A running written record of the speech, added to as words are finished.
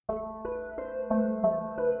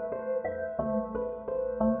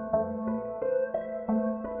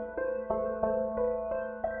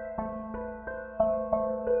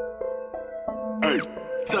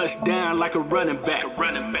touchdown like a running back.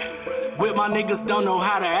 With my niggas don't know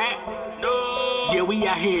how to act. Yeah, we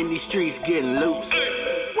out here in these streets getting loose.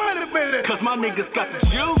 Wait a minute. Cause my niggas got the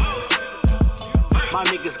juice. My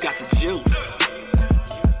niggas got the juice.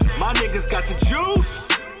 My niggas got the juice.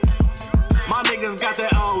 My niggas got that,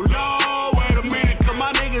 oh no, wait a minute. Cause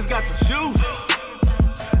my niggas got the juice.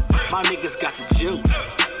 My niggas got the juice.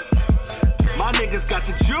 My niggas got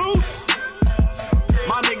the juice.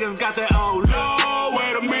 My niggas got that, oh no,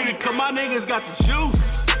 wait a minute. Cause my niggas got the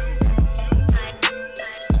juice.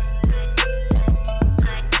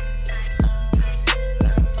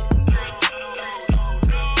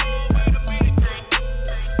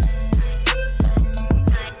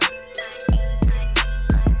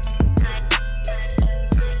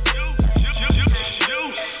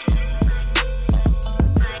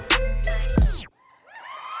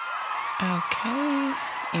 Okay,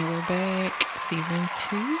 and we're back. Season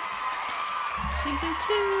 2.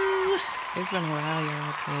 It's been a while,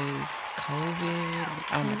 y'all, because COVID.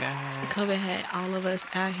 Oh my God. COVID had all of us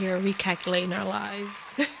out here recalculating our lives.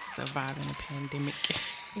 Surviving a pandemic.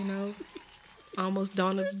 You know, almost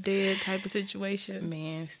dawn of the dead type of situation.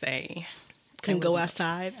 Man, say. Couldn't go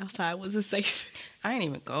outside. Outside wasn't safe. I didn't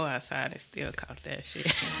even go outside and still caught that shit.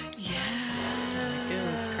 Yeah.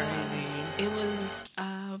 It was crazy. It was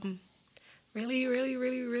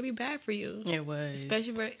really bad for you. It was.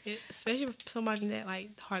 Especially for somebody that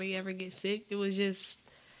like hardly ever gets sick. It was just.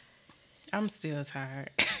 I'm still tired.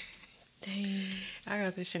 Dang. I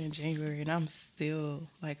got this shit in January and I'm still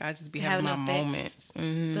like I just be having my moments.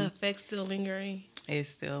 Mm-hmm. The effects still lingering. It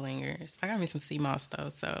still lingers. I got me some sea moss though,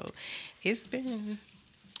 so it's been.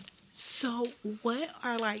 So, what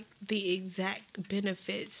are like the exact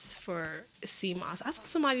benefits for sea moss? I saw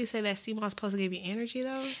somebody say that sea moss is supposed to give you energy,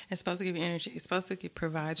 though. It's supposed to give you energy. It's supposed to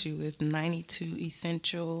provide you with 92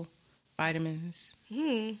 essential vitamins.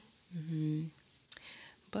 Mm-hmm.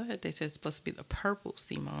 But they said it's supposed to be the purple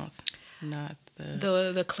sea moss, not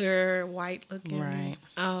the clear white looking. Right.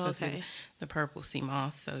 Oh, okay. The purple sea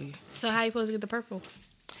moss. So how you supposed to get the purple?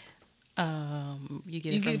 You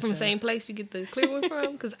get it from the same place you get the clear one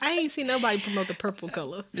from? Because I ain't seen nobody promote the purple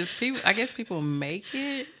color. I guess people make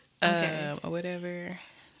it or whatever.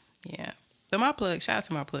 Yeah. But shout out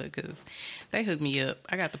to my plug because they hooked me up.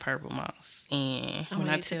 I got the purple moss. And when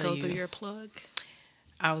I tell to go you, through your plug.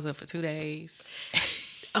 I was up for 2 days.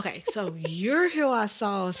 Okay, so you're who I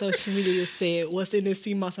saw on social media said, what's in this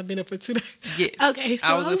sea moss? I've been up for 2 days. Yes. Okay, so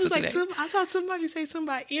I was up for 2 days. I saw somebody say something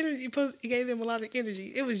about energy. It gave them a lot of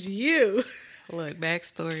energy. It was you. Look,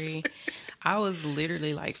 backstory. I was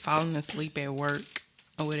literally like falling asleep at work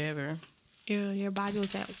or whatever. Your body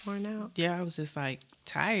was that worn out. Yeah, I was just like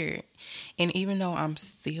tired. And even though I'm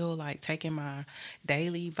still like taking my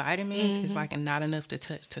daily vitamins, it's like not enough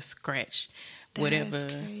to scratch whatever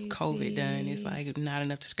COVID done. It's like not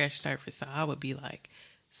enough to scratch the surface. So I would be like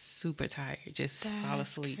super tired, just fall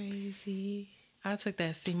asleep. Crazy. I took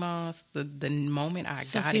that sea moss the moment I got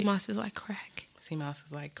it. Sea moss is like crack. Sea moss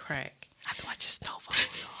is like crack. I've been watching Snowfall,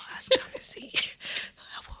 so I was kind of see.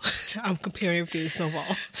 I'm comparing everything to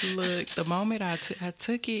Snowfall. Look, the moment I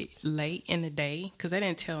took it late in the day, because they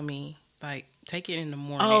didn't tell me, like, take it in the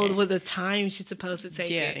morning. Oh, with the time she's supposed to take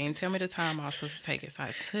it. Yeah, they didn't tell me the time I was supposed to take it. So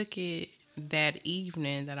I took it that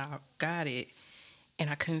evening that I got it, and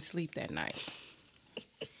I couldn't sleep that night.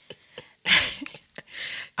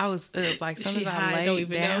 I was up. Like, as soon as I laid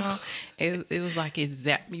down, it was like it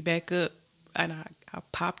zapped me back up. And I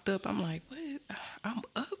popped up. I'm like, what? I'm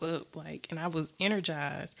up. Like, and I was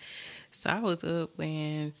energized. So I was up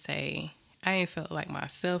and I ain't felt like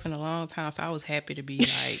myself in a long time. So I was happy to be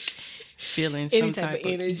like feeling some type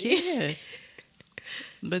of energy. Yeah.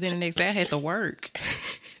 But then the next day I had to work.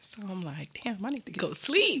 So I'm like, damn, I need to go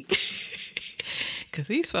sleep. Because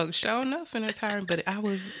these folks showing up in a time. But I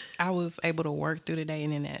was able to work through the day,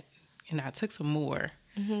 and I took some more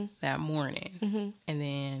that morning. And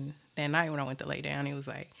then that night when I went to lay down, it was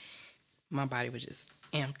like my body was just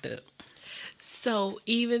amped up. So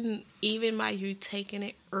even by you taking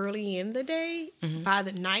it early in the day, by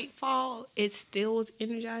the nightfall, it still was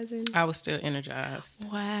energizing? I was still energized.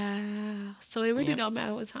 Wow. So it really don't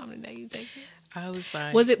matter what time of the day you take it? I was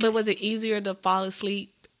like... Was it easier to fall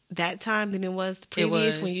asleep that time than it was the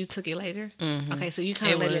previous when you took it later? Mm-hmm. Okay, so you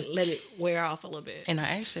kind of let it wear off a little bit. And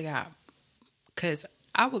I actually got... Because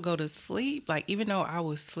I would go to sleep, like, even though I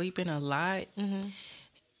was sleeping a lot...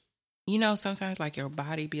 You know, sometimes, like, your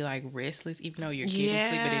body be, like, restless, even though you're getting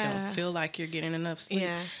sleep, but it don't feel like you're getting enough sleep.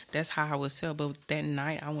 Yeah. That's how I was feel. But that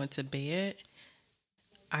night I went to bed,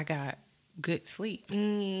 I got good sleep.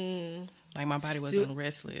 Like, my body wasn't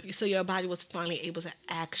restless. So your body was finally able to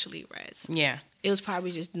actually rest. Yeah. it was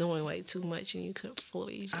probably just knowing way too much and you couldn't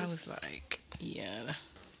fully just... I was like, yeah,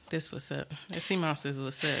 this what's up. That sea moss is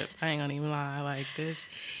what's up. I ain't gonna even lie. Like this,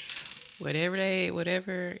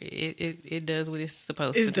 whatever it does what it's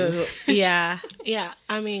supposed to do. Yeah.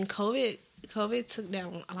 I mean, COVID took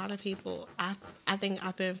down a lot of people. I think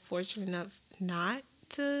I've been fortunate enough not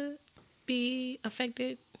to be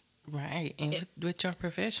affected. Right, and with your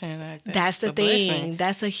profession, like, that's the thing. Blessing.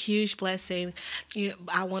 That's a huge blessing.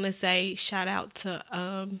 I want to say shout out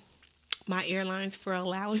to my airlines for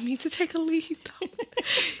allowing me to take a leave,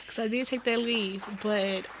 because I did take that leave.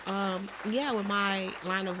 But with my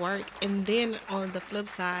line of work, and then on the flip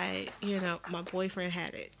side, my boyfriend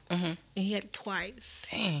had it, and he had it twice.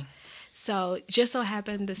 Dang. So just so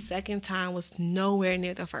happened the second time was nowhere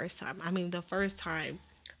near the first time. I mean, the first time,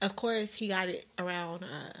 of course, he got it around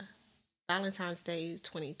Valentine's Day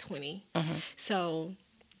 2020. So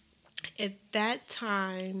at that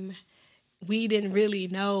time, we didn't really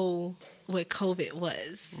know what COVID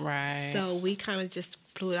was. Right. So we kind of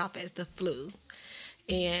just blew it off as the flu.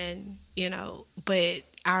 And, but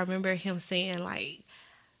I remember him saying, like,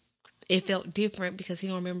 it felt different because he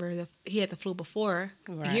don't remember he had the flu before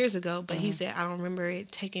years ago, but he said, I don't remember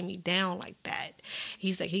it taking me down like that.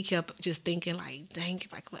 He's like, he kept just thinking, like, dang,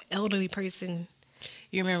 if like an elderly person.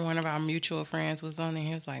 You remember one of our mutual friends was on there.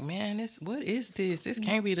 He was like, man, what is this? This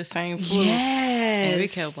can't be the same flu. Yes. And we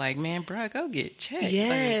kept like, man, bro, go get checked.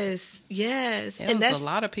 Yes. Like, yes. And that's a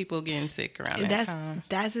lot of people getting sick around that time.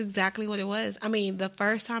 That's exactly what it was. I mean, the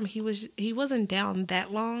first time he wasn't down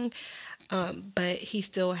that long, but he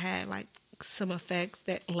still had like some effects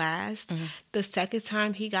that last. The second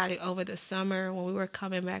time he got it over the summer when we were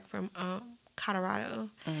coming back from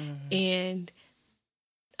Colorado, and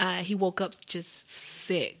he woke up just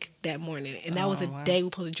sick that morning, and that was a day we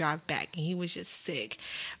were supposed to drive back, and he was just sick.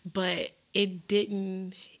 But it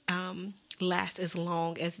didn't last as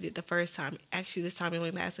long as it did the first time. Actually, this time it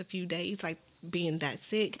only lasted a few days, like being that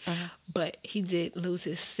sick. But he did lose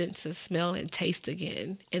his sense of smell and taste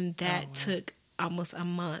again, and that took almost a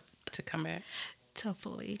month to come back. To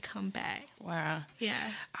fully come back. Wow.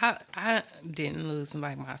 Yeah. I didn't lose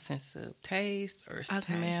like my sense of taste or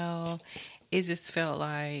smell. It just felt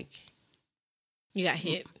like you got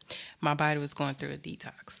hit. My body was going through a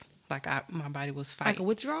detox. Like my body was fighting. Like a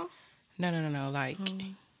withdrawal? No. Like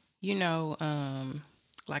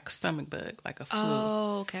like a stomach bug, like a flu.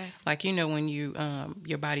 Oh, okay. Like when you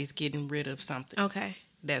your body's getting rid of something. Okay.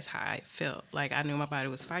 That's how I felt. Like I knew my body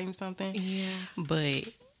was fighting something. Yeah. But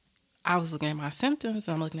I was looking at my symptoms,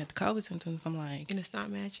 and I'm looking at the COVID symptoms. I'm like, and it's not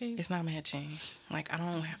matching. It's not matching. Like I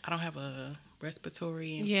don't have a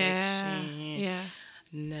respiratory infection. Yeah.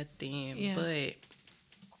 Nothing. Yeah. But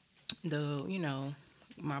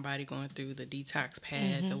my body going through the detox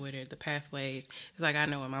path or whatever, the pathways. It's like I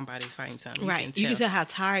know when my body's fighting something. Right. You can tell how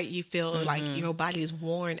tired you feel. Like your body is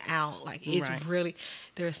worn out. Like it's really,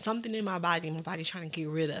 there's something in my body's trying to get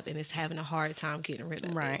rid of, and it's having a hard time getting rid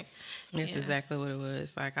of it. Right. That's exactly what it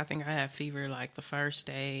was. Like I think I had fever like the first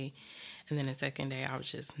day, and then the second day I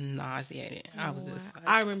was just nauseated. I was just like,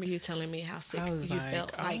 I remember you telling me how sick you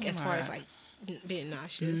felt, like as far as like being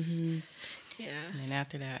nauseous. Yeah. And then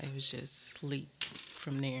after that, it was just sleep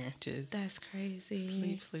from there. Just that's crazy.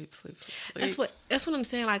 Sleep. That's what I'm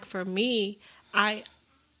saying. Like for me, I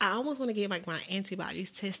almost want to get like my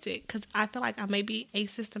antibodies tested because I feel like I may be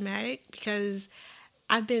asymptomatic because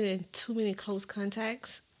I've been in too many close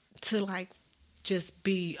contacts to like just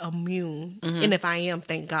be immune. And if I am,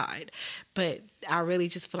 thank God. But I really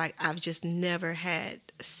just feel like I've just never had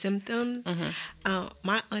symptoms.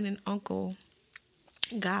 My aunt and uncle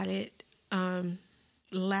got it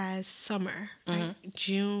last summer, like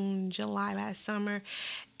June, July last summer,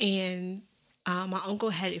 and my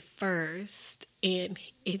uncle had it first, and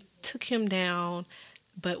it took him down.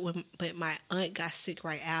 But my aunt got sick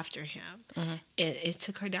right after him, and it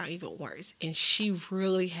took her down even worse. And she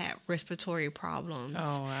really had respiratory problems.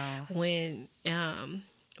 Oh wow! When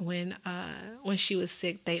she was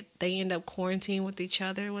sick, they ended up quarantining with each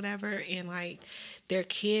other, whatever, and like their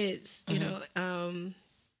kids, you know.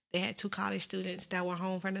 They had 2 college students that were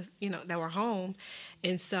home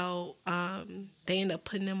and so they ended up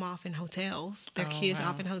putting them off in hotels. Their kids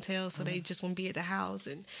off in hotels, so they just wouldn't be at the house,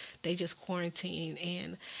 and they just quarantined.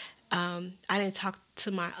 And I didn't talk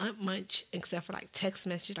to my aunt much except for like text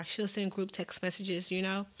messages. Like she'll send group text messages,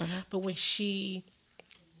 But when she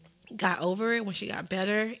got over it, when she got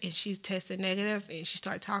better, and she tested negative, and she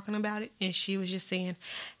started talking about it, and she was just saying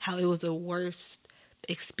how it was the worst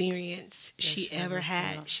experience she ever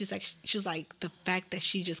had. She was like the fact that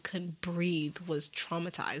she just couldn't breathe was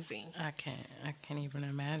traumatizing. I can't even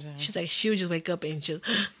imagine. She's like, she would just wake up and just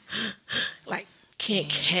like can't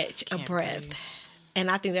catch a breath. Breathe. And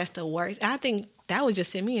I think that's the worst. I think that would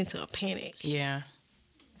just send me into a panic. Yeah.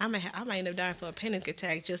 I might end up dying from a panic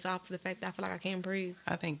attack just off the fact that I feel like I can't breathe.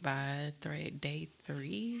 I think by day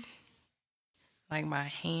 3, like my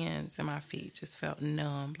hands and my feet just felt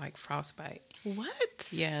numb, like frostbite. What?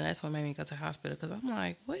 Yeah, that's what made me go to the hospital, because I'm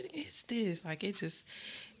like, what is this? Like,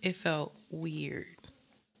 it felt weird.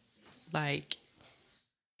 Like,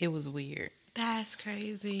 it was weird. That's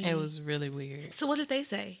crazy. It was really weird. So what did they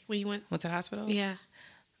say when you went to the hospital? Yeah.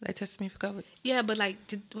 They tested me for COVID. Yeah, but like,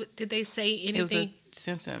 did they say anything? It was a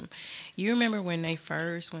symptom. You remember when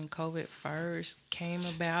COVID first came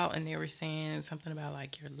about, and they were saying something about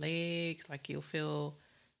like your legs, like you'll feel.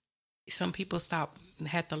 Some people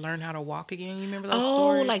had to learn how to walk again. You remember those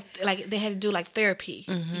stories? Oh, like they had to do like therapy.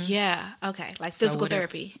 Mm-hmm. Yeah, okay, like physical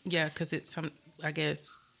therapy. Yeah, because it's I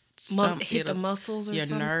guess hit the muscles or your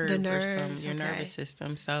something. Nerve the nerves, or some, your nervous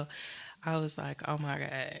system. So I was like, oh my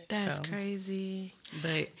God. That's crazy.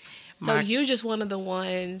 But so you're just one of the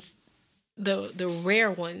ones, the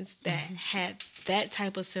rare ones that had that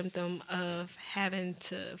type of symptom of having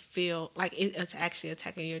to feel like it's actually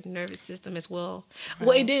attacking your nervous system as well. Right.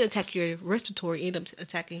 Well, it did attack your respiratory, ended up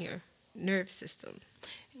attacking your nervous system.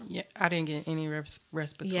 Yeah, I didn't get any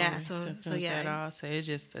respiratory symptoms at all. So it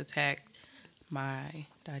just attacked my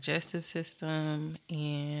digestive system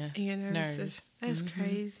and your nervous nerves. System. That's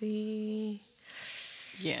crazy.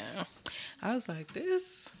 Yeah. I was like,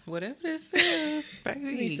 whatever this is, baby.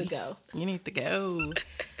 You need to go. You need to go.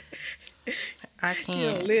 I can't.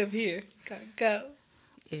 You don't live here. Gotta go.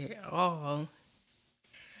 At all.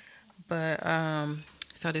 But,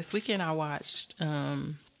 so this weekend I watched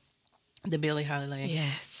the Billie Holiday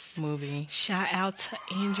movie. Shout out to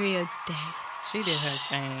Andrea Day. She did her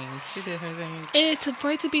thing. And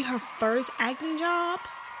for it to be her first acting job,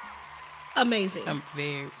 amazing.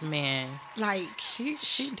 Like she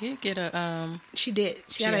did get a She did.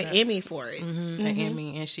 She got an Emmy for it. An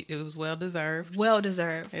Emmy, and it was well deserved. Well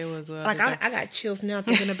deserved. It was well like deserved. I got chills now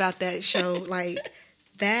thinking about that show. Like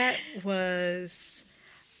that was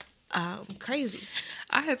crazy.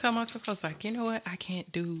 I had told myself, I was like, you know what? I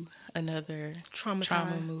can't do another trauma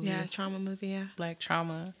movie. Yeah, trauma movie. Yeah, black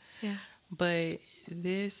trauma. Yeah. But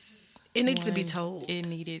this... It needed to be told. It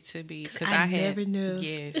needed to be. Because I never knew.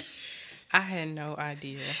 Yes. I had no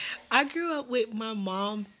idea. I grew up with my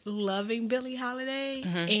mom loving Billie Holiday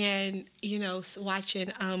and, watching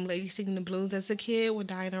Lady Singing the Blues as a kid with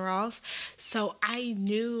Diana Ross. So I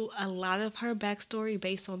knew a lot of her backstory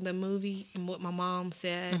based on the movie and what my mom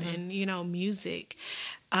said and, music.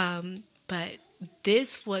 But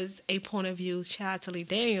this was a point of view. Shout out to Lee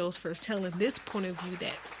Daniels for telling this point of view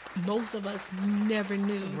that most of us never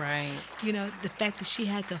knew. Right. The fact that she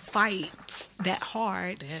had to fight that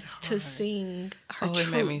hard to sing her truth.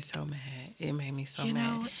 It made me so mad. It made me so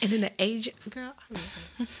mad. And then the age, girl.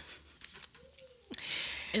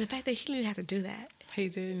 And the fact that he didn't have to do that. He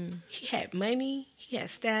didn't. He had money. He had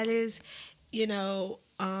status. He didn't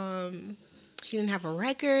have a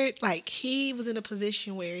record. Like, he was in a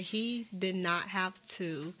position where he did not have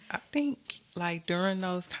to. I think, like, during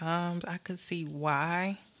those times, I could see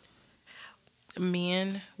why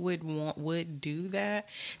men would do that,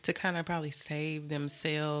 to kind of probably save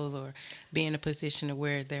themselves or be in a position to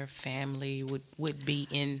where their family would be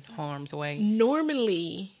in harm's way.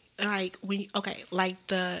 Normally, like,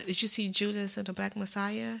 did you see Judas and the Black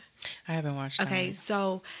Messiah? I haven't watched that. Okay,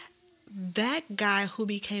 so that guy who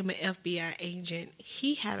became an FBI agent,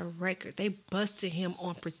 he had a record. They busted him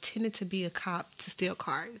on pretending to be a cop to steal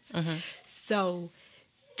cars. So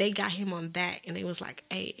they got him on that, and they was like,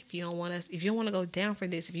 "Hey, if you don't want to go down for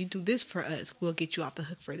this, if you do this for us, we'll get you off the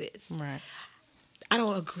hook for this." Right. I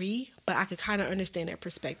don't agree, but I could kind of understand that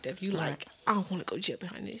perspective. Like, I don't want to go jail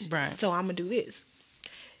behind this, right? So I'm gonna do this.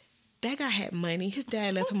 That guy had money. His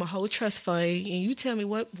dad left him a whole trust fund. And you tell me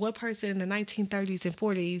what person in the 1930s and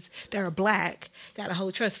 40s that are black got a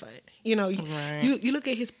whole trust fund? You look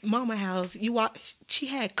at his mama house. She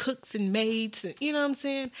had cooks and maids. And, you know what I'm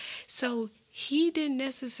saying? So he didn't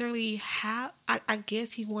necessarily have. I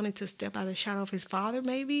guess he wanted to step out of the shadow of his father,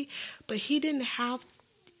 maybe, but he didn't have.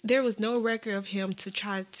 There was no record of him to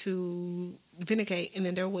try to vindicate, and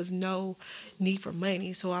then there was no need for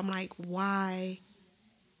money. So I'm like, why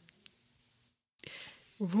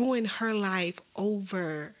ruin her life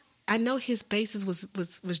over? I know his basis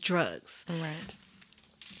was drugs, right?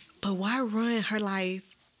 But why ruin her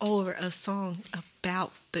life over a song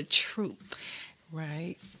about the truth?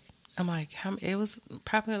 Right. I'm like, it was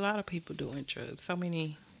probably a lot of people doing drugs. So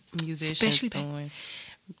many musicians Especially doing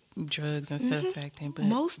drugs and stuff back then. But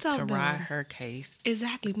most of to them, ride her case,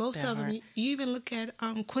 exactly. Most that of them. hard. You even look at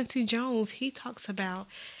Quincy Jones. He talks about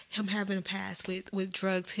him having a past with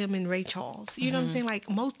drugs. Him and Ray Charles. You know what I'm saying? Like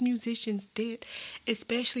most musicians did,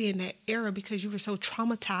 especially in that era, because you were so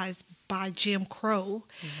traumatized by Jim Crow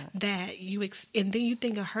that and then you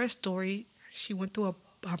think of her story. She went through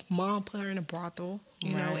her mom put her in a brothel,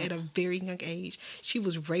 you know, at a very young age. She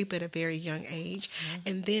was raped at a very young age.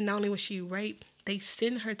 And then not only was she raped, they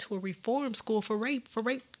send her to a reform school for rape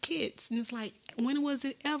kids. And it's like, when was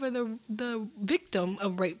it ever the victim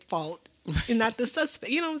of rape fault and not the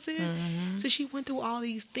suspect? You know what I'm saying? So she went through all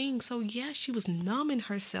these things. So yeah, she was numbing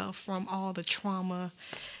herself from all the trauma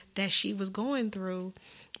that she was going through,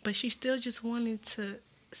 but she still just wanted to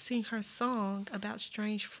sing her song about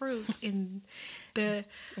strange fruit and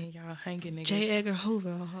y'all hanging niggas. J. Edgar Hoover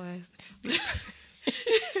on her ass.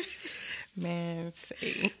 Man,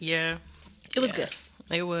 see, yeah. It was good.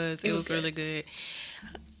 It was good. really good.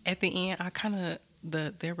 At the end, I kind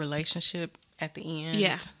of their relationship at the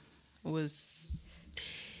end was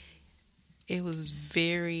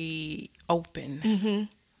very open.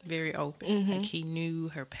 Very open. Like he knew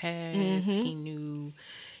her past. He knew,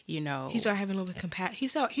 you know. He started having a little bit compassion.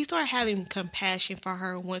 He started having compassion for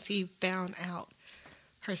her once he found out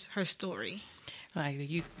her story. Like,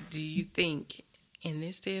 do you think in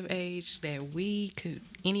this day of age that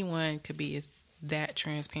anyone could be that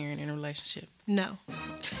transparent in a relationship? No.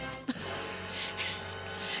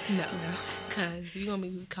 No. Because you're going to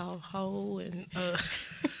be called hoe and...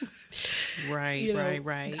 Right, you know,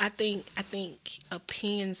 right. I think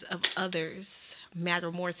opinions of others matter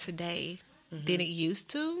more today than it used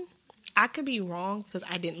to. I could be wrong because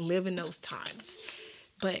I didn't live in those times.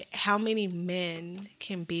 But how many men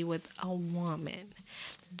can be with a woman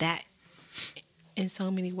that, in so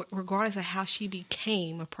many, regardless of how she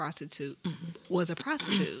became a prostitute, was a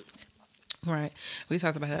prostitute? Right. We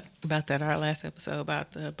talked about that our last episode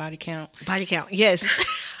about the body count. Body count, yes.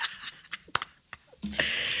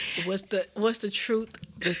 What's the truth?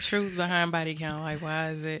 The truth behind body count. Like, why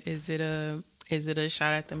is it? Is it a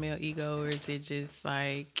shot at the male ego, or is it just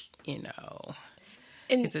like, you know,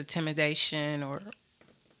 it's intimidation or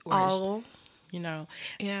all, you know?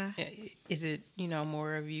 Yeah. Is it, you know,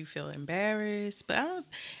 more of you feel embarrassed? But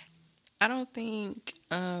I don't think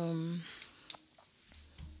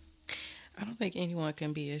anyone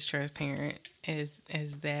can be as transparent as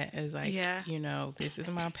like, you know, this is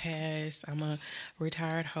my past. I'm a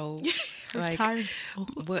retired hoe. Like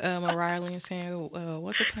what Mariah Lynn saying,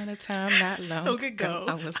 once upon a time, not long ago,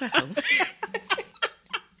 I was a hoe.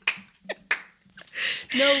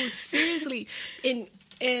 No, seriously.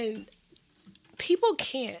 And people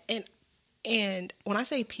can't, and when I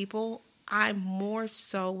say people, I'm more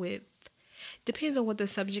so with, depends on what the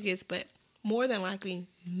subject is, but more than likely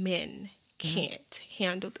men can't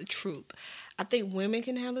handle the truth. I think women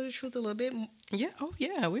can handle the truth a little bit. Yeah. Oh,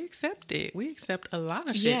 yeah. We accept it. We accept a lot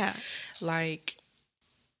of shit. Yeah. Like,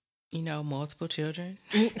 you know, multiple children.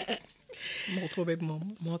 Multiple baby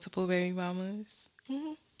mamas. Multiple baby mamas.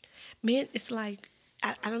 Mm-hmm. Men, it's like,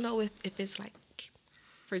 I don't know if it's like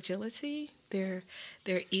fragility. Their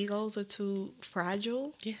egos are too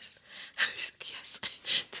fragile. Yes. Yes.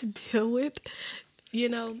 To deal with. You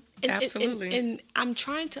know? Absolutely. And I'm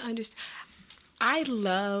trying to understand. I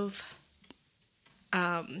love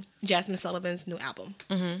Jasmine Sullivan's new album.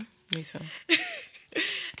 Me too.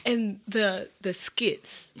 And the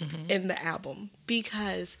skits in the album,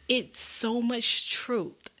 because it's so much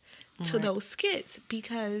truth to those skits,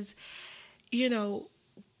 because, you know,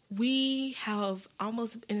 we have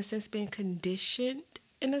almost in a sense been conditioned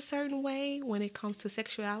in a certain way when it comes to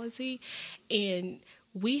sexuality, and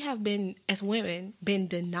we have been, as women, been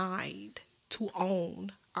denied to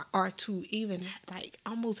own or to even like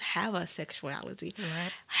almost have a sexuality,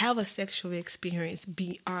 have a sexual experience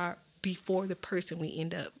before the person we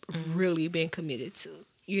end up really being committed to.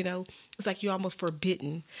 You know, it's like you're almost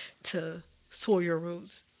forbidden to sow your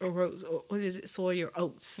roots or what is it? Sow your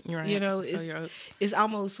oats. Right. You know, it's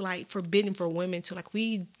almost like forbidden for women to, like,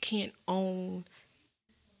 we can't own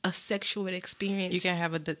a sexual experience. You can't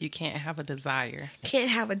have a desire. Can't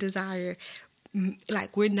have a desire.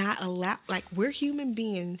 Like, we're not allowed. Like, we're human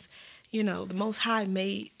beings. You know, the Most High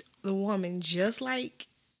made the woman just like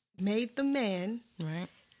made the man. Right.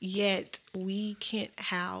 Yet we can't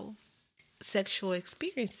have sexual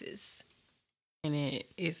experiences. And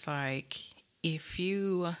it's like, if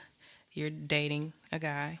you're dating a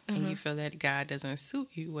guy and you feel that guy doesn't suit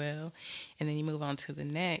you well, and then you move on to the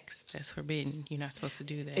next, that's forbidden. You're not supposed to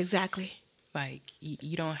do that. Exactly. Like,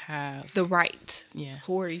 you don't have the right. Yeah.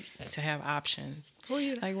 Who are you? To have options. Who are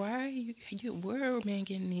you? Like, why are you where are men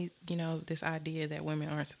getting these, this idea that women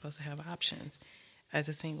aren't supposed to have options as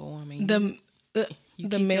a single woman? You the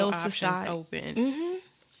keep male your options society open. Mm-hmm.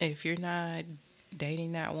 If you're not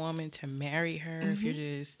dating that woman to marry her, if you're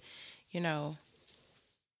just,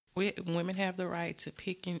 women have the right to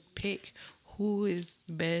pick who is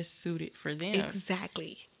best suited for them.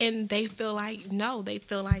 Exactly. And they feel like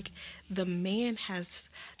the man is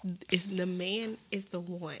the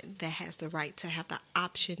one that has the right to have the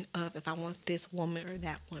option of if I want this woman or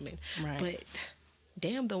that woman. Right. But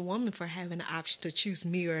damn the woman for having the option to choose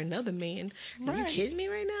me or another man. Are you kidding me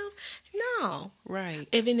right now? No. Right.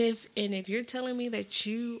 If you're telling me that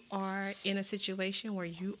you are in a situation where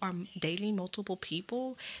you are dating multiple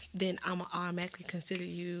people, then I'm gonna automatically consider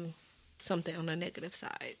you something on the negative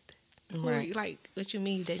side. Right. Like, what you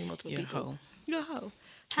mean you dating multiple You're people? A hoe. You're a hoe.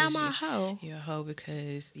 How am I a hoe? You're a hoe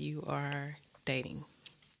because you are dating.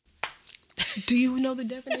 Do you know the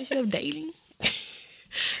definition of dating?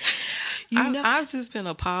 I've just been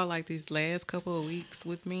appalled like these last couple of weeks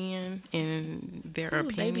with men and their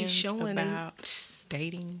opinions about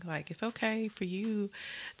dating. Like, it's okay for you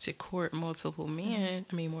to court multiple men.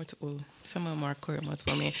 I mean, some of them are court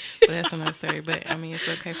multiple men, but that's another story. But I mean, it's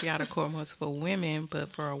okay for y'all to court multiple women, but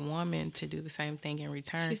for a woman to do the same thing in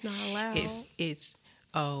return, she's not allowed. It's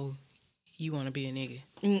you want to be a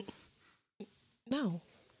nigga? No.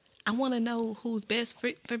 I want to know who's best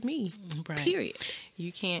for me. Right. Period.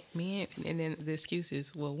 You can't, men, and then the excuse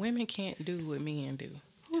is, well, women can't do what men do.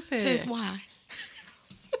 Who said Says why?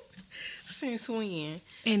 Since when?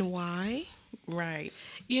 And why? Right.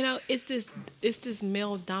 It's this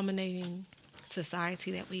male dominating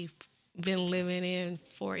society that we've been living in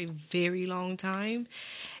for a very long time.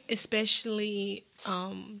 Especially,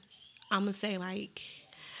 I'm gonna say like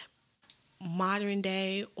modern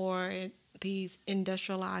day or these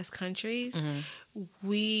industrialized countries,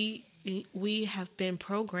 we have been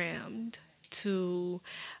programmed to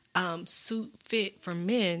suit fit for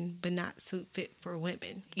men, but not suit fit for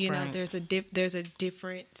women. Right. There's a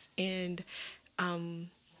difference in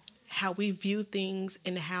how we view things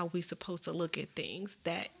and how we're supposed to look at things.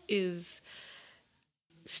 That is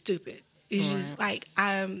stupid. It's just like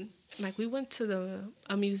we went to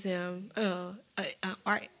a museum,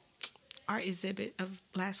 art exhibit of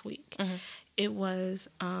last week. It was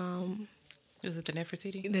was it the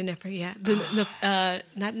Nefertiti? The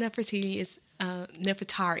not Nefertiti, it's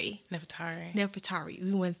Nefertari. Nefertari.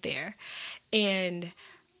 We went there, and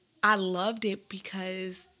I loved it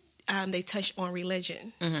because they touched on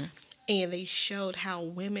religion, and they showed how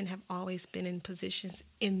women have always been in positions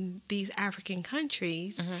in these African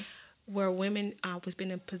countries. Where women was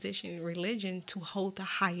been in position in religion to hold the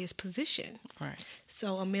highest position. Right.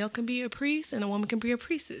 So a male can be a priest and a woman can be a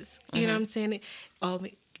priestess. You know what I'm saying?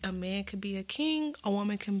 A man could be a king,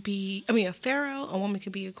 a pharaoh, a woman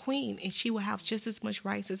could be a queen, and she will have just as much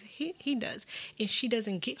rights as he does. And she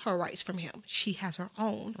doesn't get her rights from him. She has her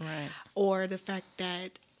own. Right. Or the fact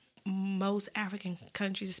that most African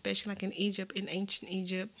countries, especially like in Egypt, in ancient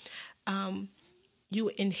Egypt, you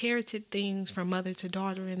inherited things from mother to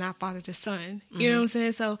daughter and not father to son. You know what I'm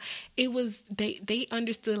saying? So it was, they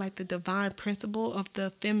understood like the divine principle of the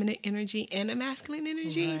feminine energy and the masculine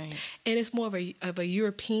energy. Right. And it's more of a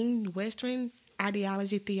European, Western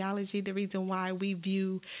ideology, theology, the reason why we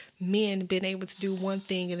view men being able to do one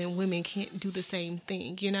thing and then women can't do the same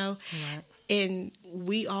thing, Right. And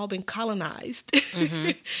we all been colonized.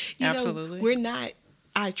 Absolutely. We're not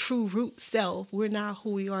our true root self. We're not who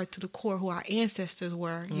we are to the core, who our ancestors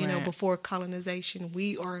were, before colonization.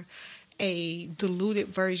 We are a diluted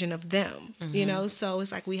version of them, so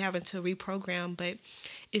it's like we having to reprogram. But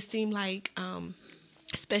it seemed like,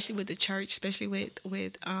 especially with the church, especially with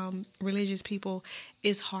religious people,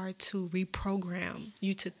 it's hard to reprogram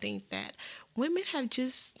you to think that women have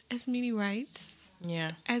just as many rights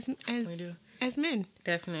as we do. As men.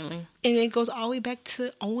 Definitely. And it goes all the way back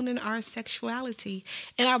to owning our sexuality.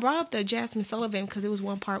 And I brought up the Jasmine Sullivan because it was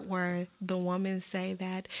one part where the women say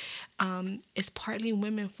that it's partly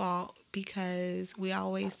women's fault because we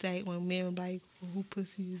always say when men are like, who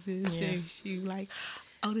pussy is this? Yeah. And she like,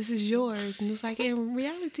 oh, this is yours. And it's like, in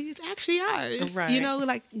reality, it's actually ours. Right.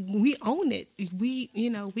 Like we own it. We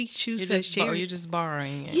choose to share. You're just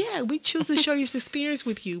borrowing it. Yeah, we choose to share this experience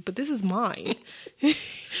with you, but this is mine.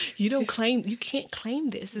 You can't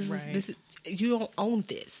claim this. You don't own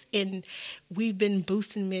this. And we've been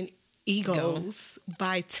boosting men egos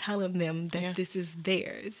by telling them that this is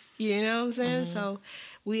theirs. You know what I'm saying? So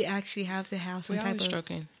we actually have to have some type of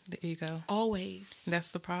stroking the ego. Always.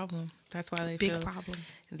 That's the problem. That's why they big feel problem.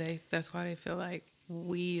 That's why they feel like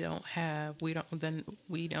we don't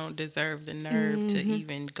deserve the nerve to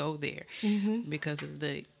even go there because of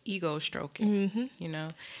the ego stroking. You know,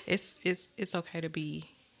 it's okay to be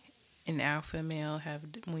an alpha male.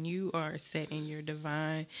 When you are set in your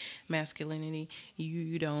divine masculinity,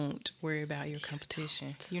 you don't worry about your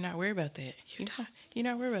competition. You're not worried about that. You're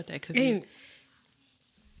not worried about that because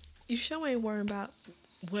you sure ain't worried about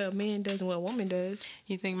what a man does and what a woman does.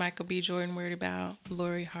 You think Michael B. Jordan worried about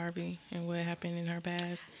Lori Harvey and what happened in her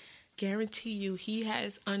past? Guarantee you he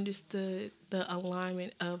has understood the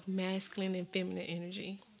alignment of masculine and feminine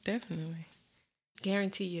energy. Definitely.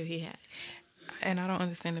 Guarantee you he has. And I don't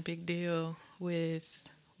understand the big deal with,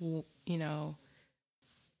 you know,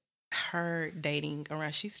 her dating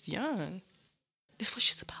around. She's young. It's what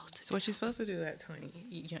she's supposed to do. It's what she's supposed to do at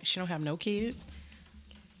 20. She don't have no kids.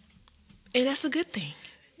 And that's a good thing.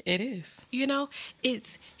 It is. You know,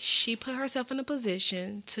 she put herself in a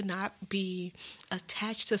position to not be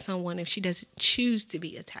attached to someone if she doesn't choose to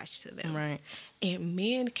be attached to them. Right. And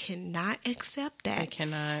men cannot accept that. They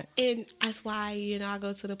cannot. And that's why, you know, I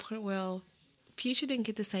go to the point where Future didn't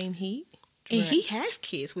get the same heat. And he has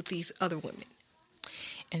kids with these other women.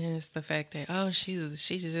 And then it's the fact that,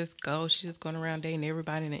 she's just going around dating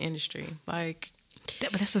everybody in the industry. Like,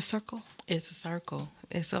 but that's a circle. It's a circle.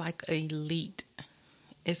 It's like elite.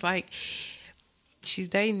 It's like she's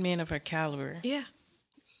dating men of her caliber. Yeah.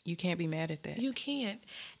 You can't be mad at that. You can't.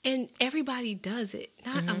 And everybody does it.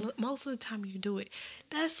 Not most of the time you do it.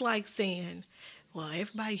 That's like saying, well,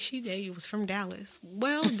 everybody she dated was from Dallas.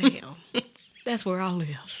 Well, damn. That's where I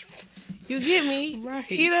live. You get me?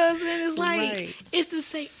 Right. You know what I'm saying? It's like, it's to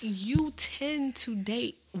say you tend to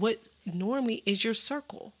date what normally is your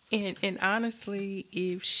circle. And honestly,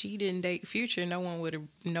 if she didn't date Future, no one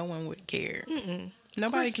would care.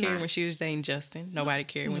 Nobody cared when she was dating Justin. Nobody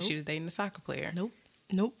cared when she was dating a soccer player.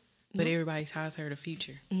 Nope. But everybody ties her to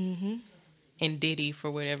Future. And Diddy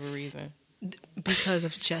for whatever reason. Because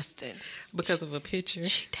of Justin. Because of a picture.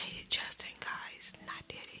 She dated Justin, guys, not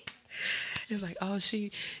Diddy. It's like,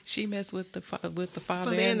 she messed with the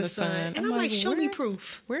father and the son. And I'm like, show me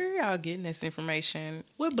proof. Where are y'all getting this information?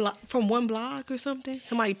 What blog? From one blog or something?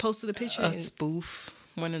 Somebody posted a picture. A spoof.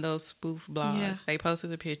 One of those spoof blogs. Yeah. They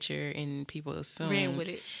posted a picture and people assumed. Ran with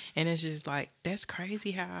it. And it's just like, that's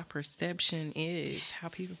crazy how our perception is. How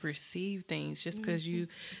people perceive things. Just because you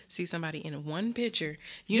see somebody in one picture.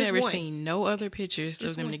 You Just never one. seen no other pictures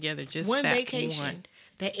Just of them one. together. Just one that vacation one.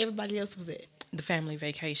 that everybody else was at. The family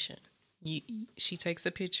vacation. She takes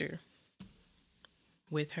a picture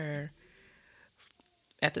with her,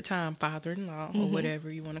 at the time, father-in-law or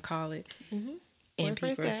whatever you want to call it. And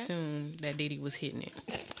people assume that Diddy was hitting it.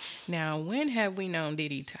 Now, when have we known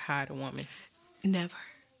Diddy to hide a woman? Never.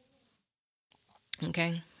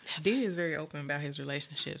 Okay? Never. Diddy is very open about his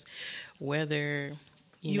relationships. Whether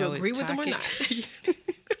you know, agree with them or not.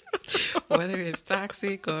 Whether it's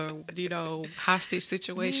toxic or, hostage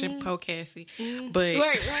situation, Poe Cassie. But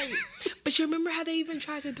Right. But you remember how they even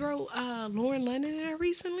tried to throw Lauren London in there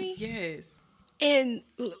recently? yes. And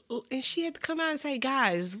she had to come out and say,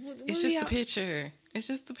 guys, It's just the picture. It's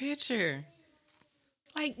just the picture.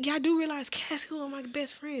 Like, y'all do realize Cassie one of my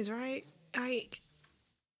best friends, right? Like,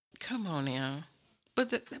 come on now. But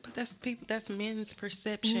that's people. That's men's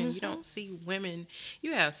perception. You don't see women.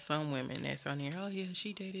 You have some women that's on here. Oh yeah,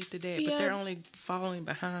 she dated the dad, but they're only following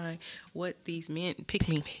behind what these men pick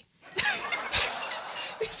me.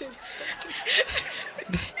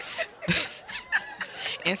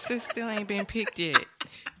 And sis still ain't been picked yet.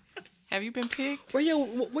 Have you been picked? where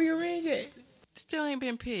your ring at? Still ain't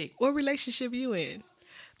been picked. What relationship you in?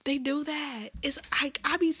 They do that. It's like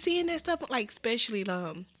I be seeing that stuff. Like especially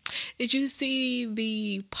did you see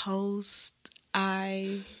the post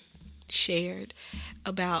I shared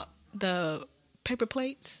about the paper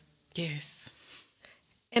plates? Yes.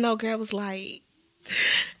 And old girl was like,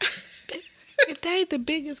 if they ain't the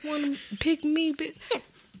biggest one, pick me.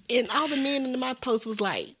 And all the men in my post was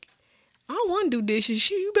like, I don't want to do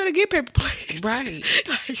dishes. You better get paper plates. Right.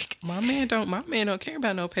 Like, my man don't care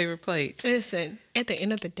about no paper plates. Listen, at the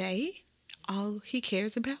end of the day, all he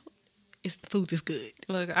cares about is the food is good.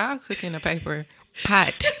 Look, I'll cook in a paper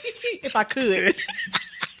pot. If I could.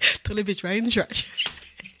 Throw the bitch right in the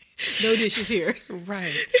trash. No dishes here.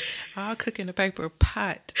 Right. I'll cook in a paper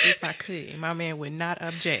pot if I could. My man would not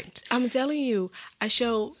object. I'm telling you, I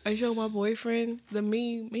showed my boyfriend the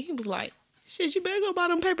meme. He was like, shit, you better go buy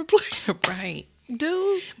them paper plates. Right.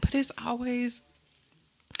 Dude. But it's always,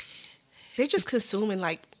 They're just consuming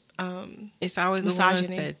like it's always misogyny.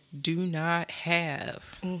 the ones that do not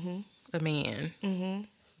have a man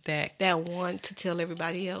that want to tell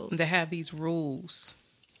everybody else. That have these rules.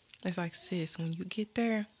 It's like, sis, when you get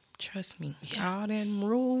there, trust me, all them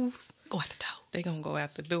rules go out the door. They gonna go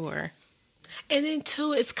out the door. And then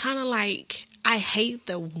too, it's kind of like, I hate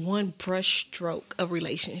the one brush stroke of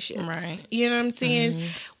relationships. Right. You know what I'm saying?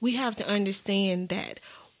 We have to understand that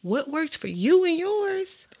what works for you and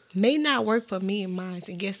yours may not work for me and mine.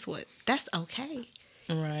 And guess what? That's okay.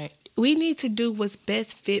 Right. We need to do what's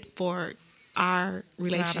best fit for our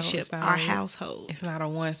relationship, our household. It's not a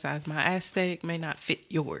one size. My aesthetic may not fit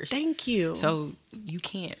yours. Thank you. So you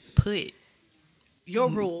can't put your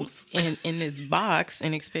rules in this box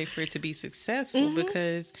and expect for it to be successful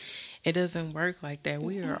because it doesn't work like that.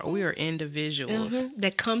 We are individuals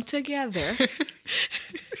that come together.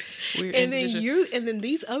 And then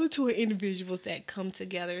these other two are individuals that come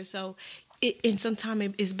together. So and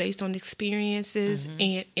sometimes it's based on experiences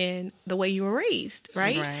and the way you were raised,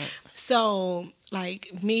 right? Right. So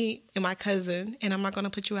like me and my cousin, and I'm not going to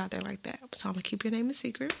put you out there like that, so I'm going to keep your name a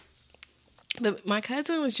secret. But my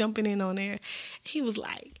cousin was jumping in on there. He was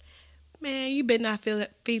like, man, you better not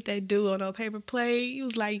feed that dude on no paper plate. He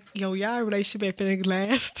was like, yo, y'all relationship ain't finna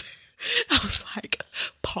last. I was like,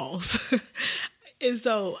 pause. And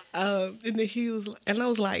so, and then I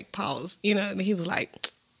was like, pause, you know, and he was like,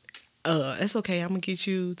 that's okay. I'm gonna get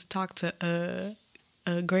you to talk to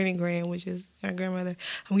Granny Gran, which is our grandmother.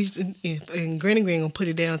 And Granny Gran gonna put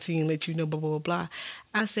it down to you and let you know, blah, blah, blah, blah.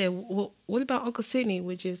 I said, well, what about Uncle Sidney,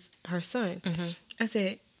 which is her son? I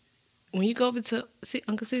said, when you go over to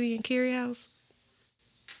Uncle Sidney and Carrie house,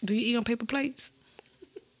 do you eat on paper plates?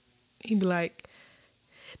 He'd be like,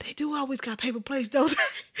 they do always got paper plates, don't they?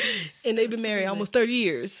 Yes, and they've been married almost 30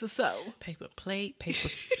 years. So paper plate,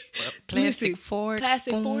 plastic forks,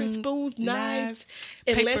 spoons, knives,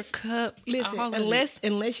 paper cup. Listen,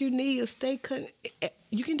 unless you need a steak cut,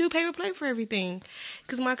 you can do paper plate for everything.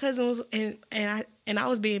 Because my cousin was and I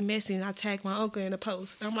was being messy, and I tagged my uncle in a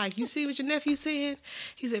post. And I'm like, you see what your nephew said?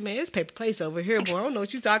 He said, man, it's paper plates over here, boy. I don't know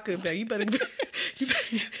what you're talking about. You better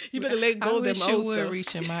let go of them old stuff. I wish you would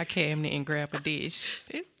reach in my cabinet and grab a dish.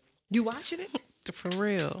 You washing it? For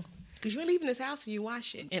real. Because you're leaving this house and you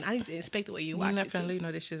wash it. And I need to inspect the way you wash it. You're not going to leave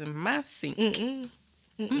no dishes in my sink.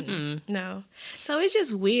 No. So it's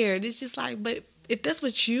just weird. It's just like, but if that's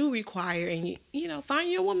what you require and you know, find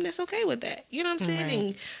your woman that's okay with that. You know what I'm saying?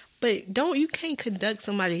 Right. But you can't conduct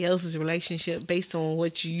somebody else's relationship based on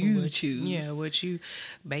what you choose. Yeah,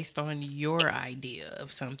 based on your idea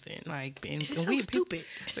of something. Like, and it's so stupid.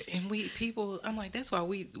 And people, I'm like, that's why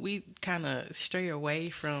we kind of stray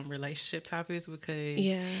away from relationship topics because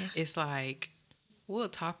it's like, we'll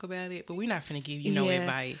talk about it, but we're not finna give you no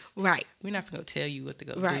advice. Right. We're not finna tell you what to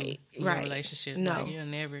go do in your relationship. No. Like, you'll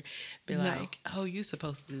never be like, oh, you're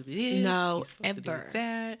supposed to do this. No, you're supposed to do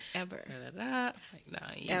that. Ever. Da, da, da. Like,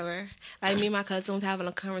 nah, ever. Like, me and my cousin was having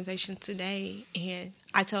a conversation today, and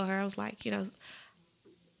I told her, I was like, you know,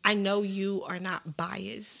 I know you are not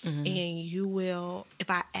biased, and you will, if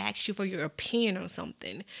I ask you for your opinion on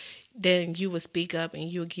something, then you will speak up and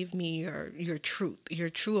you'll give me your truth, your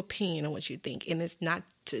true opinion on what you think. And it's not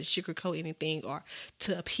to sugarcoat anything or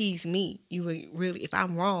to appease me. You would really, if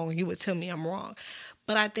I'm wrong, you would tell me I'm wrong.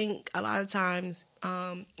 But I think a lot of times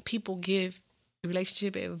people give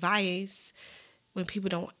relationship advice when people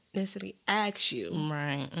don't necessarily ask you.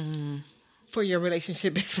 Right. For your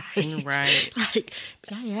relationship advice. Right. Like,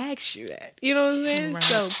 but I asked you that. You know what I'm saying? Right.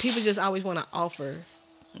 So people just always want to offer.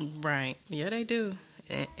 Right. Yeah, they do.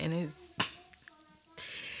 And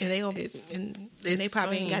they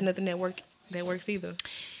probably ain't got nothing that works either.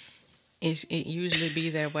 It usually be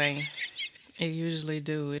that way. It usually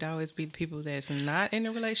do. It always be the people that's not in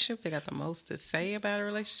a relationship that got the most to say about a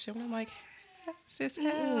relationship. And I'm like, sis,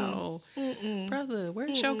 how? Brother,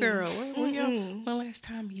 where's your girl? When last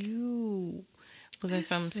time you was in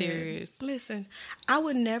something serious? Listen, I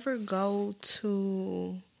would never go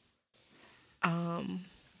to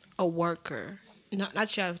a worker. Not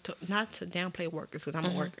to downplay workers because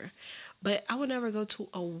I'm a worker, but I would never go to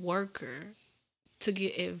a worker to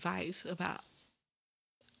get advice about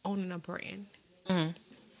owning a brand.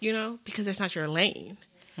 You know, because that's not your lane.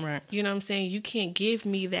 Right. You know what I'm saying? You can't give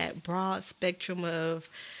me that broad spectrum of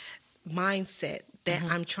mindset that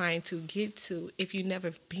I'm trying to get to if you've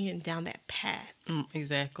never been down that path.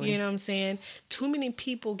 Exactly. You know what I'm saying? Too many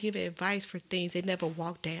people give advice for things they never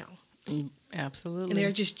walk down. Absolutely. And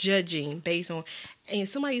they're just judging based on, and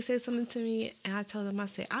somebody said something to me and I told them, I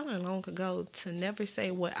said, I learned long ago to never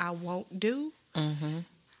say what I won't do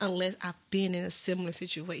unless I've been in a similar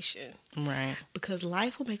situation. Right. Because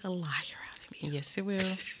life will make a liar Yes, it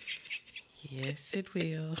will. Yes, it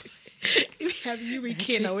will. Have you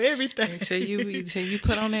recant on everything until you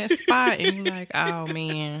put on that spot and you're like, oh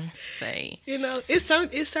man, say. You know, it's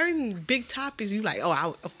certain big topics you like.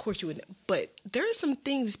 Oh, of course you would. But there are some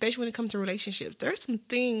things, especially when it comes to relationships. There are some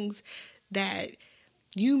things that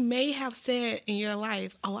you may have said in your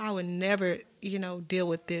life. Oh, I would never, deal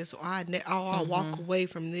with this, or I'll walk away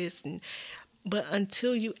from this. But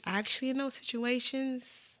until you actually in those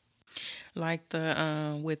situations, like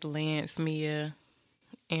the with Lance, Mia.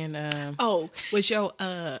 And was your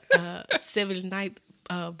 79th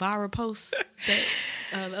viral post that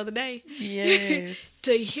the other day? Yes.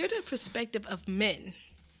 To hear the perspective of men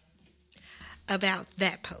about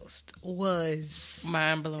that post was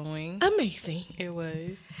mind blowing, amazing. It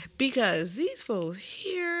was, because these fools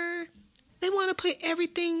here, they want to put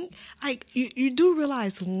everything, like you do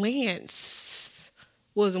realize Lance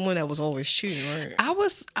was the one that was always shooting, right? I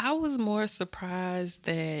was more surprised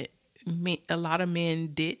that a lot of men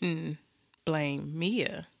didn't blame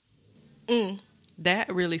Mia.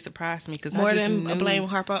 That really surprised me because more I just than knew blame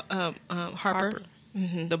Harper. Harper.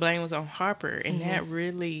 Mm-hmm. The blame was on Harper, and that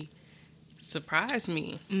really surprised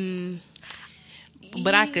me.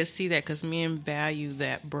 But I could see that because men value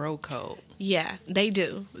that bro code. Yeah, they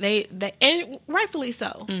do. They and rightfully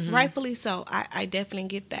so. Rightfully so. I definitely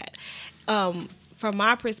get that. From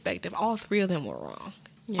my perspective, all three of them were wrong.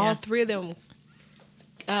 Yeah. All three of them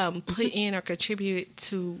put in or contributed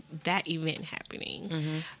to that event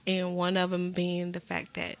happening. And one of them being the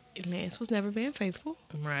fact that Lance was never being faithful.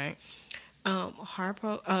 Right.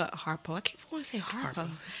 Harpo, I keep wanting to say Harpo.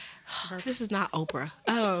 This is not Oprah.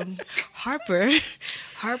 Harper,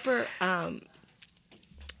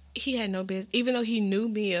 he had no business, even though he knew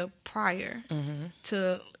Mia prior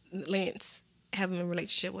to Lance having a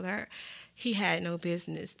relationship with her, he had no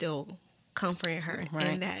business still comforting her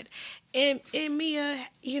in that. And Mia,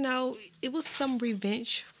 it was some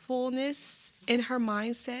revengefulness in her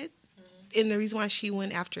mindset, and the reason why she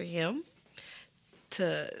went after him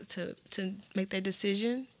to make that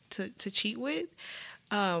decision to cheat with.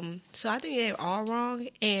 So I think they're all wrong,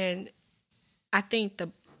 and I think the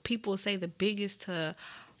people say the biggest to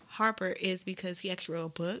Harper is because he actually wrote a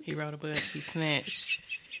book. He wrote a book. He snatched.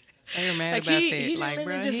 They were mad about that. He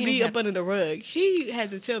didn't just be up under the rug. He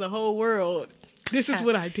had to tell the whole world, this is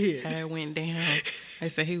what I did. How it went down. They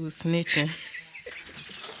said he was snitching.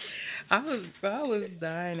 I was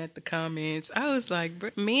dying at the comments. I was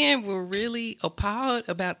like, men were really appalled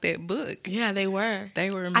about that book. Yeah, they were. They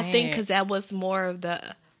were mad. I think because that was more of the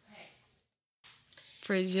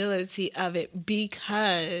fragility of it,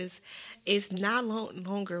 because it's not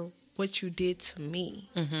longer what you did to me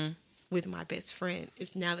with my best friend.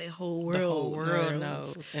 It's now the whole world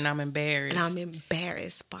knows. And I'm embarrassed. And I'm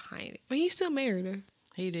embarrassed behind it. But he still married her.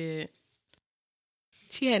 He did.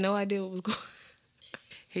 She had no idea what was going on.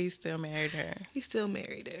 He still married her. He still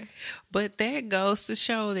married her. But that goes to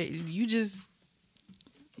show that you just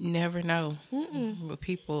never know with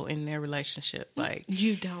people in their relationship. Like,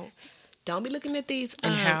 you don't be looking at these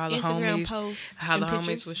and how the Instagram homies, posts. How the pictures.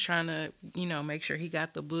 homies was trying to, make sure he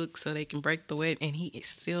got the book so they can break the wed, and he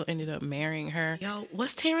still ended up marrying her. Yo,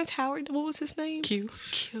 what's Terrence Howard? What was his name? Q.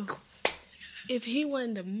 If he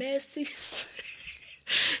wasn't the messiest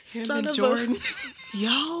Him son and of Jordan.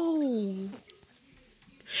 Yo.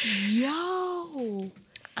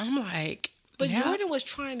 I'm like, but Jordan was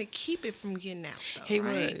trying to keep it from getting out, though,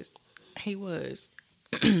 He was.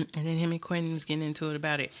 And then him and Quentin was getting into it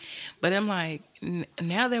about it. But I'm like,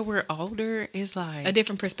 now that we're older, it's like a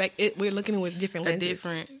different perspective. We're looking with different lenses.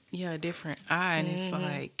 A different eye. And it's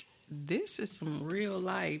like, this is some real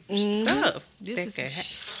life stuff.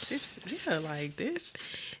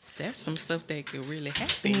 That's some stuff that could really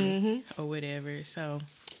happen or whatever. So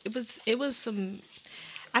it was some.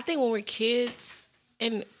 I think when we're kids,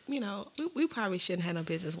 and we probably shouldn't have no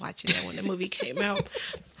business watching that when the movie came out.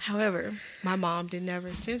 However, my mom did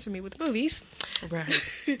never censor me with movies. Right,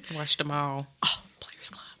 watched them all. Oh, Players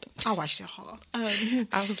Club. I watched it all.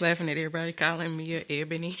 I was laughing at everybody calling Mia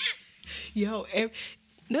Ebony. Yo,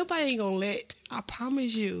 nobody ain't gonna let. I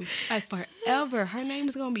promise you, like forever, her name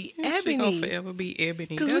is gonna be Ebony. She gonna forever be Ebony.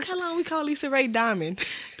 Because look how long we call Lisa Ray Diamond.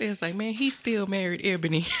 They was like, man, he still married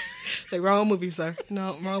Ebony. Like, wrong movie, sir.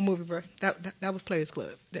 No, wrong movie, bro. That was Players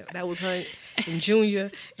Club. That was her and Junior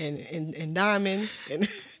and Diamond and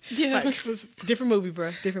it was different movie,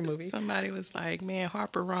 bro. Different movie. Somebody was like, man,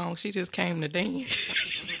 Harper wrong. She just came to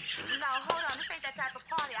dance. No, hold on. This ain't that type of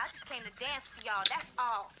party. I just came to dance for y'all. That's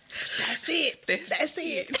all. That's it. That's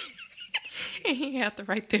it. And he had to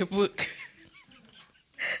write that book.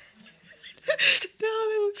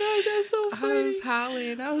 No, my gosh, that's so funny. I was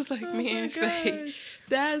hollering. I was like, man, say.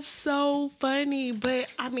 That's so funny. But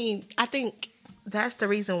I mean, I think that's the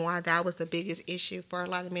reason why that was the biggest issue for a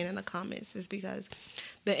lot of men in the comments, is because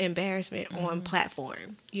the embarrassment on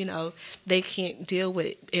platform. You know, they can't deal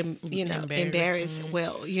with, embarrassed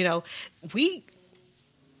well. You know,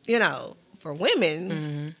 for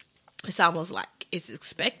women, it's almost like it's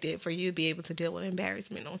expected for you to be able to deal with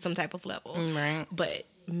embarrassment on some type of level. Right. But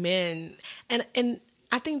men, and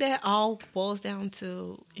I think that all boils down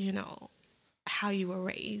to, how you were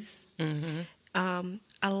raised. A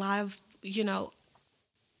lot of,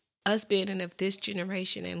 us being in this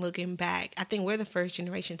generation and looking back, I think we're the first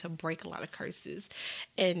generation to break a lot of curses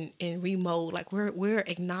and remold. Like we're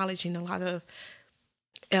acknowledging a lot of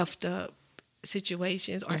effed up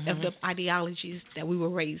situations or effed up ideologies that we were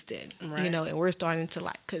raised in, right. And we're starting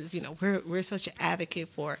to because we're such an advocate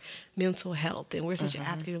for mental health, and we're such an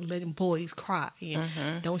advocate of letting boys cry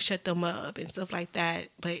and don't shut them up and stuff like that.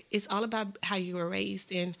 But it's all about how you were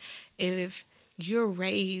raised, and if you're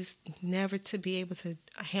raised never to be able to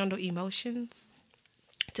handle emotions,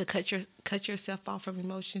 to cut yourself off from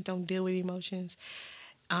emotions, don't deal with emotions,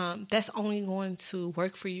 that's only going to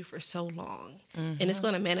work for you for so long, and it's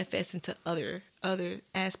going to manifest into other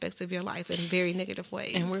aspects of your life in very negative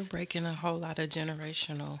ways. And we're breaking a whole lot of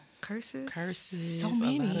generational curses, so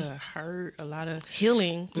many, a lot of hurt, a lot of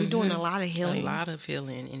healing. We're doing a lot of healing,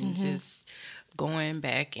 and just going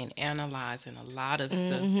back and analyzing a lot of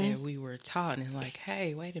stuff that we were taught, and like,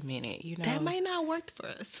 hey, wait a minute, that might not work for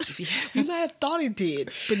us. We might have thought it did,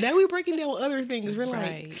 but now we're breaking down other things. We're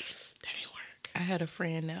like, that didn't work. I had a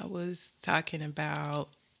friend that was talking about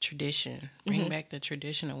tradition, bring back the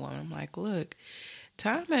traditional woman. I'm like, look,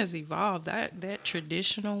 time has evolved. That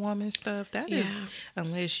traditional woman stuff, that is,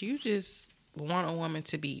 unless you just want a woman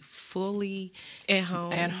to be fully at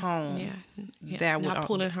home, that would not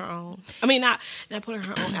pulling her own. I mean, not pulling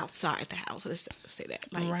her own outside the house. Let's say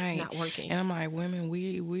that, not working. And I'm like, women,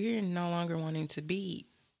 we're no longer wanting to be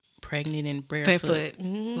pregnant and barefoot,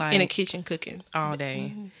 like in a kitchen cooking all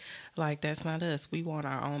day. Like, that's not us. We want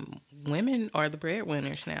our own. Women are the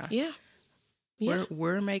breadwinners now. Yeah.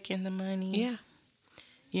 We're making the money. Yeah.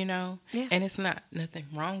 And it's nothing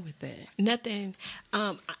wrong with that. Nothing.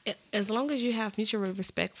 As long as you have mutual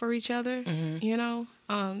respect for each other,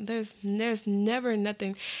 there's never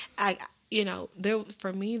nothing.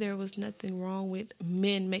 For me, there was nothing wrong with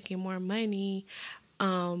men making more money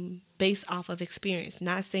based off of experience.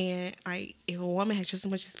 Not saying if a woman has just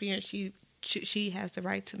as much experience, she has the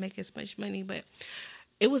right to make as much money, but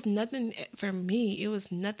it was nothing for me. It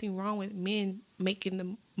was nothing wrong with men making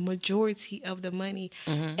the majority of the money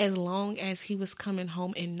as long as he was coming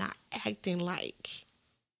home and not acting like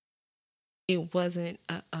it wasn't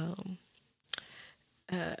a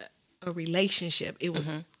relationship. It was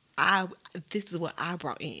this is what I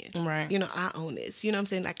brought in. Right. I own this. You know what I'm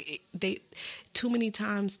saying? Like too many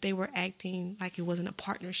times they were acting like it wasn't a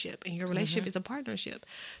partnership, and your relationship is a partnership.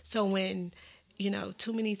 So when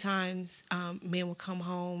too many times men will come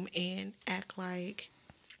home and act like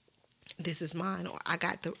this is mine, or I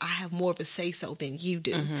have more of a say so than you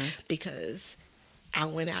do because I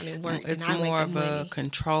went out and worked. It's and I more make the of money. A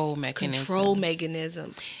control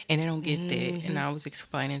mechanism. And they don't get that. And I was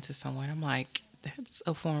explaining to someone, I'm like, that's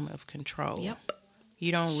a form of control. Yep.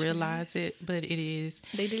 You don't realize it, but it is.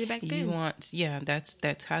 They did it back then.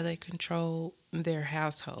 That's how they control their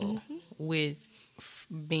household with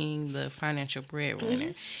being the financial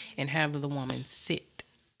breadwinner and have the woman sit.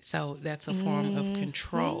 So that's a form of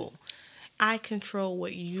control. I control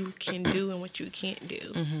what you can do and what you can't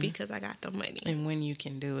do because I got the money. And when you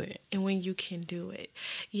can do it.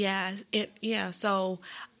 Yeah. So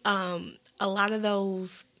a lot of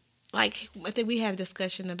those, like, I think we have a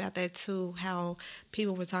discussion about that too, how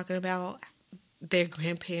people were talking about their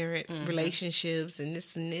grandparent relationships and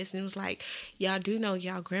this. And it was like, y'all do know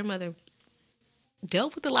y'all grandmother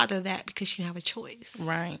dealt with a lot of that because she didn't have a choice.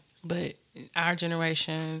 Right. But our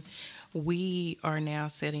generation, we are now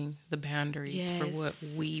setting the boundaries for what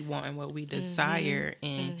we want and what we desire.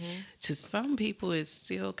 And to some people, it's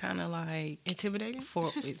still kind of like intimidating.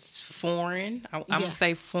 It's foreign. I'm going to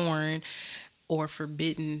say foreign or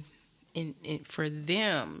forbidden for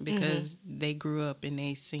them because they grew up and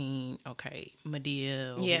they seen,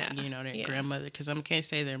 Madea, or, their grandmother. Because I can't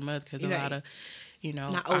say their mother because a lot of,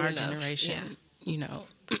 our generation,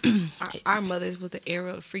 our mothers was the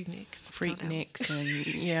era of Freakniks,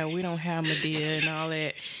 and we don't have Madea and all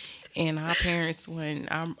that. And our parents, when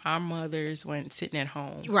our mothers weren't sitting at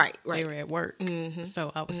home, right, they were at work.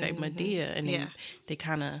 So I would say Madea, and then they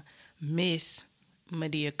kind of miss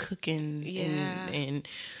Madea cooking and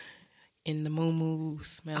in the moo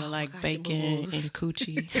smelling like gosh, bacon and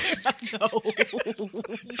coochie.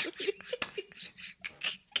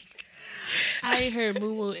 I ain't heard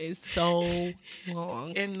moo in so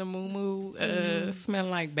long. In the moo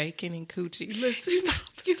smelling like bacon and coochie. Listen, stop.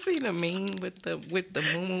 You see the meme with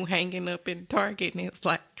the moo hanging up in Target, and it's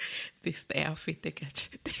like, this the outfit that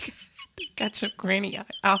got your granny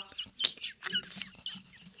out.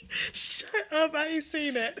 Shut up! I ain't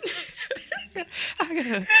seen that.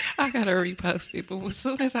 I gotta repost it, but as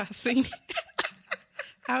soon as I seen it,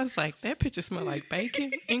 I was like, that picture smell like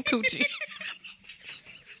bacon and coochie.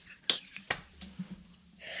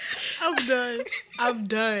 I'm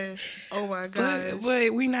done. Oh my gosh.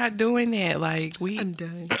 But we not doing that. Like I'm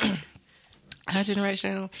done. Our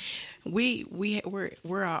generation,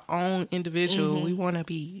 we're our own individual. Mm-hmm. We want to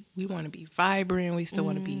be vibrant. We still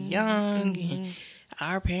want to be young, and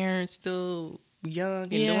our parents still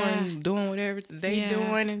young and doing whatever they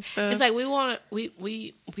doing and stuff. It's like we want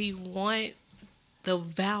the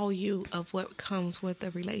value of what comes with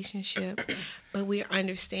a relationship, but we are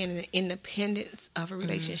understanding the independence of a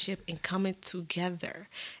relationship and coming together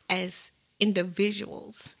as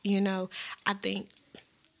individuals. You know, I think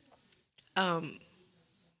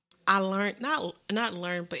I learned not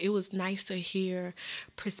learned, but it was nice to hear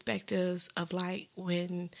perspectives of like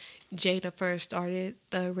when Jada first started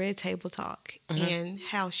the Red Table Talk and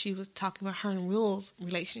how she was talking about her and Will's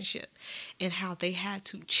relationship and how they had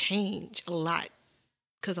to change a lot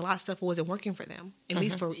because a lot of stuff wasn't working for them, at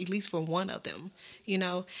least for one of them, you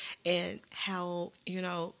know, and how, you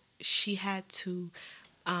know, she had to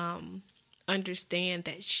understand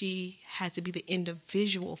that she had to be the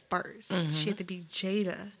individual first. She had to be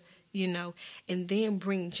Jada, you know, and then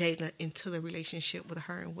bring Jada into the relationship with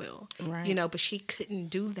her and Will, right. You know, but she couldn't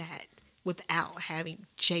do that without having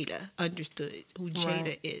Jada understood who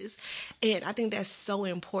Jada is. And I think that's so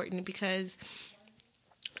important because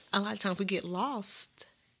a lot of times we get lost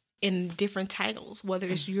in different titles, whether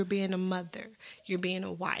it's you're being a mother, you're being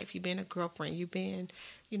a wife, you're being a girlfriend, you're being,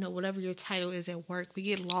 you know, whatever your title is at work. We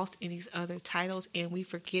get lost in these other titles and we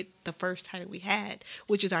forget the first title we had,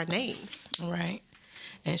 which is our names. Right.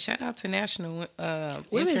 And shout out to International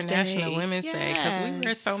Women's Day, because we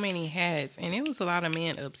wear so many hats, and it was a lot of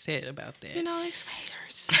men upset about that. You know, it's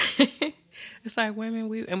haters. It's like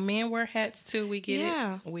and men wear hats too. We get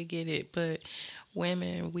it, but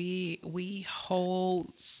women, we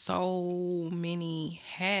hold so many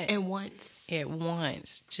hats at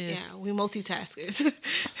once. Just we multitaskers.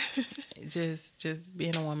 just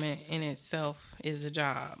being a woman in itself is a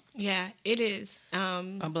job. Yeah, it is.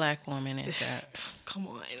 A black woman at that. Come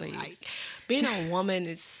on, please. Like being a woman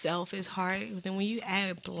itself is hard. Then when you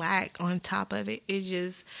add black on top of it, it's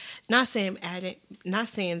just not saying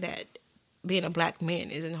that being a black man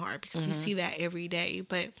isn't hard because we see that every day.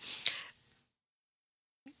 But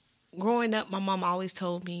growing up, my mom always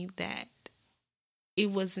told me that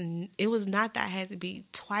it was not that I had to be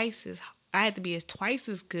twice as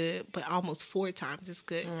good, but almost 4 times as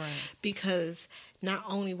good. Right. Because not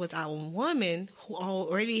only was I a woman who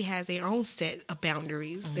already has their own set of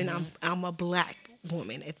boundaries, then I'm a black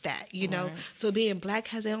woman at that, you know. Right. So being black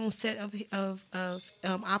has their own set of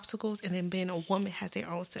obstacles, and then being a woman has their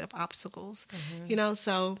own set of obstacles, you know.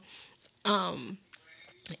 So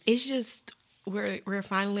it's just we're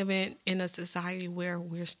finally living in a society where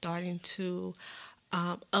we're starting to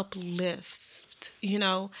uplift. You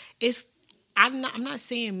know, I'm not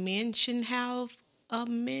saying men shouldn't have a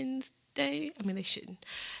men's day. I mean, they shouldn't.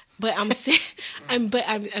 But I'm saying,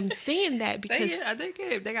 I'm saying that because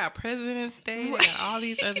they got President's Day, they got all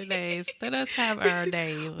these other days. Let us have our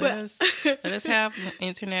day. Let us have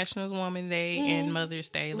International Women's Day and Mother's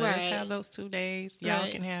Day. Let us have those 2 days. Y'all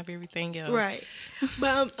can have everything else. Right.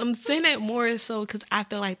 But I'm saying that more so because I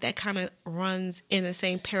feel like that kind of runs in the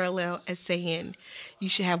same parallel as saying you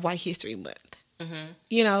should have White History Month.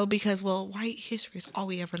 You know, because white history is all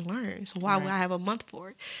we ever learned. So why would I have a month for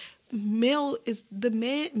it? Men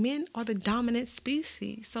are the dominant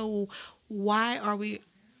species. So why are we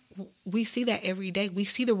see that every day? We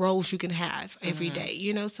see the roles you can have every day,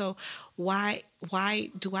 you know? So why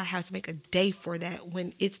do I have to make a day for that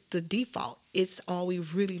when it's the default? It's all we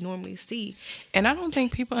really normally see. And I don't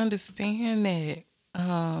think people understand that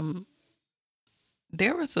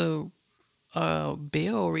there was a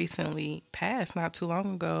bill recently passed not too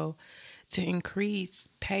long ago to increase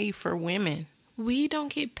pay for women. We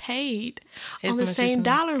don't get paid on the same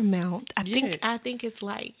dollar amount. I think it's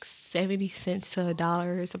like 70 cents to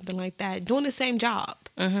 $1 or something like that. Doing the same job.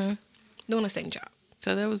 Doing the same job.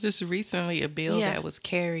 So there was just recently a bill that was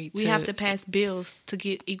carried. We have to pass bills to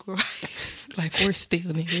get equal rights. Like we're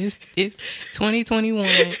still, it's 2021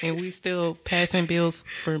 and we still passing bills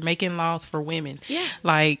for making laws for women. Yeah.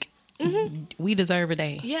 Like we deserve a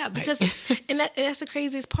day. Yeah, because and that's the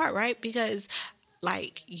craziest part, right? Because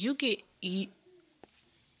like you get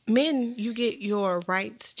your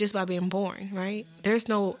rights just by being born, right? There's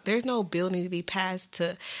no bill need to be passed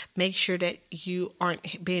to make sure that you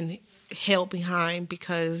aren't being held behind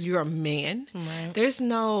because you're a man. Right. There's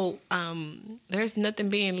nothing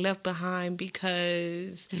being left behind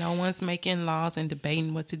because no one's making laws and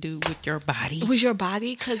debating what to do with your body. With your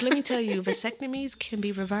body, because let me tell you, vasectomies can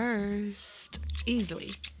be reversed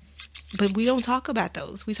easily. But we don't talk about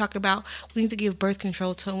those. We talk about we need to give birth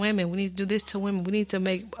control to women. We need to do this to women. We need to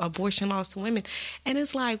make abortion laws to women. And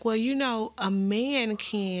it's like, well, you know, a man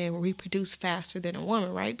can reproduce faster than a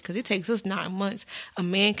woman, right? Because it takes us 9 months. A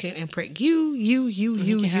man can impregnate you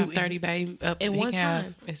can have 30 babies up at one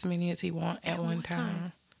time. As many as he wants at one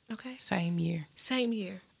time. Okay. Same year.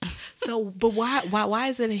 So, but why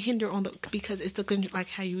is it a hinder on the? Because it's like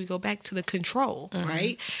how we go back to the control,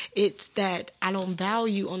 right? It's that I don't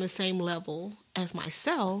value on the same level as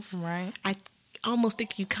myself. Right. I almost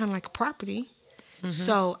think you kind of like a property.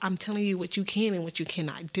 So I'm telling you what you can and what you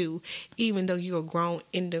cannot do, even though you're a grown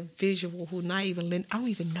individual who I don't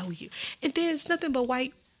even know you. And then it's nothing but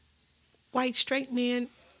white straight men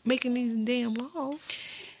making these damn laws.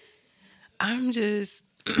 I'm just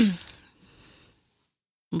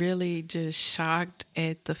really just shocked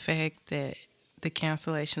at the fact that the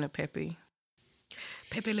cancellation of Pepe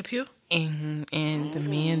Le Pew and the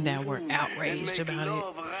men that were outraged about it.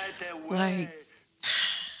 Like,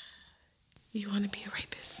 you want to be a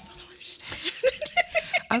rapist? I don't understand.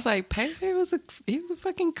 I was like, Pepe he was a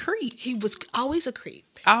fucking creep. He was always a creep.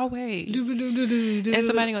 Always. And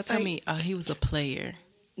somebody gonna tell me, oh, he was a player.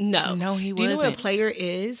 No, he wasn't. Do you know what a player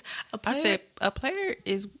is? I said a player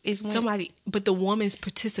is when somebody, but the woman's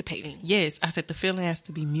participating. Yes, I said the feeling has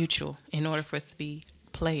to be mutual in order for us to be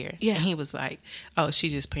player. Yeah, and he was like, "Oh,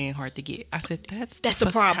 she's just paying hard to get." I said, "That's the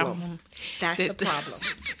problem. That's the problem."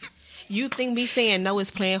 You think me saying no is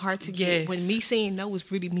playing hard to get? When me saying no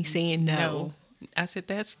is really me saying no. I said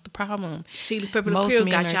that's the problem. See, the Pepe Most Le Pew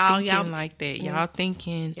men got are y'all thinking like that. Y'all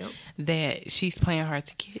thinking that she's playing hard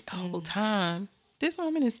to get the whole time. This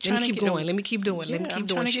woman is trying to keep going. Let me keep doing. Yeah, Let me keep I'm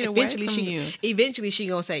doing. Trying to get away from you. Eventually, she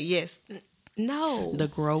gonna say yes. No. The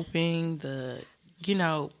groping,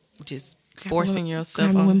 just forcing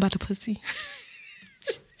yourself on by the pussy.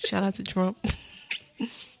 Shout out to Trump.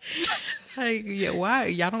 Like, yeah, why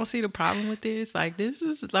y'all don't see the problem with this? Like, this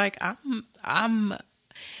is like I'm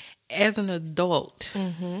as an adult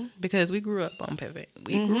because we grew up on Pepe.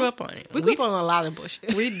 We grew up on it. We grew up on a lot of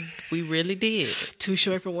bullshit. We really did. Too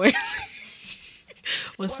short for one.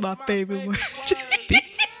 What's my favorite word?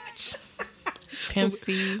 Bitch. Pimp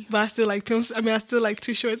C. But I still like Pimp C. I mean, I still like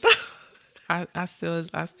Too Short though. I still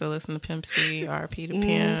listen to Pimp C, RP to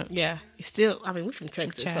Pimp. Yeah. Still, I mean, we're from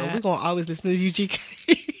Texas, so we're going to always listen to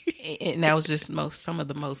UGK. And that was just some of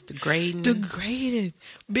the most degrading. Degraded.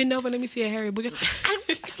 Bend over, let me see a hairy booger. I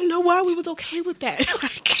don't know why we was okay with that.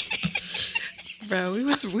 Bro, we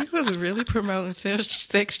was really promoting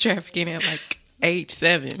sex trafficking at like age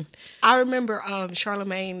 7. I remember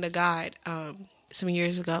Charlemagne the God some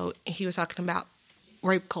years ago, and he was talking about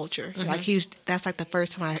rape culture. Like that's like the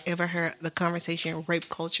first time I ever heard the conversation rape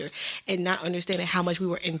culture, and not understanding how much we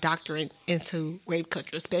were indoctrinated into rape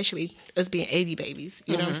culture, especially us being 80 babies.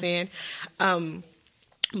 You know what I'm saying?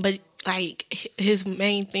 But like his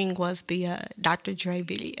main thing was the Dr. Dre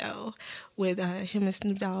video with him and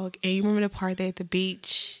Snoop Dogg, and you remember the part there at the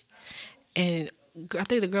beach, and I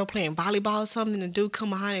think the girl playing volleyball or something, the dude come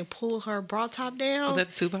behind and pull her bra top down. Was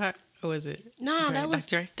that Tupac? Or was it? No, Dre? that was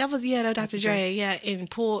Dre? Dr. Dre, yeah, and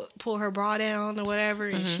pull her bra down or whatever,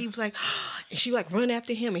 and she was like, and she like run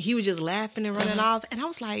after him, and he was just laughing and running off, and I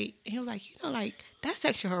was like, he was like, like that's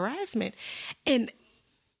sexual harassment, and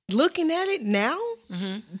looking at it now,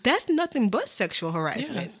 that's nothing but sexual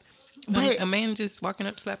harassment. Yeah. But a man just walking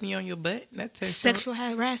up slapping you on your butt, that's sexual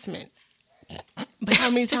harassment. But how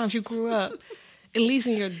many times you grew up? At least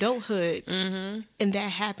in your adulthood, and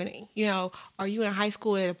that happening, are you in high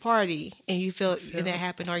school at a party and you feel that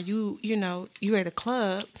happened? Or you're at a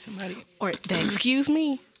club, somebody, or that excuse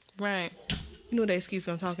me, right? You know that excuse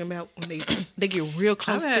me I'm talking about when they get real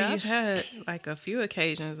close to you. I've had like a few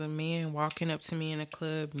occasions of men walking up to me in a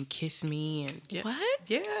club and kiss me and what?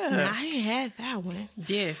 Yeah, no, I didn't have that one.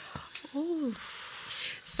 Yes. Ooh.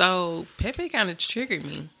 So Pepe kind of triggered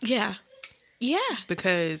me. Yeah. Yeah.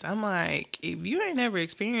 Because I'm like, if you ain't never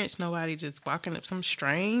experienced nobody just walking up, some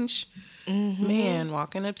strange man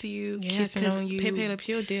walking up to you, kissing on you. Pepe Le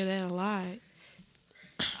Pew did that a lot.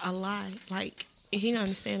 A lot. Like, he didn't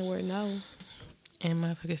understand the word no. And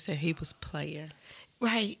motherfucker said he was player.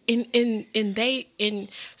 Right.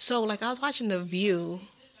 So like I was watching The View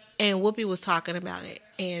and Whoopi was talking about it,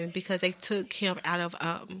 and because they took him out of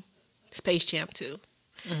Space Jam 2.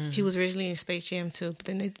 He was originally in Space Jam 2, but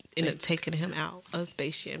then they ended up taking him out of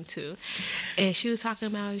Space Jam 2. And she was talking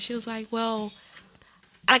about it. She was like, well,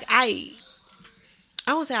 like I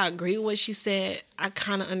won't say I agree with what she said. I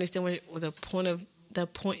kind of understand what the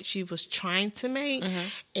point she was trying to make.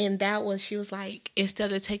 And that was, she was like,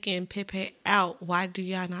 instead of taking Pepe out, why do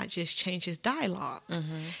y'all not just change his dialogue?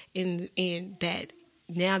 In that,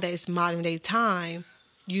 now that it's modern day time,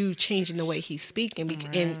 you changing the way he's speaking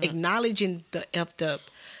and acknowledging the effed up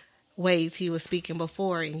ways he was speaking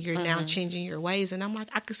before, and you're now changing your ways. And I'm like,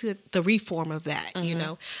 I could see the reform of that, you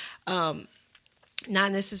know,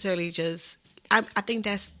 not necessarily just. I think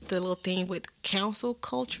that's the little thing with council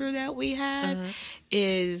culture that we have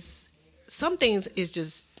is some things is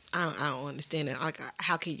just I don't understand it. Like,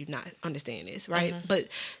 how can you not understand this, right? But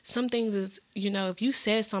some things is, you know, if you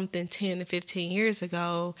said something 10 to 15 years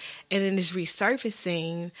ago and then it's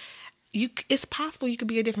resurfacing, it's possible you could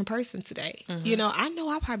be a different person today. You know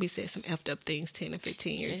I probably said some effed up things 10 to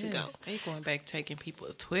 15 years ago. They going back taking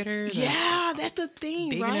people's Twitter. Yeah, that's the thing,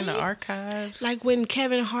 digging right? in the archives. Like when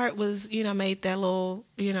Kevin Hart was, made that little,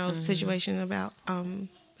 situation about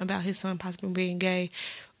his son possibly being gay.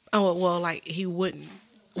 Oh, well, like he wouldn't.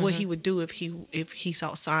 What he would do if he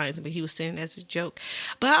saw signs, but he was saying it as a joke.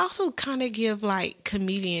 But I also kind of give like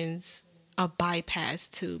comedians a bypass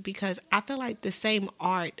too, because I feel like the same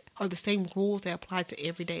art or the same rules that apply to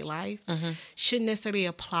everyday life shouldn't necessarily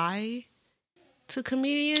apply to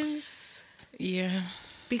comedians. Yeah.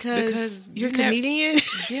 Because you're a comedian.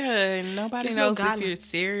 Yeah, and nobody knows if you're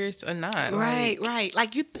serious or not. Right.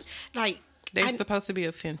 Like they're supposed to be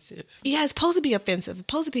offensive. Yeah, it's supposed to be offensive. It's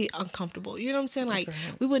supposed to be uncomfortable. You know what I'm saying? Like,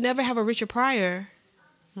 we would never have a Richard Pryor.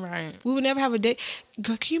 Right. We would never have a day.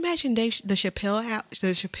 Girl, can you imagine the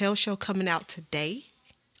Chappelle show coming out today?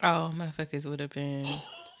 Oh, motherfuckers would have been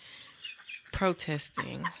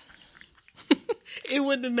protesting. It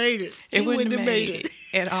wouldn't have made it. It wouldn't have made it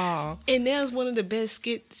at all. And that was one of the best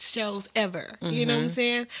skit shows ever. You know what I'm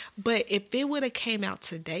saying? But if it would have came out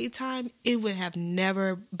today time, it would have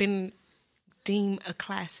never been deemed a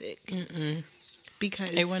classic.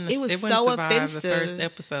 Because it was so offensive. The first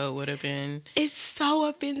episode would have been. It's so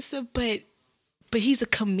offensive, but he's a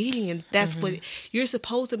comedian. That's what you're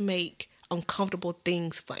supposed to make uncomfortable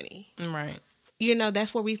things funny. Right.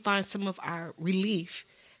 That's where we find some of our relief.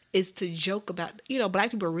 Is to joke about,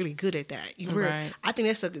 Black people are really good at that. Right. I think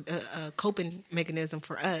that's a coping mechanism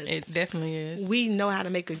for us. It definitely is. We know how to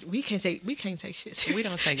we can't take shit serious. We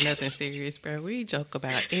don't take nothing serious, bro. We joke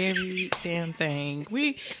about every damn thing.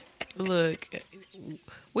 We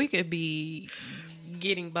could be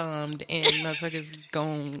getting bombed and motherfuckers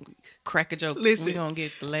gonna crack a joke. Listen, we gonna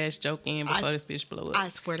get the last joke in before this bitch blow up. I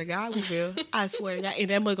swear to God we will. I swear to God. And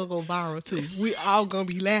that mug gonna go viral too. We all gonna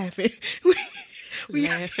be laughing.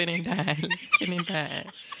 Laughing and dying.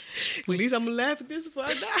 At least I'm gonna laugh at this before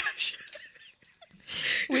I die.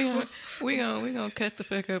 we gonna cut the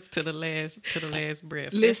fuck up to the last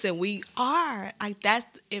breath. Listen, we are like that's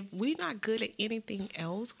if we're not good at anything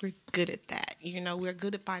else, we're good at that. We're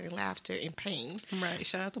good at finding laughter in pain. Right.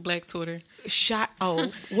 Shout out to Black Twitter.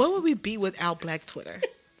 What would we be without Black Twitter?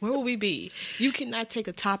 Where would we be? You cannot take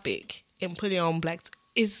a topic and put it on Black.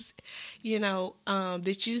 Did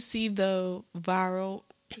you see the viral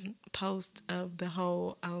post of the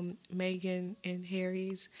whole Meghan and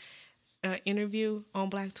Harry's interview on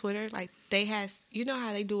Black Twitter? Like they had,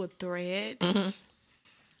 how they do a thread,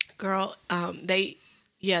 girl. They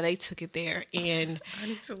took it there, and I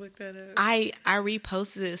need to look that up. I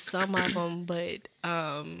reposted some of them, but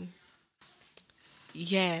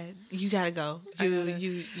yeah, you gotta go. I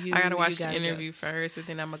gotta watch the interview first, and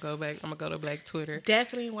then I'm gonna go back. I'm gonna go to Black Twitter.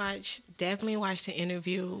 Definitely watch the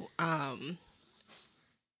interview. I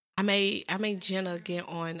made Jenna get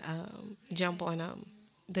on jump on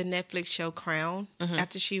the Netflix show Crown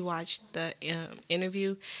after she watched the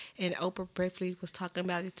interview, and Oprah briefly was talking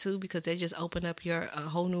about it too, because they just open up a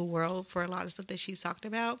whole new world for a lot of stuff that she's talked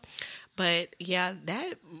about. But yeah,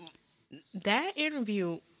 that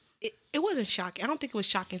interview. It wasn't shocking. I don't think it was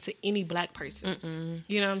shocking to any Black person.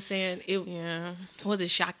 You know what I'm saying? It wasn't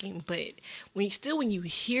shocking, but when you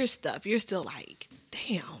hear stuff, you're still like,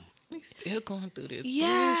 damn. We still going through this.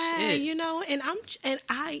 Yeah, bullshit. and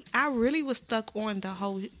I really was stuck on the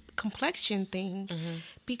whole complexion thing.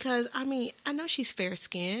 Because, I mean, I know she's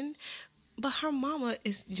fair-skinned, but her mama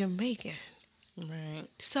is Jamaican. Right.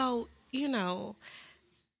 So, you know,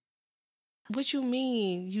 what you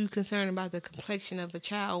mean you concerned about the complexion of a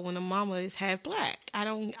child when a mama is half black? I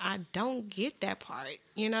don't get that part,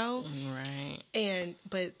 you know? Right.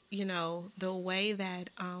 But, you know, the way that,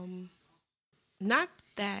 not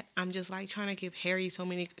that I'm just like trying to give Harry so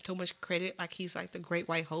much credit, like he's like the great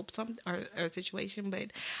white hope or situation,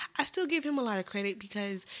 but I still give him a lot of credit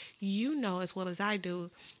because you know as well as I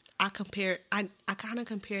do, I kind of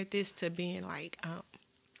compared this to being like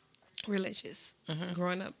religious,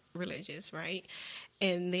 growing up religious, right?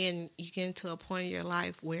 And then you get into a point in your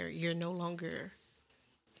life where you're no longer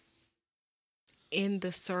in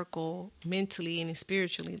the circle mentally and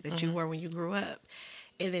spiritually that you were when you grew up.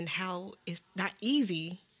 And then how it's not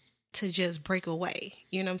easy to just break away.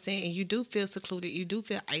 You know what I'm saying? And you do feel secluded. You do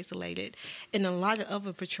feel isolated. And a lot of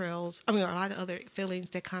other a lot of other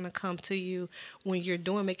feelings that kind of come to you when you're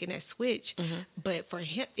making that switch. But for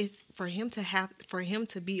him, it's for him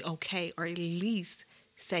to be okay, or at least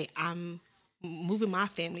say, I'm moving my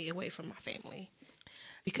family away from my family.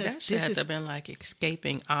 Because that should have been like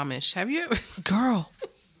escaping Amish. Have you ever? Girl.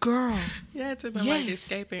 Yeah, it's been like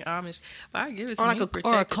escaping Amish. But I give it to him. He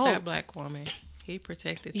protected that black woman. He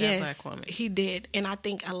protected that black woman. He did. And I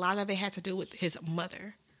think a lot of it had to do with his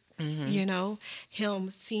mother. You know, him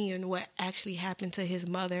seeing what actually happened to his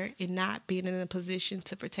mother and not being in a position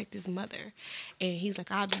to protect his mother. And he's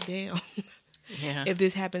like, I'll be damned if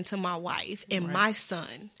this happened to my wife and my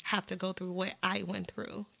son have to go through what I went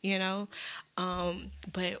through, you know.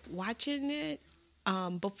 But watching it,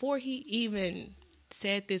 before he even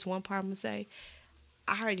said this one part, I'm going to say,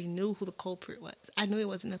 I already knew who the culprit was. I knew it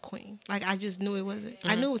wasn't the queen. Like, I just knew it wasn't.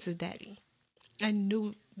 I knew it was his daddy. I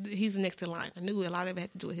knew he's next in line. I knew a lot of it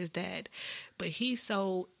had to do with his dad. But he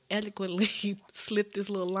so eloquently slipped this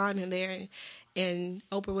little line in there. And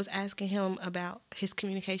Oprah was asking him about his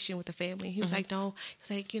communication with the family. He was like, no. He's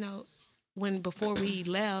like, you know, when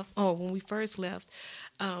we first left,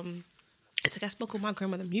 it's like I spoke with my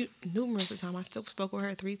grandmother numerous times. I spoke with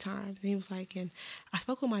her 3 times. And he was like, and I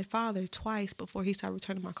spoke with my father twice before he started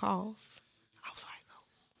returning my calls. I was like,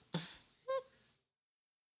 oh.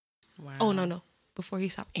 Wow. Oh, no. Before he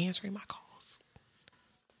stopped answering my calls.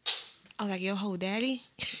 I was like, yo, ho, daddy.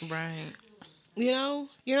 Right. You know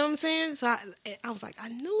what I'm saying? So I was like, I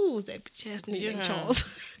knew it was that bitch ass nigga named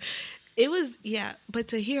Charles. It was, but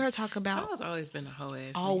to hear her talk about... Charles always been a hoe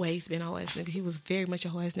ass nigga. Always been a hoe ass nigga. He was very much a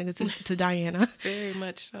hoe ass nigga to Diana. Very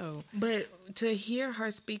much so. But to hear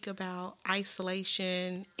her speak about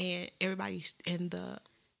isolation and everybody in the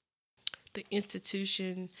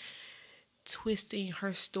institution twisting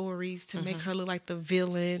her stories to make her look like the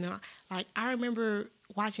villain. Like, I remember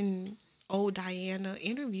watching old Diana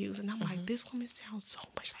interviews, and I'm like, this woman sounds so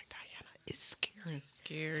much like Diana. It's scary. It's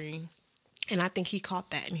scary. And I think he caught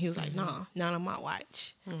that, and he was like, nah, not on my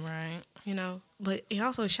watch. Right. You know? But and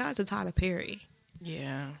also, shout out to Tyler Perry.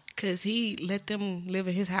 Yeah. Because he let them live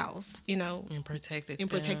in his house, you know? And protecting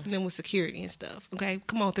them with security and stuff. Okay?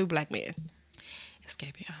 Come on through, black men.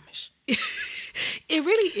 Escaping Amish. It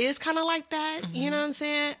really is kind of like that. You know what I'm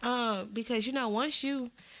saying? Because, you know, once you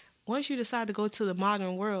decide to go to the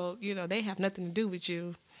modern world, you know, they have nothing to do with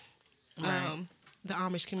you. Right. The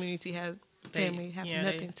Amish community have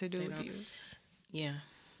nothing to do with you. Yeah.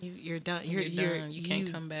 You're done. You're done. You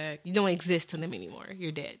can't come back. You don't exist to them anymore.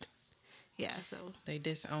 You're dead. Yeah, so. They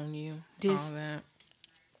disown you. All that.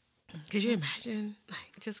 Could you imagine?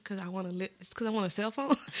 Like, just because I want a cell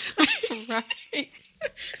phone? Right.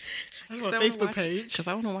 I want a Facebook page. Because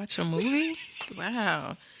I want to watch a movie?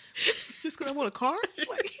 Wow. Just because I want a car?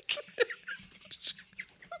 Like,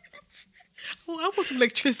 well, I want some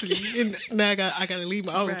electricity. And now I got to leave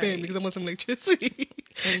my own family because I want some electricity.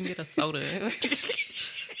 And get a soda.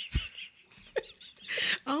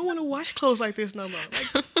 I don't want to wash clothes like this no more.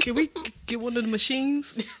 Like, can we get one of the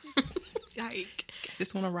machines? Like,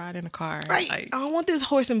 just want to ride in a car. Right. Like, I don't want this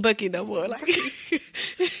horse and buggy no more. Like,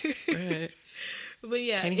 right. But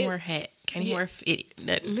yeah. Can't even wear a hat. Can't even wear a fitted.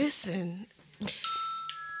 Nothing. Listen.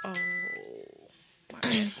 Oh, my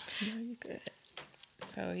God. No, you good.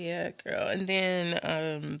 So yeah, girl. And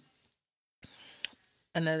then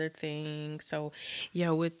another thing. So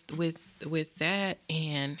yeah, with that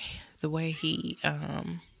and the way he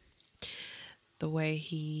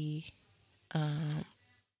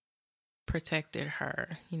protected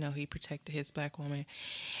her. You know, he protected his black woman.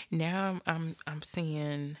 Now I'm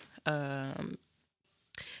seeing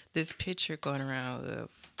this picture going around of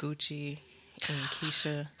Gucci and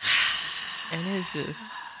Keisha, and there's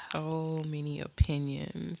just so many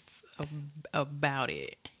opinions about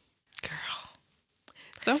it.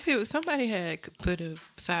 Somebody had put a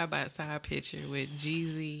side by side picture with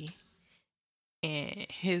Jeezy and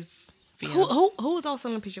his fiance. Who was also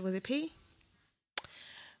in the picture? Was it P?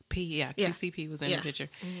 P, yeah, QCP was in the picture.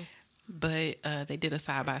 Mm-hmm. But they did a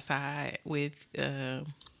side by side with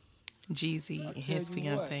Jeezy and his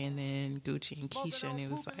fiance, and then Gucci and Keisha, and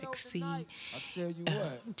it was like, see,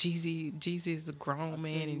 Jeezy's a grown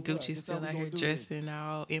man, and Gucci's still out here dressing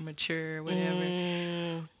all immature,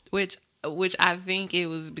 whatever. Which I think it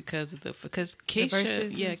was because Keisha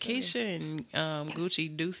and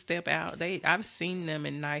Gucci do step out. I've seen them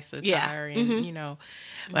in nice attire, and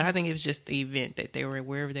but I think it was just the event that they were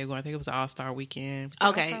wherever they were going. I think it was All-Star Weekend.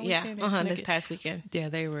 Okay, yeah, this past weekend. Yeah,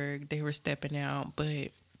 they were stepping out, but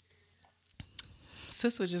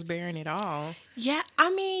sis was just bearing it all. Yeah,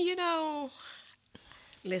 I mean,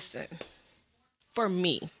 listen, for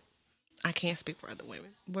me, I can't speak for other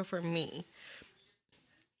women, but for me,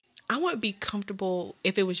 I wouldn't be comfortable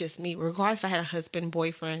if it was just me, regardless if I had a husband,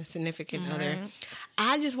 boyfriend, significant other.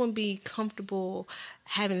 I just wouldn't be comfortable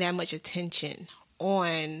having that much attention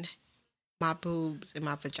on my boobs and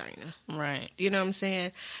my vagina. Right. You know what I'm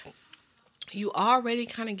saying? You already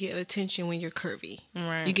kind of get attention when you're curvy.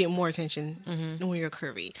 Right. You get more attention when you're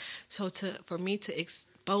curvy. So for me to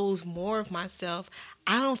expose more of myself,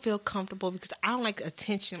 I don't feel comfortable because I don't like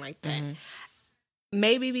attention like that.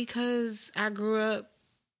 Maybe because I grew up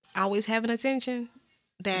always having attention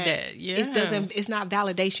it's not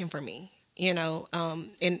validation for me, and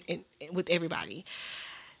with everybody.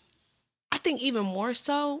 I think even more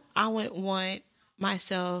so, I wouldn't want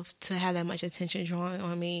myself to have that much attention drawn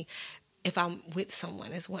on me if I'm with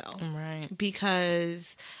someone as well. Right.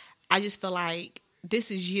 Because I just feel like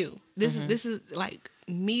this is you. This is like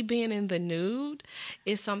me being in the nude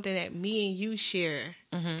is something that me and you share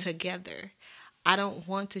together. I don't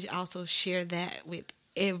want to also share that with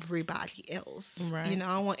everybody else. Right.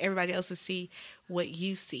 I want everybody else to see what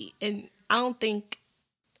you see. And I don't think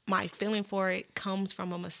my feeling for it comes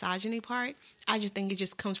from a misogyny part. I just think it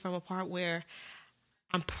just comes from a part where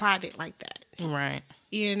I'm private like that. Right.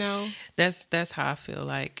 That's how I feel.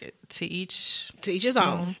 Like to each his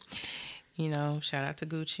own. Shout out to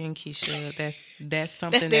Gucci and Keisha. That's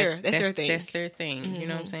something that's their thing. That's their thing. You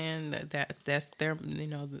know what I'm saying? That's their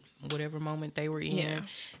whatever moment they were in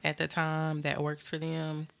at the time that works for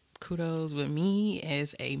them. Kudos. With me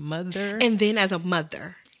as a mother, and then as a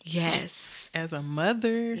mother, yes, as a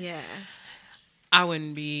mother, yes. I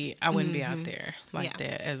wouldn't be out there like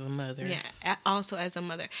that as a mother. Yeah, also as a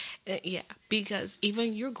mother. Yeah, because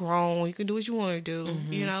even you're grown, you can do what you want to do,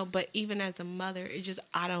 but even as a mother, it's just,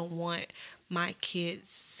 I don't want my kids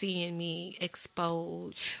seeing me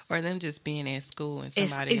exposed. Or them just being at school and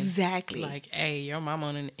somebody exactly like, hey, your mom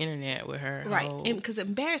on the internet with her. Right, because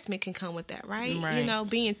embarrassment can come with that, right?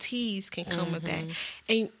 Being teased can come with that.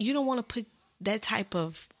 And you don't want to put that type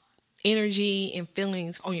of energy and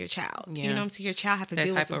feelings on your child. You know what I'm saying? Your child have to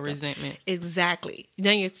deal with that type of resentment. Exactly.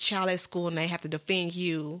 Then your child at school and they have to defend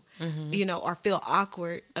you, or feel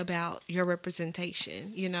awkward about your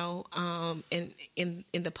representation, in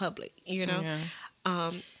the public,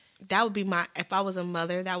 that would be if I was a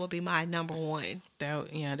mother, that would be my number one.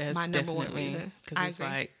 That's my number one reason. Because it's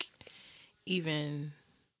like, even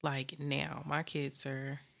like now, my kids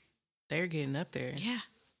they're getting up there. Yeah.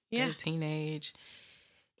 They're teenage.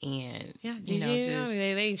 And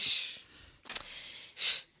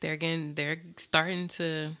they're starting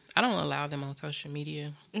to. I don't allow them on social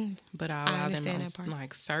media, but I allow them on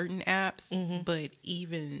like certain apps. But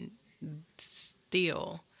even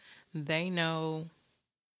still, they know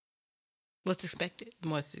what's expected.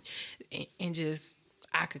 And just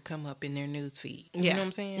I could come up in their news feed. You know what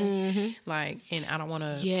I'm saying? Like, and I don't want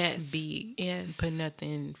to be put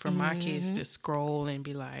nothing for my kids to scroll and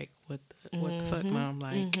be like, what the fuck, mom?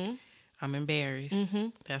 Like, I'm embarrassed.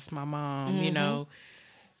 That's my mom.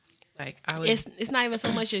 Like, I would. It's not even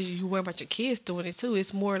so much as you worry about your kids doing it too.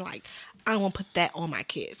 It's more like, I don't want to put that on my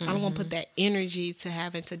kids. I don't want to put that energy to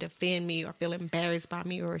having to defend me or feel embarrassed by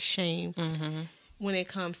me or ashamed when it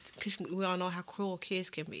comes to, because we all know how cruel kids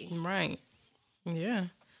can be. Right. Yeah.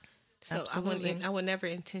 So absolutely. I would never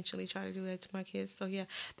intentionally try to do that to my kids. So yeah,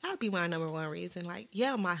 that would be my number one reason. Like,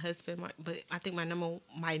 my husband, but I think my number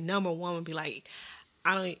one would be like,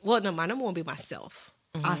 my number one would be myself.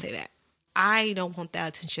 I'll say that. I don't want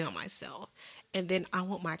that attention on myself. And then I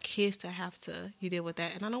want my kids to have to deal with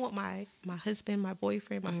that. And I don't want my husband, my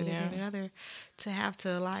boyfriend, my significant other to have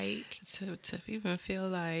to like to even feel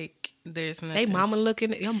like there's nothing. They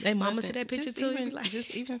mama see that picture too.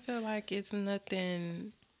 Just even feel like it's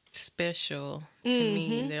nothing special to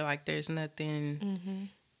me. They're like, there's nothing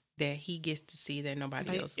that he gets to see that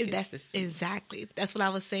nobody else gets to see. Exactly. That's what I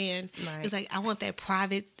was saying. Like, it's like I want that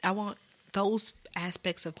private. I want those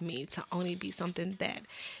aspects of me to only be something that,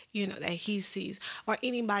 you know, that he sees or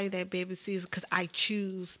anybody that baby sees, because I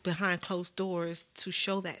choose behind closed doors to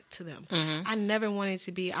show that to them. I never wanted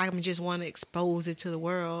to be, I just want to expose it to the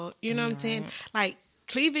world. You know what I'm saying? Like,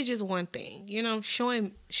 cleavage is one thing, you know,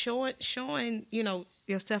 showing, you know,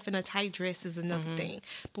 yourself in a tight dress is another thing.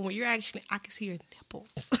 But when you're actually, I can see your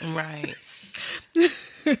nipples. Right.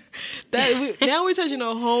 Now we're touching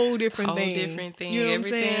a whole different thing. You know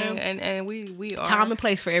everything, what I'm saying? And we are time and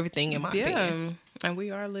place for everything, in my opinion. And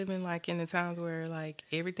we are living like in the times where like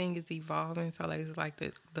everything is evolving. So like it's like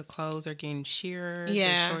the clothes are getting sheerer,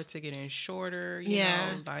 the shorts are getting shorter. You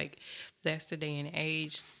know, like that's the day and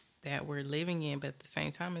age that we're living in. But at the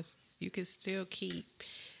same time, you can still keep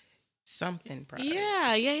something private.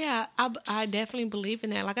 Yeah. I definitely believe in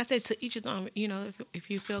that. Like I said, to each his own. You know,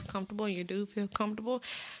 if you feel comfortable and you do feel comfortable,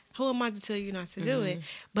 who am I to tell you not to do it?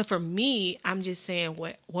 But for me, I'm just saying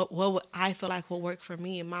what I feel like will work for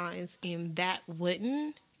me and mine, and that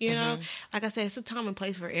wouldn't. You know, like I said, it's a time and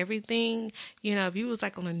place for everything. You know, if you was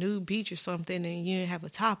like on a nude beach or something and you didn't have a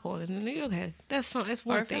top on, then okay, that's one thing.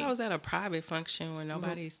 Or if I was at a private function where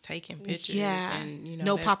nobody's taking pictures, and you know,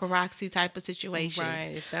 no paparazzi type of situations,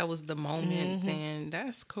 right? If that was the moment, then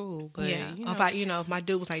that's cool. But you know, if my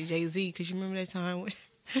dude was like Jay-Z, because you remember that time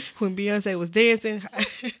when Beyonce was dancing.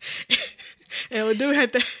 And the dude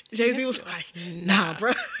had that, Jay-Z was like, nah,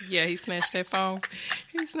 bro. Yeah, he snatched that phone.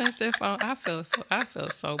 I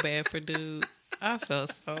felt so bad for dude. Like,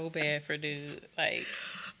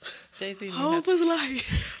 Jay-Z. Hope was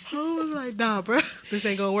like, nah, bro. This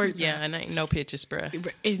ain't gonna work. Yeah, and ain't no pictures, bro.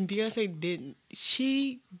 And Beyonce didn't.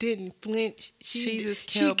 She didn't flinch. She just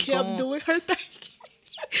kept doing her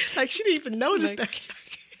thing. Like, she didn't even notice that.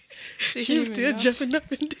 She was still jumping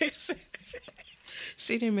up and dancing.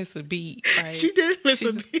 She didn't miss a beat. Right? She didn't miss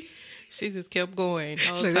a beat. She just kept going the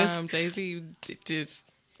whole time. Jay-Z just...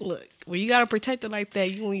 Look, when you got to protect her like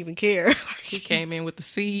that, you won't even care. He came in with the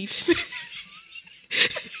siege.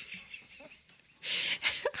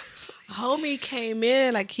 Homie came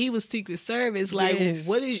in like he was Secret Service. Like,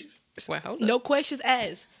 what is... Well, hold up. No questions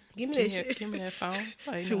asked. Give me that shit. Give me that phone.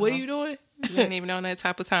 Like, no. What are you doing? You ain't even on that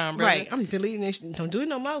type of time, bro. Right. I'm deleting this. Don't do it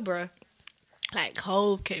no more, bro. Like,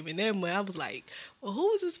 Hove came in there, but I was like, well, who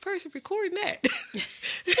was this person recording that?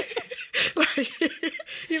 Like,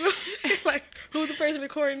 you know what I'm saying? Like, who's the person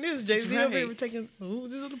recording this? Jay-Z over here taking, who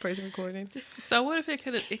was this other person recording? So what if it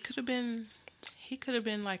could have been, he could have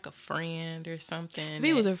been like a friend or something. If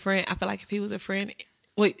he was a friend, I feel like if he was a friend,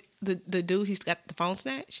 wait, the dude, he's got the phone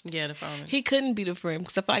snatched? Yeah, the phone. He couldn't be the friend,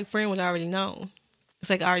 because I feel like friend would already know. It's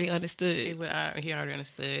like already understood. He already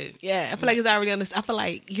understood. Yeah, I feel like it's already understood. I feel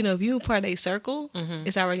like, you know, if you part of a circle,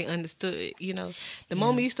 it's already understood. You know, the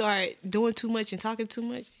moment you start doing too much and talking too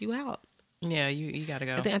much, you out. Yeah, you gotta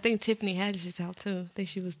go. I think Tiffany Haddish is out too. I think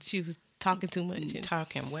she was talking too much.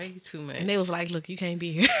 Talking way too much. And they was like, look, you can't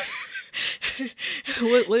be here.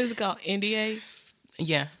 What is it called? NDA?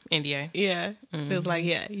 Yeah, NDA. Yeah, it was like,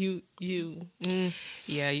 yeah, you.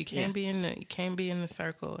 Yeah, you can't be in the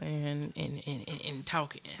circle and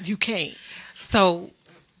talking. You can't. So,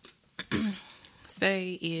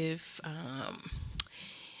 say if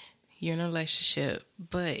you're in a relationship,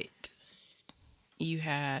 but you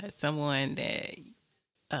had someone that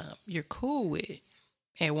you're cool with.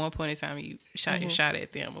 At one point in time, you shot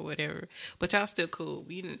at them or whatever, but y'all still cool.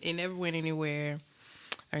 It never went anywhere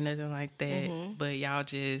or nothing like that, but y'all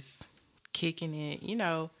just kicking it, you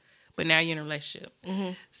know, but now you're in a relationship.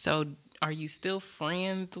 So are you still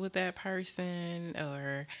friends with that person,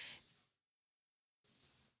 or?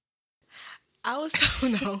 I was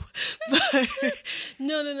told no, but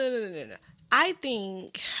no. I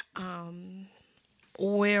think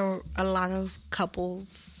where a lot of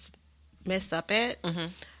couples mess up at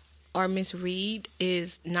or misread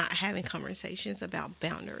is not having conversations about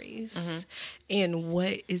boundaries and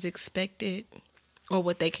what is expected or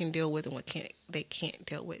what they can deal with and what they can't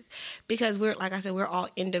deal with. Because we're, like I said, we're all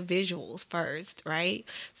individuals first, right?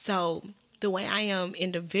 So the way I am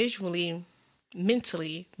individually,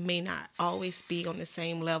 mentally, may not always be on the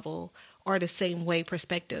same level or the same way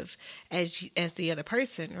perspective as the other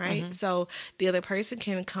person, right? So the other person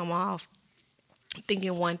can come off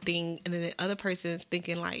thinking one thing, and then the other person is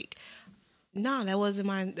thinking like, no, that wasn't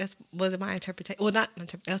my interpretation. Well,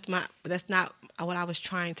 that's not what I was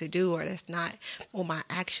trying to do, or that's not what my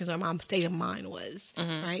actions or my state of mind was,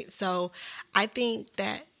 right? So I think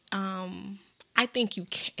that you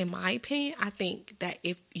can, in my opinion, I think that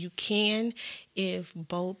if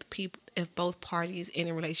both parties in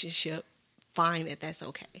a relationship find that that's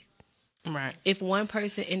okay. Right. If one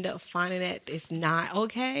person end up finding that it's not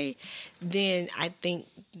okay, then I think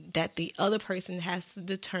that the other person has to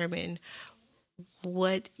determine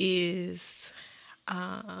what is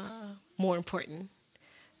more important,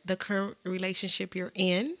 the current relationship you're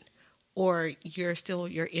in, or your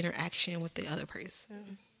interaction with the other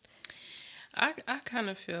person. I kind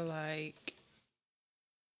of feel like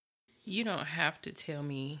you don't have to tell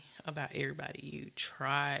me about everybody you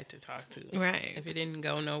tried to talk to. Right. If it didn't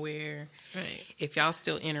go nowhere. Right. If y'all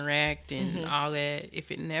still interact and all that.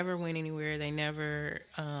 If it never went anywhere, they never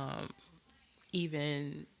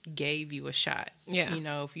even gave you a shot. Yeah. You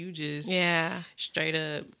know, if you just straight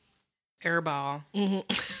up airball.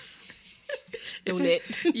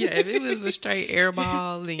 If it was a straight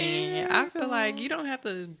airball, then I feel like you don't have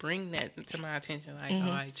to bring that to my attention. Like,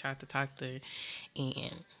 oh, I tried to talk to her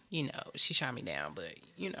and, you know, she shot me down, but,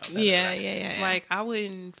 you know. Like, I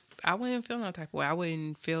wouldn't feel no type of way. I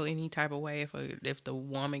wouldn't feel any type of way if the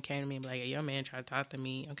woman came to me and be like, hey, your man tried to talk to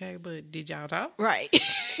me. Okay, but did y'all talk? Right.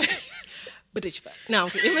 But did you fuck? No.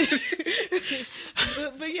 It was just,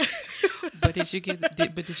 but yeah. But did you get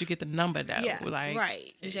the number though? Yeah. Like,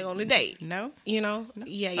 right. Did you go on a date? No. You know? No?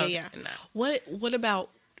 Yeah. Okay, no. What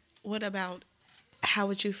about how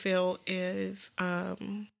would you feel if a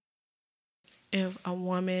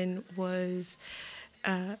woman was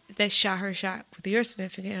that shot her shot with your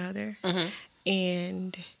significant other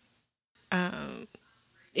and it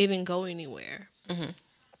didn't go anywhere?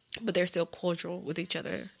 But they're still cordial with each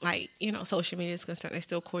other. Like, you know, social media is concerned, they're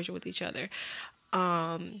still cordial with each other.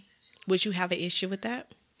 Would you have an issue with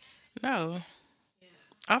that? No. Yeah.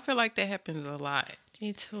 I feel like that happens a lot.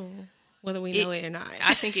 Me too. Whether we know it or not.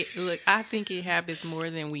 I think it happens more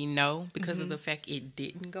than we know because of the fact it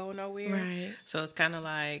didn't go nowhere. Right. So it's kind of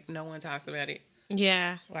like no one talks about it.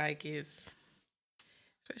 Yeah. Like it's,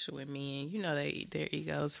 especially with men, you know, their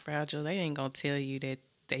ego's fragile. They ain't going to tell you that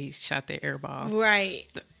they shot their airball. Right.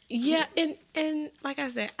 Yeah, and like I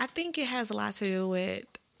said, I think it has a lot to do with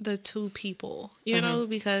the two people, you know,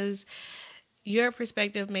 because your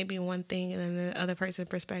perspective may be one thing and then the other person's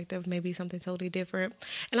perspective may be something totally different.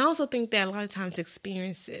 And I also think that a lot of times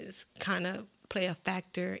experiences kind of play a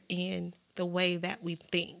factor in the way that we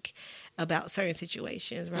think about certain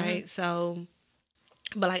situations, right? So,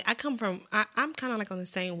 but like I'm kind of like on the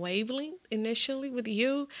same wavelength initially with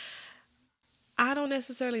you. I don't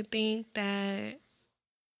necessarily think that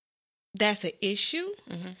that's an issue.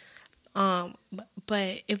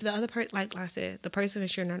 But if the other person, like I said, the person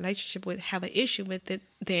that you're in a relationship with have an issue with it,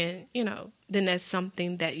 then, you know, then that's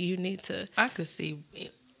something that you need to. I could see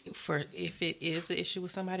if it is an issue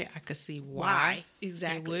with somebody, I could see why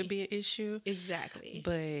exactly it would be an issue. Exactly.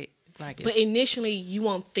 But but initially you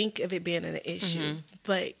won't think of it being an issue,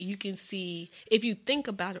 but you can see if you think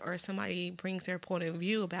about it or somebody brings their point of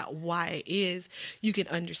view about why it is, you can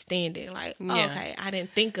understand it. Like, okay, I didn't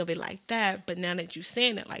think of it like that, but now that you're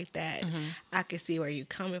saying it like that, I can see where you're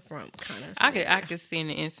coming from. Kind of. I could see in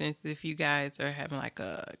the instance if you guys are having like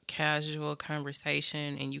a casual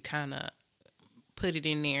conversation and you kind of put it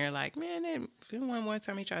in there, like, man, one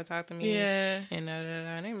time he tried to talk to me, and and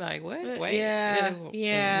they're like, what? Wait,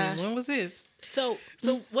 really? When was this? So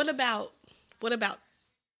what about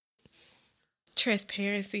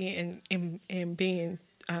transparency and being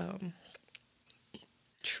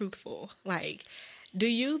truthful? Like, do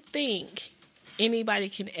you think anybody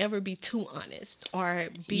can ever be too honest or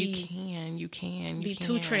be? You can be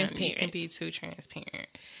too transparent. You can be too transparent.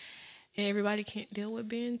 Everybody can't deal with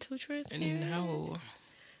being too transparent. No,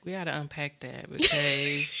 we got to unpack that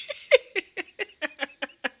because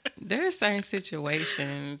there are certain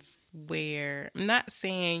situations where I'm not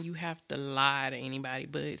saying you have to lie to anybody,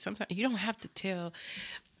 but sometimes you don't have to tell.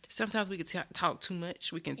 Sometimes we can talk too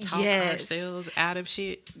much. We can talk ourselves out of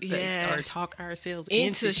shit, or talk ourselves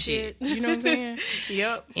into shit. You know what I'm saying?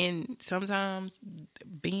 Yep. And sometimes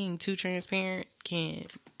being too transparent can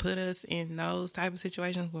put us in those type of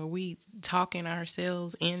situations where we talking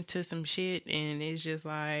ourselves into some shit, and it's just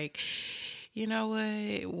like, you know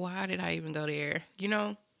what? Why did I even go there? You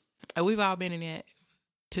know, we've all been in that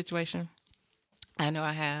situation. I know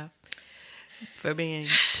I have. For being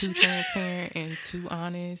too transparent and too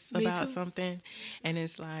honest about something. And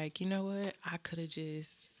it's like, you know what? I could have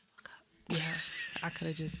just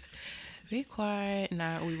be quiet.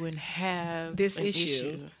 Now we wouldn't have this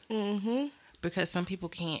issue. Because some people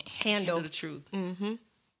can't handle the truth. You know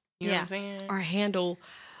what I'm saying? Or handle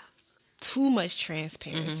too much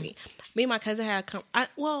transparency. Me and my cousin had I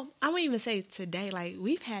wouldn't even say today. Like,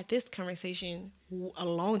 we've had this conversation a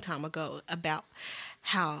long time ago about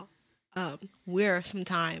how we're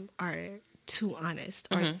sometimes are too honest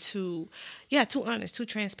or too honest, too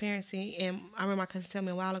transparency. And I remember my cousin telling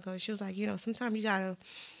me a while ago, she was like, sometimes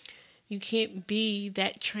you can't be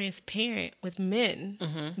that transparent with men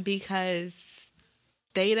because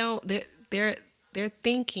their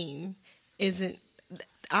thinking isn't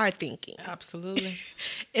our thinking. Absolutely.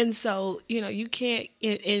 And so, you can't,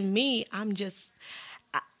 in me,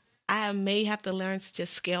 I may have to learn to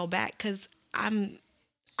just scale back because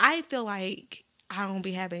I feel like I don't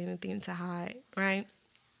be having anything to hide, right?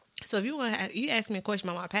 So if you ask me a question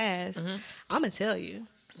about my past, I'm gonna tell you.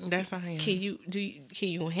 That's not him. Can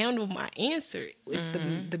you handle my answer? Is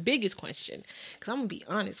the biggest question, because I'm gonna be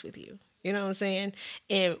honest with you. You know what I'm saying?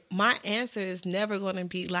 And my answer is never gonna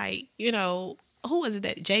be like, who was it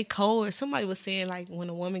that J. Cole or somebody was saying, like, when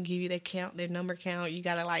a woman give you their number count, you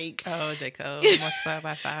gotta like, oh, J. Cole, multiply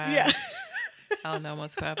by 5. Yeah. Oh no,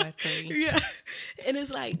 multiply by 3. Yeah. And it's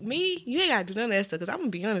like, me, you ain't gotta do none of that stuff, because I'm gonna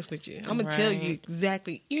be honest with you. I'm gonna tell you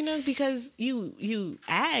exactly, because you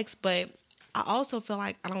ask, but I also feel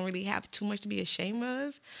like I don't really have too much to be ashamed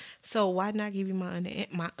of. So why not give you my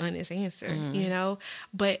honest answer,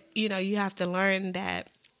 But, you have to learn that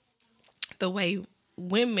the way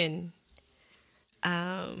women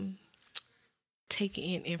take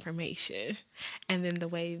in information and then the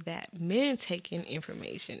way that men take in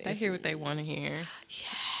information. They hear what they want to hear.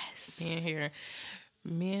 Yes.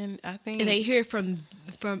 Men, I think. And they hear it from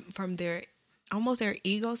their, almost their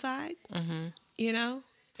ego side,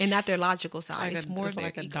 and not their logical side. It's more their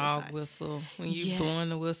like a ego dog side. whistle. When you blowing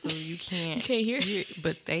the whistle, you can't hear it,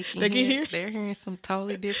 but they can hear. They're hearing some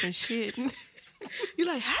totally different shit. You're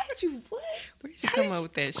like, how did you, what? Where did you come up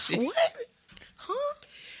with that shit? What? Huh?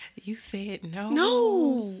 You said no.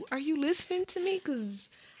 No. Are you listening to me? Because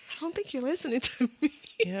I don't think you're listening to me.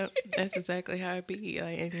 Yep, that's exactly how it be.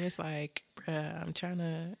 Like, and it's like, bruh, I'm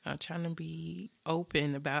trying to be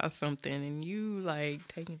open about something, and you like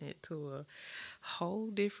taking it to a whole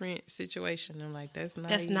different situation. I'm like, that's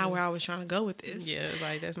not where I was trying to go with this. Yeah,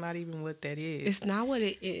 like that's not even what that is. It's not what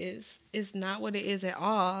it is. It's not what it is at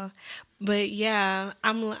all. But yeah,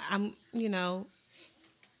 I'm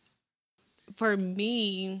for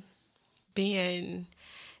me, being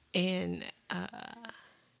in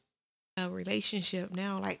a relationship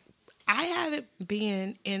now, like, I haven't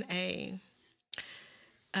been in a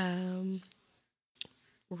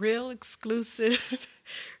real exclusive,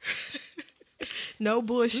 no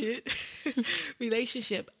bullshit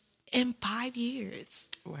relationship in 5 years.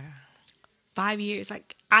 Wow. 5 years.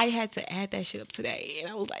 Like, I had to add that shit up today.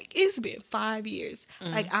 And I was like, it's been 5 years.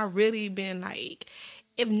 Like, I really been like,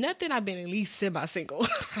 if nothing, I've been at least semi-single.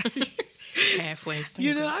 Halfway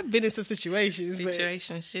single. I've been in some situations.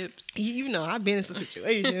 Situationships. I've been in some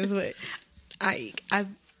situations, but I've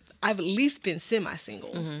at least been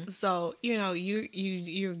semi-single. So,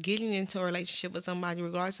 you're getting into a relationship with somebody,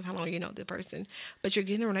 regardless of how long you know the person, but you're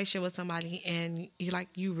getting in a relationship with somebody, and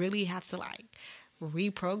you really have to like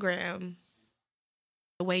reprogram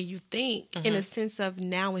the way you think, in a sense of,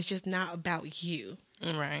 now it's just not about you.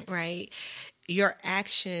 Right. Your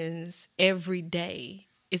actions every day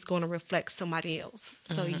is going to reflect somebody else.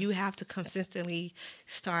 So you have to consistently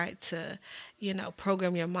start to,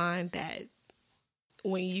 program your mind that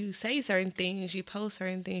when you say certain things, you post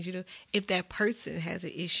certain things, you do, if that person has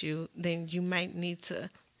an issue, then you might need to,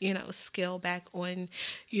 scale back on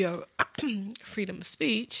your freedom of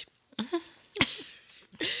speech.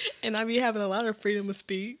 And I be having a lot of freedom of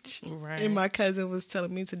speech. Right. And my cousin was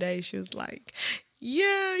telling me today, she was like,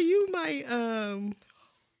 yeah, you might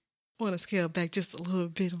want to scale back just a little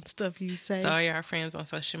bit on stuff you say. So are y'all friends on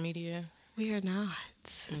social media? We are not.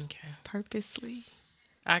 Okay. Purposely.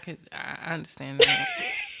 I understand that.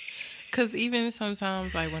 Because even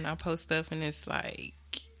sometimes, like, when I post stuff and it's like...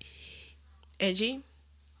 Edgy?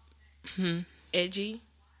 Edgy?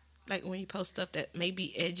 Like when you post stuff that may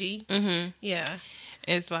be edgy? Yeah.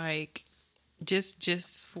 It's like...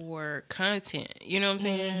 Just for content, you know what I'm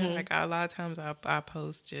saying? Like, a lot of times I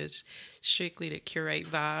post just strictly to curate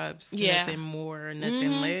vibes, nothing more,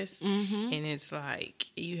 nothing less. And it's like,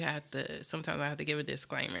 sometimes I have to give a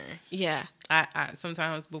disclaimer. Yeah. I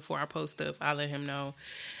sometimes before I post stuff, I let him know,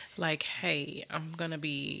 like, hey, I'm gonna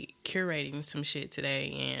be curating some shit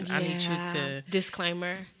today, and I need you to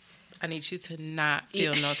disclaimer. I need you to not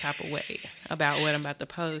feel no type of way about what I'm about to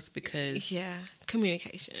post, because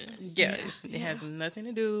communication. It has nothing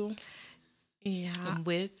to do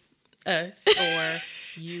with us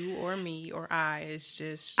or you or me or I. It's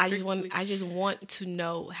just I just want to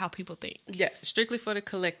know how people think. Yeah, strictly for the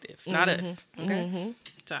collective, not us. Okay.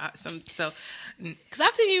 So, because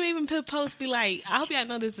I've seen you even put posts be like, I hope y'all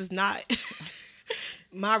know this is not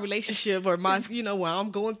my relationship or my, what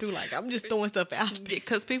I'm going through. Like, I'm just throwing stuff out there.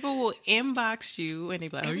 Because people will inbox you and they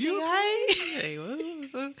be like, "Are you okay?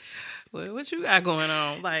 What you got going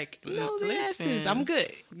on?" Like, listen, I'm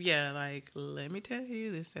good. Yeah, like, let me tell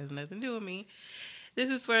you, this has nothing to do with me. This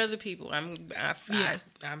is for other people.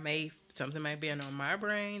 Something might be on my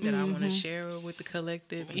brain that I want to share with the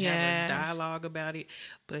collective and have a dialogue about it,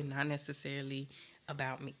 but not necessarily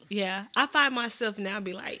about me. Yeah, I find myself now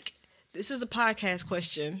be like, this is a podcast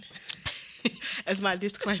question. As my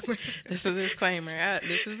disclaimer. This is a disclaimer.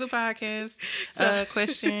 This is a podcast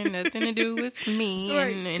question. Nothing to do with me.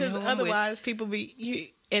 Right, because otherwise people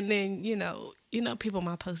be... and then, people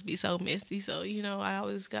my posts be so messy. So, I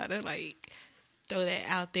always got to, like, throw that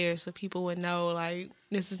out there so people would know, like,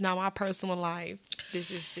 this is not my personal life.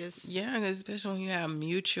 This is just... Yeah, especially when you have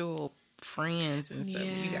mutual friends and stuff.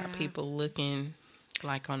 Yeah. You got people looking...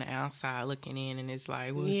 like on the outside looking in, and it's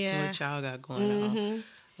like, what y'all got going on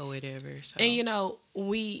or whatever. So. And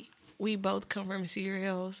we both come from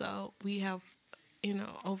Serial, so we have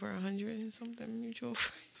over 100 and something mutual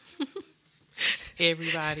friends.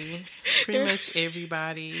 Everybody, pretty much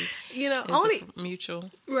everybody. Only mutual.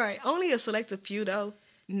 Right. Only a select few though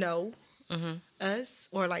know us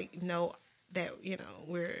or like know that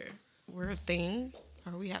we're a thing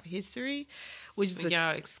or we have history. Which is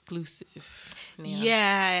y'all exclusive now.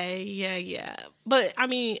 Yeah. But I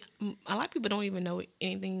mean, a lot of people don't even know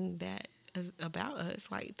anything that is about us.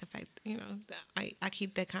 Like the fact, that I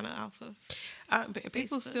keep that kind of off of.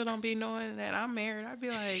 People Facebook. still don't be knowing that I'm married. I'd be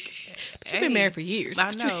like, "You've been married for years."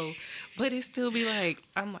 I know, but it still be like,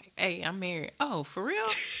 I'm like, "Hey, I'm married." Oh, for real?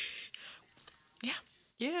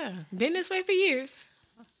 Yeah. Been this way for years.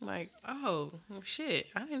 Like, oh, well, shit,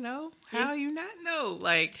 I didn't know. How you not know?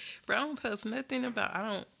 Like, bro, I don't post nothing about,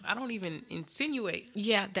 I don't even insinuate.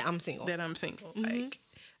 Yeah, that I'm single. Like,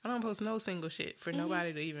 I don't post no single shit for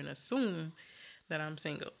nobody to even assume that I'm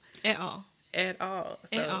single. At all.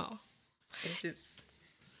 So, it just.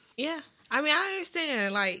 Yeah. I mean, I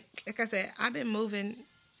understand. Like I said, I've been moving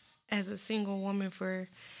as a single woman for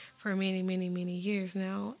many, many, many years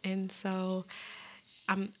now. And so...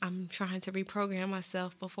 I'm trying to reprogram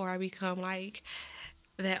myself before I become like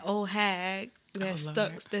that old hag that's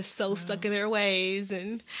stuck in their ways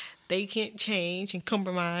and they can't change and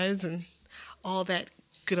compromise and all that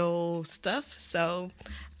good old stuff. So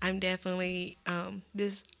I'm definitely I've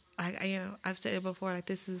said it before, like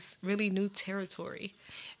this is really new territory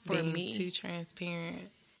for me. Too transparent.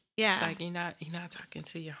 Yeah, it's like you're not talking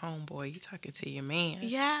to your homeboy, you're talking to your man.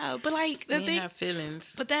 Yeah, but like the thing, have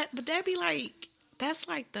feelings. But that be like. That's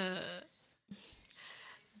like the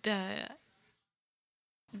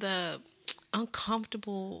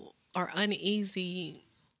uncomfortable or uneasy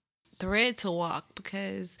thread to walk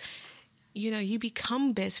because you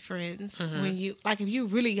become best friends when you like if you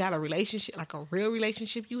really got a relationship, like a real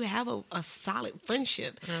relationship, you have a solid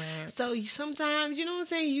friendship. Right. So sometimes you know what I'm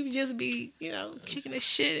saying, you just be kicking the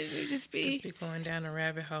shit and you just be going down a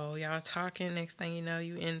rabbit hole. Y'all talking, next thing you know,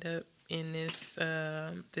 you end up in this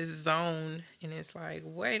this zone, and it's like,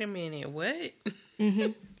 wait a minute, what?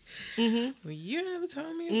 Well, you never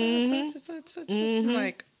told me about such and such. I'm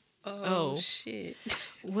like, oh shit.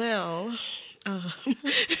 Well,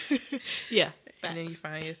 yeah. And then you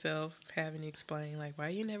find yourself having to explain, like, why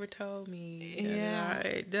you never told me?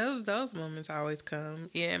 Yeah, those moments always come.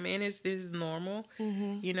 Yeah, I mean, it's normal.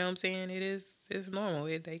 You know what I'm saying? It's normal.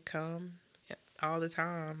 They come all the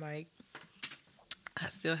time. Like. I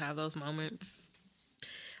still have those moments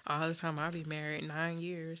all the time. I'll be married 9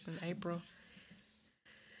 years in April.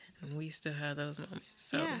 And we still have those moments.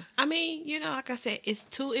 So. Yeah. I mean, like I said, it's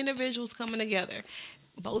two individuals coming together.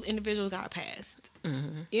 Both individuals got past.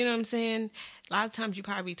 You know what I'm saying? A lot of times you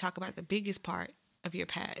probably talk about the biggest part of your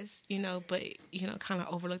past, but, kind of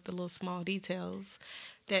overlook the little small details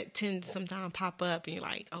that tend to sometimes pop up. And you're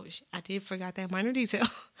like, oh, I did forgot that minor detail.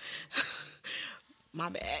 My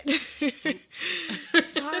bad.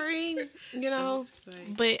 Sorry,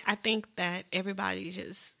 but I think that everybody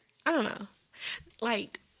just, I don't know.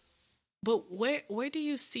 Like, but where do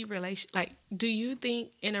you see like, do you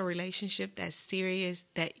think in a relationship that's serious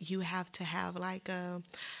that you have to have like a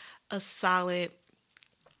solid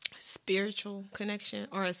spiritual connection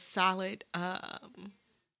or a solid, I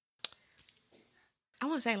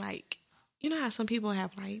want to say like, how some people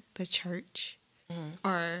have like the church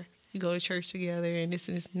or you go to church together and this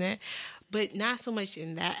and this and that. But not so much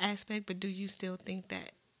in that aspect, but do you still think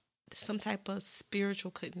that some type of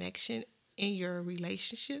spiritual connection in your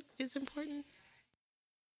relationship is important?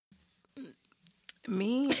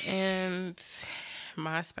 Me and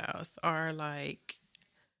my spouse are like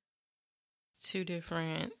two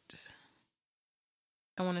different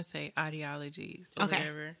I want to say ideologies or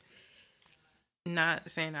whatever. Not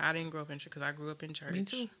saying that I didn't grow up in church, because I grew up in church. Me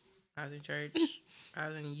too. I was in church. I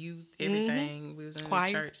was in youth, everything. Mm-hmm. We was in the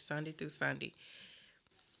church Sunday through Sunday.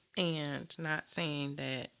 And not saying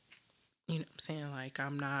that, you know what I'm saying, like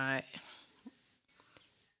I'm not...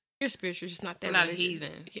 You're spiritual, just not that I'm not a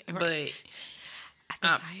heathen. Yeah, right. But...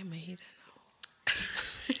 I think I am a heathen.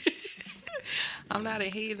 I'm not a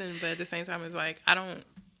heathen, but at the same time, it's like I don't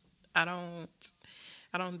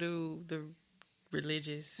do the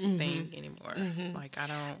religious thing anymore. Mm-hmm. Like I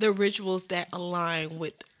don't the rituals that align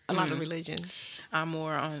with a lot of religions. I'm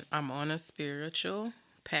on a spiritual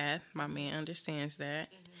path. My man understands that,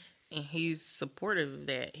 and he's supportive of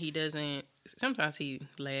that. He doesn't. Sometimes he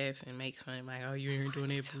laughs and makes fun, like, "Oh, you ain't doing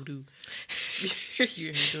that voodoo. You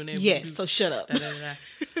ain't doing that voodoo." Yeah, so shut up. Da, da, da.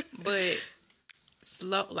 But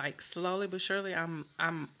slowly but surely, I'm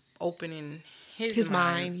opening his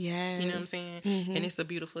mind. Yes, you know what I'm saying. Mm-hmm. And it's a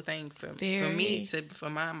beautiful thing for me for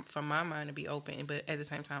my mind to be open, but at the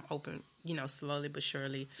same time, open. You know, slowly but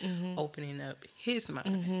surely, opening up his mind.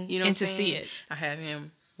 Mm-hmm. You know, and what I'm to saying? see it. I have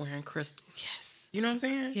him wearing crystals. Yes, you know what I'm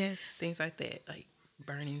saying. Yes, things like that, like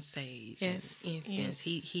burning sage and incense.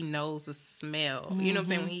 Yes. He knows the smell. You know what I'm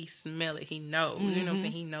saying? When he smell it, he knows. You know what I'm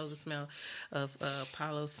saying? He knows the smell of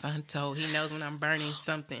Palo Santo. He knows when I'm burning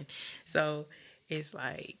something. So it's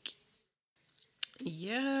like,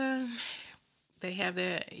 yeah, they have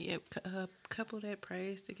that a couple that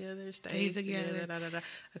prays together, stays together.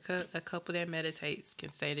 A couple that meditates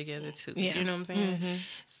can stay together too. Yeah. You know what I'm saying? Mm-hmm.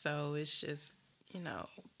 So it's just, you know,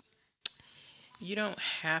 you don't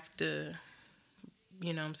have to,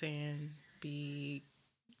 you know what I'm saying, be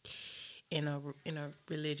in a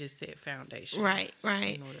religious set foundation. Right.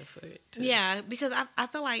 In order for it to... Yeah, because I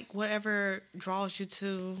feel like whatever draws you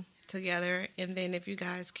two together, and then if you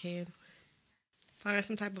guys can find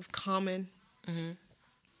some type of common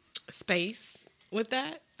space with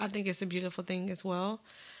that, I think it's a beautiful thing as well.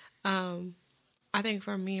 I think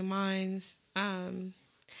for me and mine's,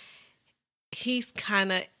 he's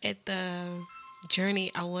kind of at the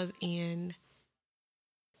journey I was in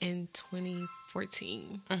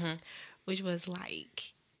 2014, which was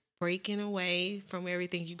like breaking away from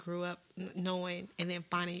everything you grew up knowing and then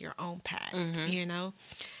finding your own path, you know?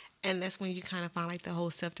 And that's when you kind of find like the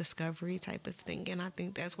whole self-discovery type of thing. And I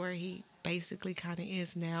think that's where he basically kind of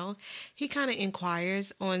is now. He kind of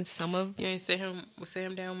inquires on some of... You ain't sit him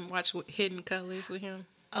down and watch Hidden Colors with him?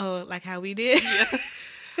 Oh, like how we did? Yeah.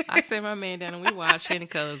 I sat my man down and we watched Hidden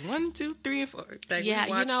Colors 1, 2, 3, and 4. Like, yeah,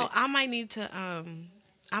 you know, I might need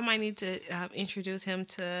to introduce him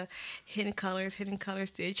to Hidden Colors. Hidden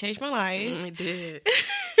Colors did change my life. It did.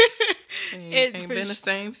 Ain't been the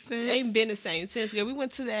same since. Ain't been the same since. Girl, we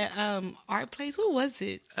went to that art place. What was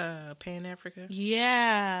it? Pan Africa.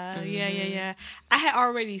 Yeah. Yeah. I had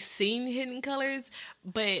already seen Hidden Colors,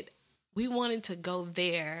 but we wanted to go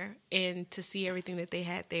there and to see everything that they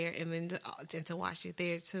had there, and then to watch it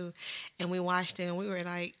there too. And we watched it, and we were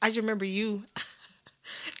like, I just remember you.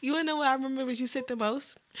 You wanna know what I remember what you said the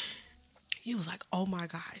most? You was like, "Oh my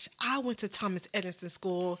gosh, I went to Thomas Edison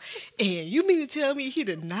School, and you mean to tell me he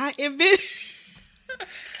did not invent?"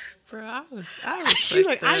 Bro, I was. She's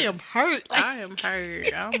like, "I am hurt. Like, I am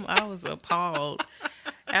hurt. I was appalled.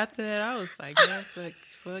 After that, I was like, "Yeah,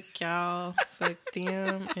 fuck y'all, fuck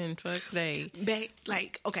them, and fuck they."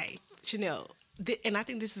 Like, okay, Chanel, and I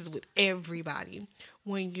think this is with everybody.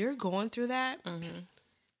 When you're going through that,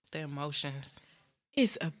 the emotions.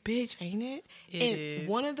 It's a bitch, ain't it? It is.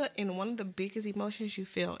 One of the biggest emotions you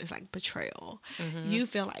feel is like betrayal. You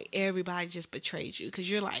feel like everybody just betrayed you because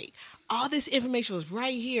you're like, all this information was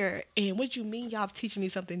right here, and what you mean y'all teaching me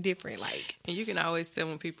something different? Like, and you can always tell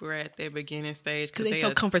when people are at their beginning stage because they're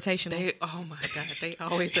so confrontational. Oh my god, they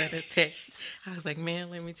always at a tech. I was like, man,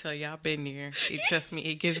 let me tell you, I've been there. Trust me,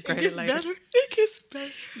 it gets better. It gets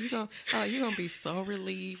better. You're gonna be so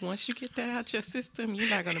relieved once you get that out your system. You're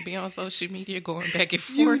not gonna be on social media going back and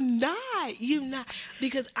forth. You're not,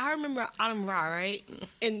 because I remember Autumn Ra, right?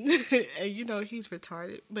 And you know he's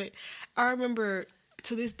retarded, but I remember.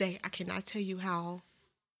 To this day, I cannot tell you how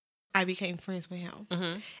I became friends with him.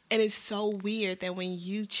 And it's so weird that when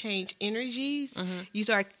you change energies, you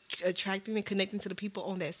start attracting and connecting to the people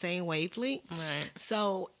on that same wavelength. Right.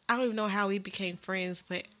 So I don't even know how we became friends,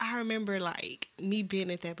 but I remember like me being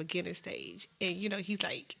at that beginning stage, and you know he's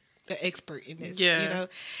like the expert in this, you know.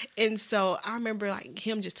 And so I remember like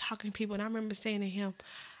him just talking to people, and I remember saying to him,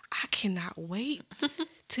 I cannot wait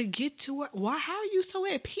to get to where. Why? How are you so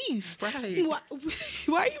at peace? Right. Why are you not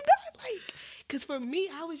like? Because for me,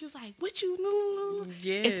 I was just like, what you know?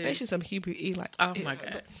 Yeah. Especially some Hebrew, like, oh my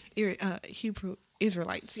god, Hebrew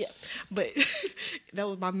Israelites, yeah. But that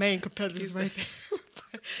was my main competitors right there.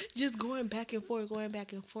 Just going back and forth,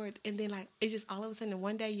 and then like it's just all of a sudden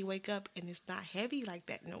one day you wake up and it's not heavy like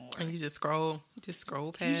that no more. And you just scroll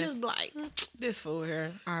past. You just like this fool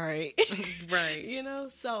here, all right, right? You know,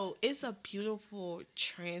 so it's a beautiful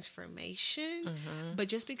transformation. But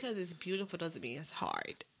just because it's beautiful doesn't mean it's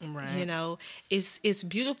hard, right? You know, it's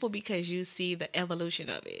beautiful because you see the evolution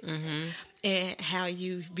of it. And how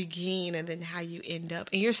you begin and then how you end up.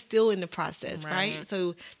 And you're still in the process, right?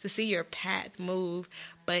 So to see your path move.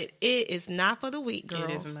 But it is not for the weak, girl.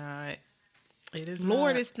 It is not. It is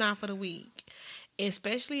Lord, not. it's not for the weak.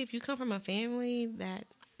 Especially if you come from a family that...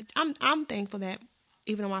 I'm thankful that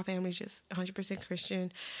even though my family's just 100%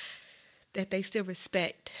 Christian, that they still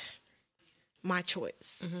respect my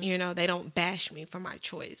choice. You know, they don't bash me for my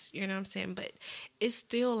choice. You know what I'm saying? But it's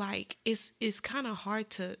still like... It's kind of hard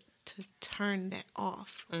to turn that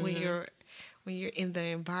off when you're in the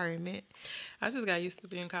environment. I just got used to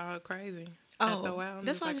being called crazy. Oh,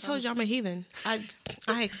 that's why I just told you I'm a heathen.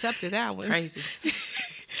 I accepted that one. Crazy.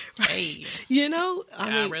 Hey, you know,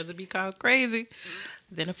 I'd rather be called crazy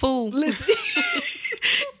than a fool. Listen.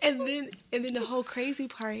 and then the whole crazy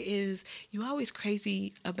part is you always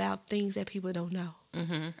crazy about things that people don't know.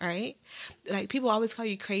 Right? Like people always call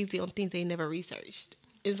you crazy on things they never researched.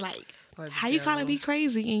 It's like, how you calling me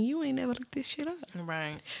crazy and you ain't never looked this shit up?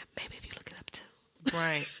 Right. Maybe if you look it up too.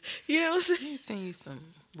 Right. You know what I'm saying? Let me send you some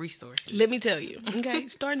resources. Let me tell you. Okay.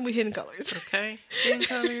 Starting with Hidden Colors. Okay. Hidden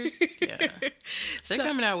Colors. Yeah. They're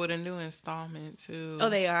coming out with a new installment too. Oh,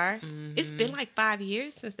 they are? It's been like 5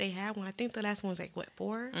 years since they had one. I think the last one was like, what,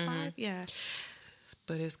 4, 5? Yeah.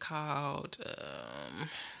 But it's called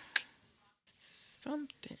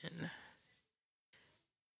something.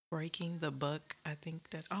 Breaking the Buck, I think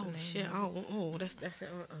that's the name. Oh shit! Oh, that's it.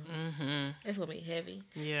 That's gonna be heavy.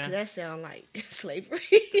 Yeah, that sound like slavery.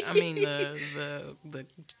 I mean,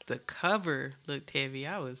 the cover looked heavy.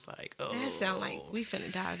 I was like, oh, that sound like we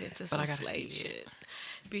finna dive into some slave shit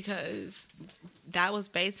because that was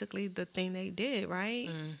basically the thing they did, right?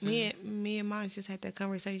 Me and mom just had that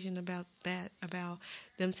conversation about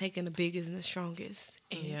them taking the biggest and the strongest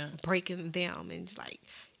and breaking them and just like.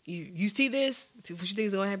 You see this? What you think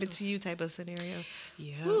is gonna happen to you? Type of scenario.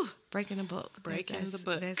 Yeah. Whew, breaking the book. Breaking the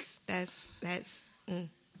book. That's.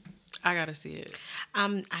 I gotta see it.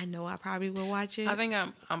 I know I probably will watch it. I think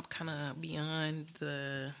I'm kind of beyond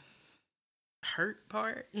the hurt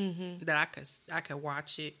part that I could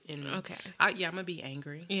watch it and I'm gonna be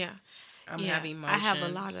angry. Yeah. I'm having emotion.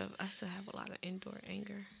 I still have a lot of indoor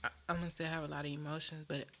anger. I'm gonna still have a lot of emotions,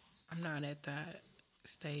 but I'm not at that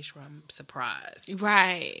stage where I'm surprised.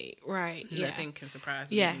 Right. Nothing can surprise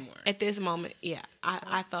me anymore. At this moment,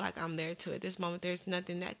 I feel like I'm there too. At this moment, there's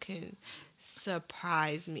nothing that can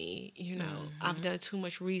surprise me. You know, I've done too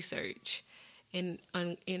much research and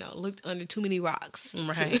looked under too many rocks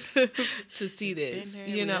to see this.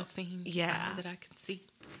 You know, that I can see.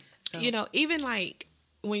 So. You know, even like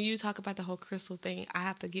when you talk about the whole crystal thing, I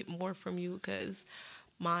have to get more from you because.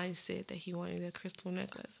 Mine said that he wanted a crystal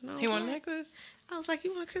necklace. He wanted a necklace? I was like,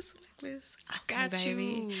 you want a crystal necklace? I got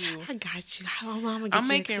you. I got you. I'm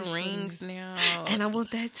making rings now. And I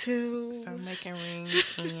want that too. So I'm making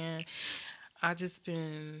rings and I just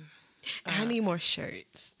been... I need more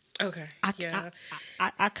shirts. Okay.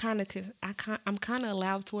 I'm kind of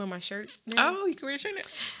allowed to wear my shirt now. Oh, you can wear your shirt now?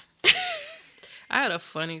 I had a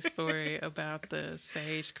funny story about the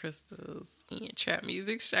Sage Crystals and Trap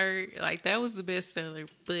Music shirt. Like, that was the best seller,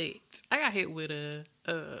 but I got hit with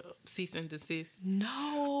a cease and desist.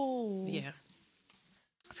 No. Yeah.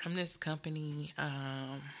 From this company,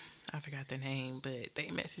 I forgot the name, but they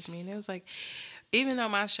messaged me and it was like, even though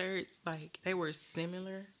my shirts, like, they were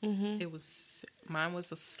similar, mine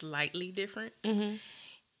was a slightly different,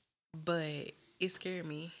 but it scared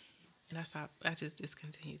me. And I just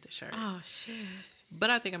discontinued the shirt. Oh, shit. But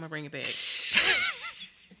I think I'm going to bring it back.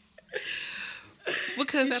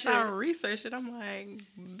 Because after I researched it, I'm like,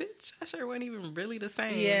 bitch, that shirt wasn't even really the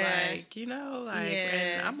same. Yeah. Like,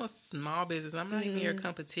 and I'm a small business. I'm not even your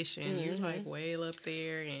competition. You're like way up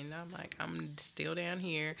there. And I'm like, I'm still down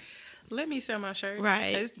here. Let me sell my shirt.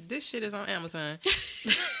 Right. This shit is on Amazon.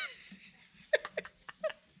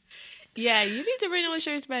 Yeah, you need to bring those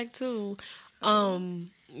shirts back too.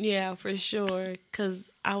 Yeah, for sure. Because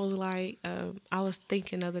I was like, I was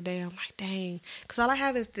thinking the other day, I'm like, dang. Because all I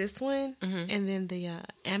have is this one and then the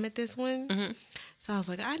amethyst one. So I was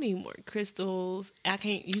like, I need more crystals.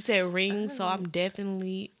 You said rings, so I'm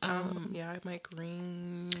definitely... I make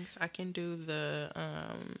rings. I can do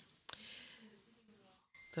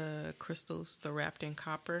the crystals, the wrapped in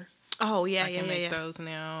copper. Oh, yeah, I can make those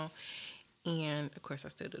now. And of course, I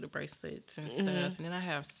still do the bracelets and stuff. And then I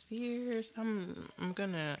have spheres. I'm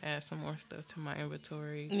gonna add some more stuff to my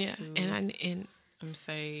inventory. Yeah, too. and some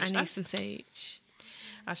sage. I need some sage.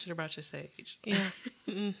 I should have brought you sage. Yeah.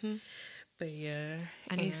 Mm-hmm. But yeah,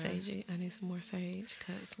 I need sage. I need some more sage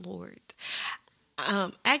because Lord.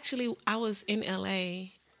 Actually, I was in LA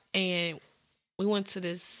and we went to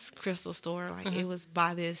this crystal store. Like it was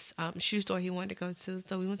by this shoe store he wanted to go to.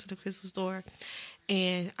 So we went to the crystal store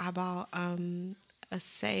and I bought a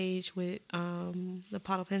sage with the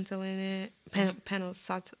Palo Santo in it. Palo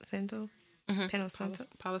Santo.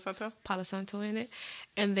 Palo Santo in it.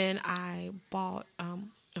 And then I bought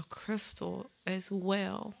a crystal as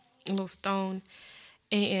well, a little stone.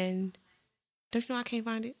 And don't you know I can't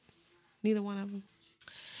find it? Neither one of them.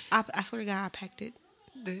 I swear to God, I packed it.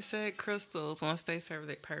 They said crystals, once they serve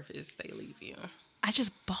their purpose, they leave you. I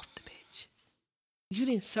just bought the bitch. You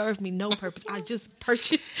didn't serve me no purpose. I just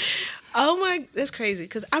purchased. Oh my, that's crazy.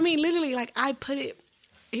 Because, I mean, literally, like, I put it.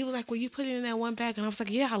 He was like, well, you put it in that one bag. And I was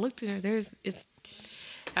like, yeah, I looked in there. It's.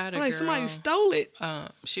 I'm like, somebody stole it.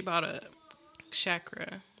 She bought a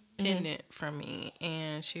chakra pendant from me.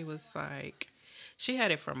 And she was like, she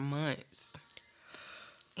had it for months.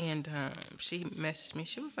 And she messaged me.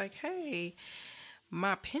 She was like, hey,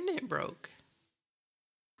 my pendant broke.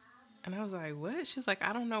 And I was like, what? She was like,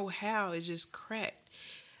 I don't know how. It just cracked.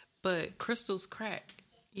 But crystals crack.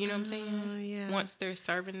 You know what I'm saying? Yeah. Once they're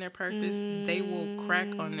serving their purpose, they will crack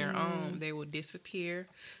on their own. They will disappear.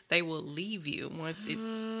 They will leave you once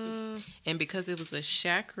it's... And because it was a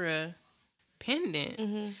chakra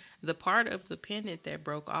pendant, the part of the pendant that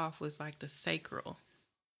broke off was like the sacral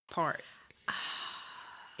part.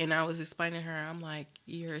 And I was explaining to her, I'm like,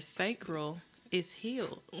 your sacral is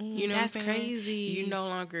healed. You know That's what I'm saying? crazy. You no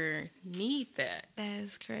longer need that.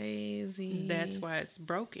 That's crazy. That's why it's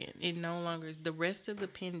broken. It no longer, the rest of the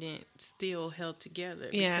pendant still held together.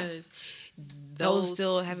 Yeah. Because those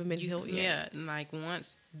still haven't been healed yet. Yeah. And like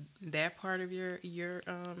once that part of your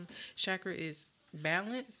chakra is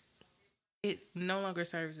balanced, it no longer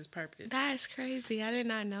serves its purpose. That's crazy. I did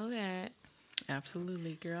not know that.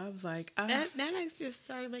 Absolutely, girl. I was like, that actually just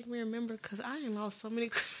started making me remember because I ain't lost so many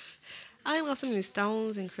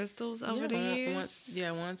stones and crystals over the years.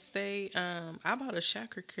 Once they, I bought a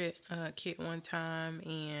chakra kit one time,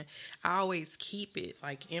 and I always keep it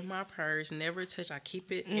like in my purse, never touch. I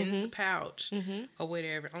keep it in the pouch or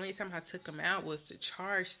whatever. Only time I took them out was to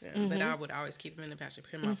charge them, but I would always keep them in the pouch and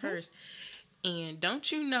put in my purse. And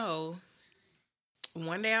don't you know,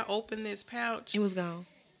 one day I opened this pouch, it was gone,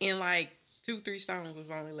 and like 2-3 stones was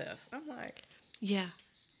only left. I'm like, yeah,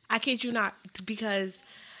 I kid you not, because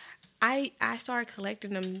I started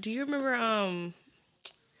collecting them. Do you remember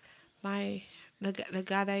the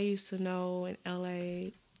guy that I used to know in LA,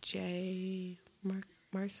 Jay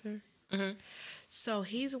Mercer? Mm-hmm. So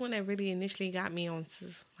he's the one that really initially got me onto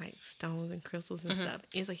like stones and crystals and stuff.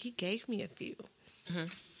 And so he gave me a few,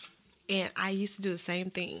 and I used to do the same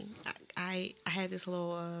thing. I had this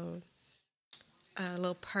little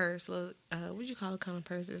purse, what do you call it? Kind of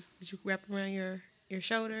purses that you wrap around your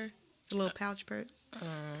shoulder. A little pouch purse.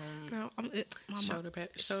 Girl, shoulder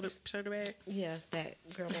bag. Yeah, that.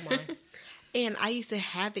 Girl, my mom. And I used to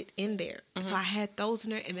have it in there. So I had those in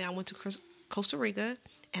there, and then I went to Costa Rica,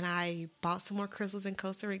 and I bought some more crystals in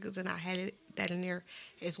Costa Rica, and I had that in there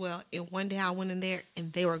as well. And one day I went in there,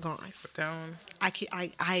 and they were gone. Gone.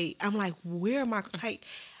 I'm like, where am I? Like,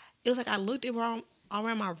 it was like I looked around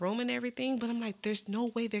my room and everything, but I'm like, there's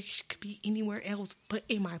no way there could be anywhere else but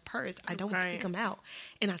in my purse. I don't take them out,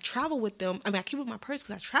 and I travel with them. I mean, I keep it in my purse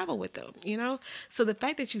because I travel with them, you know. So the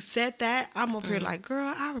fact that you said that, I'm over here like,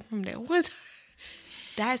 girl, I remember that one time.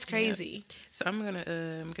 That's crazy. Yeah. So I'm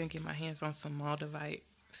gonna get my hands on some Moldavite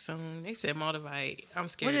soon. They said Moldavite. I'm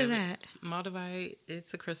scared. What is that? Moldavite.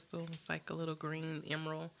 It's a crystal. It's like a little green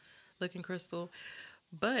emerald looking crystal,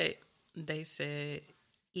 but they said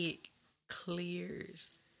it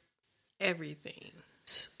clears everything.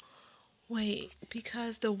 Wait,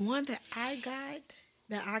 because the one that I got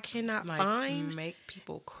that I cannot like, find make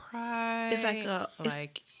people cry. It's like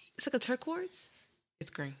it's like a turquoise. It's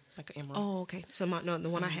green, like an emerald. Oh, okay. So the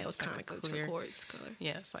one I had was kind of like a clear turquoise color.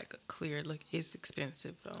 Yeah, it's like a clear look. It's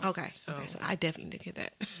expensive though. Okay, so I definitely did get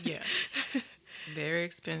that. Yeah, very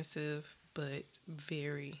expensive, but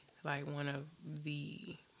very like one of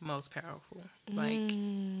the most powerful. Like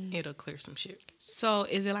it'll clear some shit. So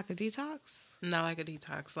is it like a detox? Not like a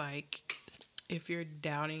detox. Like if you're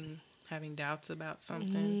having doubts about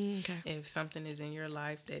something, if something is in your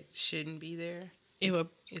life that shouldn't be there,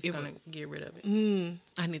 it's gonna get rid of it.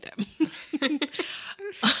 I need that.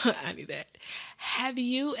 I need that. Have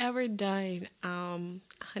you ever done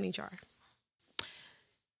honey jar?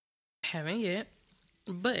 haven't yet,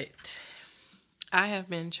 but I have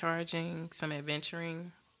been charging some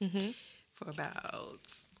adventuring for about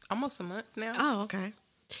almost a month now. Oh, okay.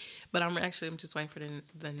 But I'm just waiting for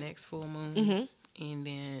the next full moon, and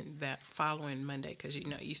then that following Monday, because you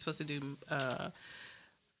know you're supposed to do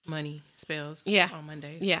money spells on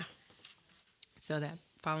Mondays. Yeah. So that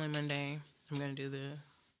following Monday, I'm gonna do the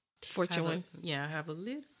fortune one. I have a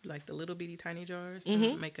little, like the little bitty tiny jars,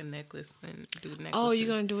 and make a necklace and do the necklace. Oh, you're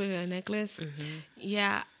gonna do it in a necklace?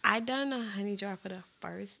 Yeah, I done a honey jar for the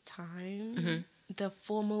first time. The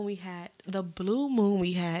full moon we had, the blue moon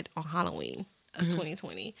we had on Halloween of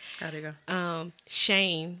 2020. How'd it go?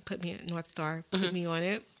 Shane put me at North Star, put me on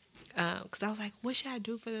it, because I was like, what should I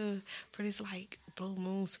do for this like blue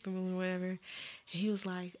moon, super moon, whatever? And he was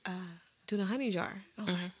like, do the honey jar. I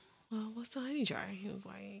was like, well, what's the honey jar? He was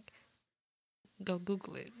like, go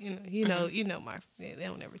Google it. You know, they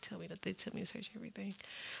don't ever tell me that. They tell me to search everything.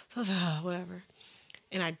 So I was like, oh, whatever.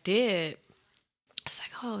 And I did. I was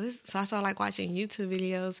like, oh, this. So I started like watching YouTube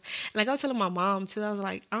videos. And like I was telling my mom too, I was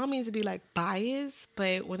like, I don't mean to be like biased,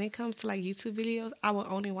 but when it comes to like YouTube videos, I will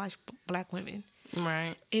only watch black women.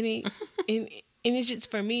 Right. And it's just,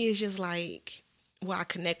 for me, it's just like, well, I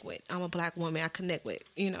connect with. I'm a black woman. I connect with,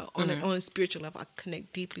 on a spiritual level, I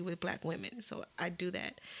connect deeply with black women. So I do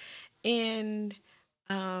that. And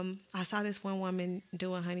I saw this one woman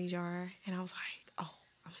do a honey jar, and I was like, oh,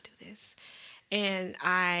 I'm going to do this. And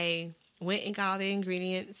I went and got all the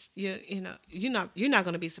ingredients. You're not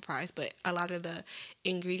going to be surprised, but a lot of the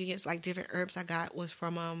ingredients, like different herbs I got, was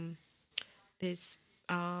from this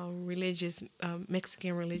religious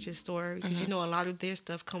Mexican religious store, because a lot of their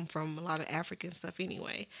stuff come from a lot of African stuff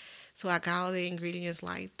anyway. So I got all the ingredients,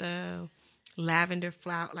 like the lavender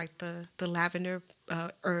flower, like the lavender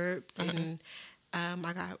herbs, and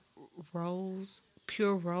I got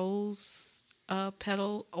pure rose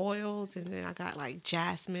petal oils, and then I got like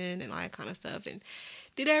jasmine and all that kind of stuff, and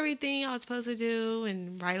did everything I was supposed to do,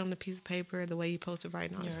 and write on the piece of paper the way you're supposed to write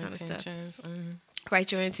and all this kind of stuff.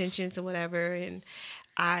 Write your intentions or whatever, and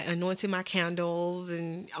I anointed my candles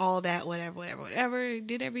and all that, whatever.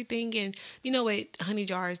 Did everything, and with honey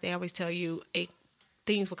jars, they always tell you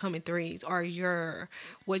things will come in threes, or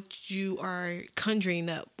what you are conjuring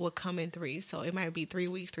up will come in threes. So it might be 3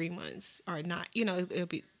 weeks, 3 months, or not. It'll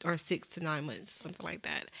be, or 6 to 9 months, something like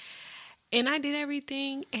that. And I did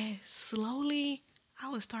everything, and slowly I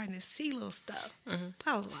was starting to see little stuff.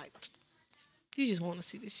 I was like, you just want to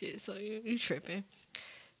see this shit, so you tripping.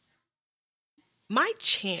 My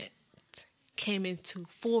chant came into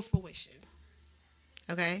full fruition.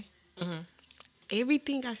 Okay?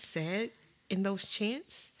 Everything I said in those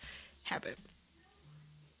chants happened.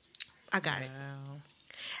 I got it.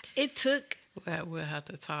 It took... We'll have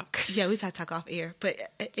to talk. Yeah, we have to talk off air. But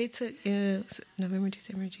it took November,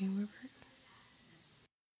 December, January,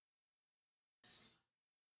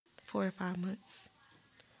 4 to 5 months.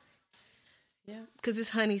 Yeah. Because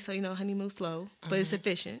it's honey, so, honey moves slow, but it's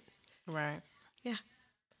efficient. Right. Yeah.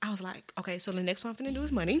 I was like, okay, so the next one I'm finna do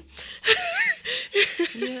is money.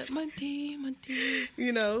 Yeah, money. And,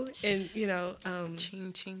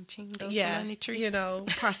 ching, ching, ching, those money tree.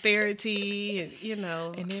 Prosperity, and,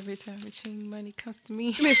 And every time a ching money comes to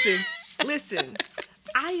me. Listen.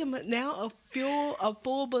 I am now a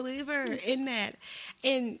full believer in that.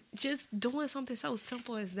 And just doing something so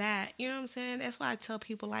simple as that, you know what I'm saying? That's why I tell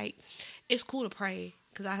people, like, it's cool to pray,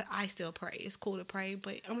 because I still pray. It's cool to pray,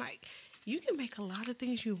 but I'm like, you can make a lot of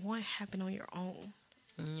things you want happen on your own.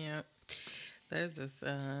 Yeah. There's this,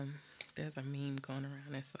 there's a meme going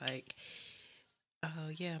around. It's like, oh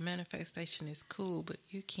yeah, manifestation is cool, but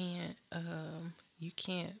you can't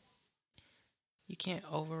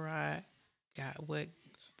override God, what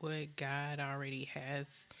God already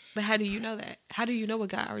has. But how do you know that? How do you know what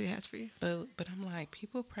God already has for you? But I'm like,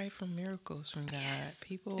 people pray for miracles from God. Yes.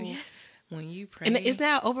 People, when you pray, and isn't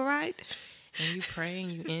that override? And you pray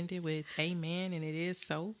and you end it with amen, and it is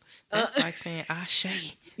so. That's like saying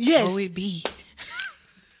Ashe. Yes. So it be.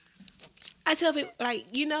 I tell people, like,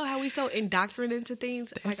 how we so indoctrinated into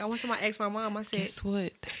things. Like, I went to asked my mom, I said, guess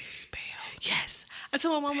what? That's a spell. Yes. I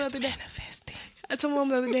told my mom the other day. Manifesting. I told my mom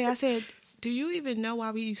the other day, I said, do you even know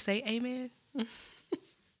why you say amen?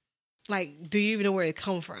 Like, do you even know where it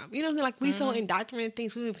come from? You know what I'm saying? Like, we so indoctrinated in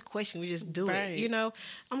things, we don't even question, we just do it,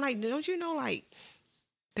 I'm like, don't you know, like,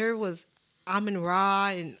 there was Amun Ra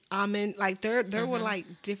and Amun, like, there were, like,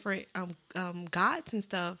 different gods and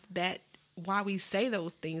stuff that, why we say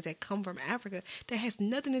those things that come from Africa, that has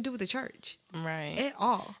nothing to do with the church. Right. At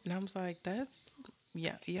all. And I was like, that's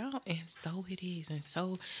Yeah, y'all, and so it is, and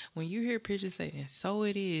so when you hear preachers say, "And so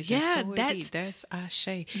it is," Yeah, and so it is, that's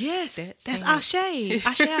Ashe. Yes, that's Ashe.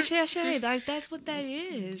 Ashe. Like that's what that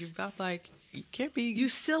is. You felt like you can't be. You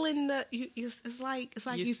sealing the. It's like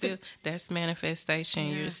you still. That's manifestation.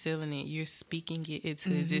 Yeah. You're sealing it. You're speaking it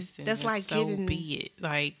into existence. That's like so getting. Be it.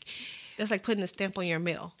 Like that's like putting a stamp on your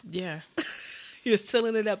mail. Yeah, you're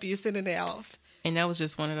sealing it up. You're sending it off. And that was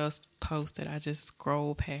just one of those posts that I just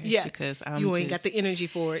scrolled past because you ain't got the energy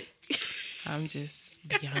for it. I'm just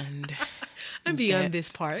beyond. I'm beyond this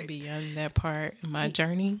part. Beyond that part of my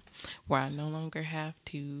journey where I no longer have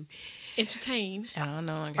to entertain. And I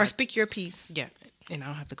no longer or speak your piece. Yeah. And I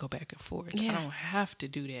don't have to go back and forth. Yeah. I don't have to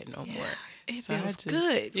do that no more. It feels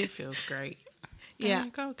good. It feels great. Yeah. I'm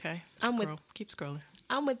like, okay. Keep scrolling.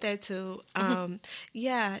 I'm with that too.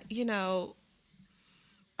 Yeah, you know,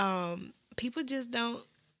 people just don't.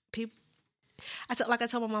 People. I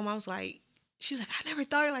told my mom, I was like, she was like, I never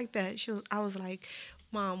thought it like that. I was like,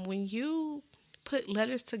 Mom, when you put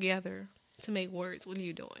letters together to make words, what are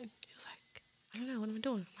you doing? She was like, I don't know, what am I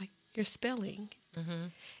doing? I'm like, you're spelling. Mm-hmm.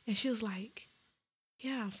 And she was like,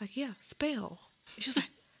 yeah. I was like, yeah, spell. And she was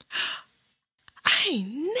like, I ain't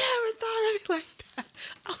never thought of it like that.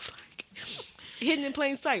 I was like, hidden in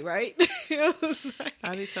plain sight, right?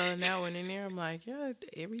 I be telling that one in there. I'm like, yeah,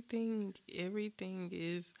 everything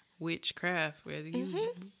is witchcraft, whether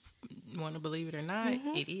you want to believe it or not.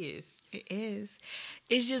 It is. It is.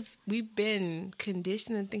 It's just we've been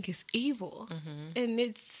conditioned to think it's evil, and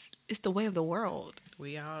it's the way of the world.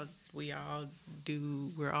 We're all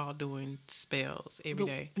doing spells every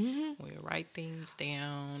day. We write things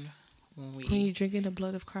down when you're drinking the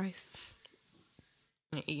blood of Christ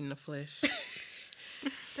and eating the flesh.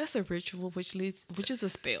 That's a ritual, which is a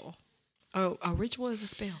spell. Oh, a ritual is a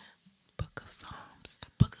spell. Book of Psalms.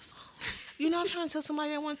 Book of Psalms. You know, I'm trying to tell somebody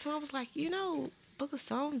that one time. I was like, Book of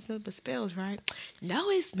Psalms, but spells, right? No,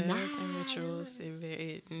 it's spells not. Spells and rituals.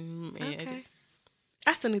 Okay.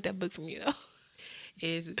 I still need that book from you, though.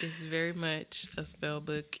 It's very much a spell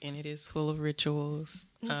book, and it is full of rituals.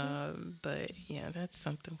 But yeah, that's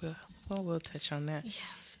something we'll touch on that. Yeah,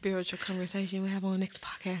 spiritual conversation we'll have on the next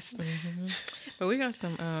podcast. But we got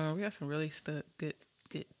some really good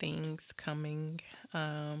things coming.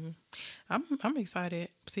 I'm excited.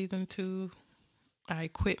 Season 2, our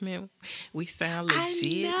equipment, we sound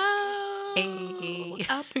legit. I know. Hey.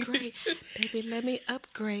 Upgrade. Baby, let me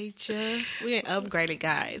upgrade you. We ain't upgraded,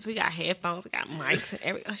 guys. We got headphones, we got mics and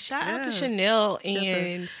everything. Shout out to Chanel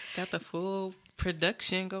and got the full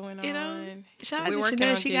production going on. You know, shout out to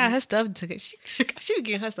Chanel. She got her stuff together. She was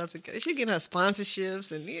getting her stuff together. She getting her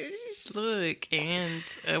sponsorships and look,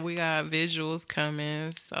 and we got visuals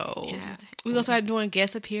coming. So yeah, we're gonna start doing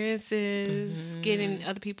guest appearances, getting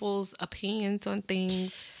other people's opinions on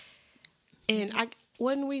things. And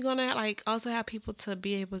when we gonna also have people to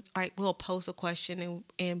be able we'll post a question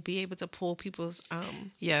and be able to pull people's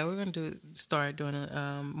yeah, we're gonna start doing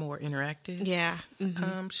more interactive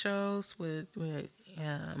shows with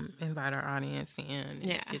invite our audience in and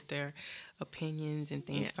get their opinions and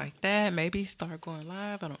things like that. Maybe start going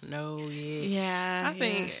live. I don't know yet. Yeah, I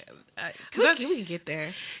think we can get there.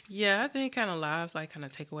 Yeah, I think kind of lives kind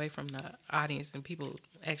of take away from the audience and people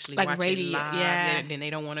actually watch radio, it live. Yeah, then they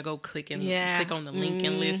don't want to go click on the link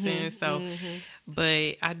and listen. So,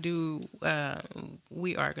 but I do.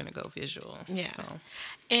 We are gonna go visual. Yeah, so.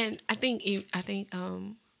 And I think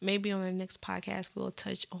maybe on the next podcast we'll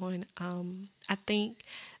touch on. I think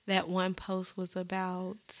that one post was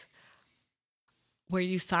about were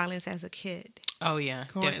you silenced as a kid? Oh yeah,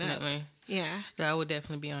 definitely. Up. Yeah, that would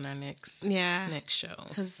definitely be on our next show.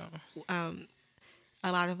 Because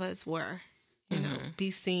a lot of us were, you know,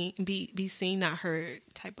 be seen, not heard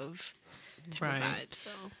type of vibe.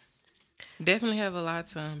 So definitely have a lot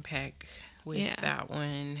to unpack with that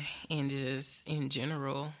one, and just in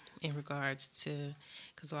general in regards to,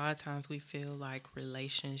 because a lot of times we feel like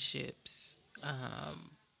relationships.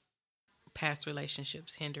 Past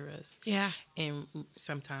relationships hinder us. Yeah. And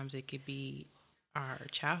sometimes it could be our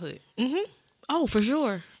childhood. Oh, for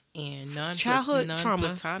sure. And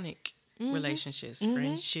non-platonic relationships,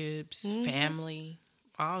 friendships, family,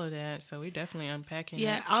 all of that. So we're definitely unpacking that.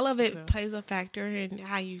 Yeah, all of it plays a factor in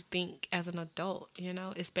how you think as an adult, you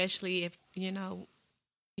know, especially if, you know,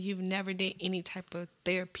 you've never did any type of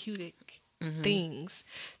therapeutic things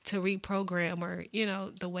to reprogram or, you know,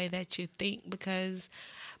 the way that you think, because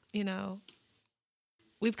you know,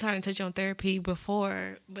 we've kind of touched on therapy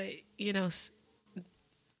before, but, you know,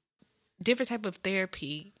 different type of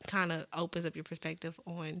therapy kind of opens up your perspective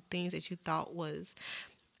on things that you thought was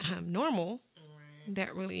normal.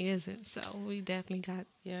 That really isn't. So we definitely got.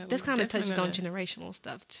 Yeah, this kind of touches on gonna, generational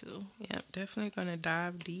stuff too. Yeah, definitely gonna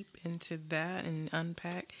dive deep into that and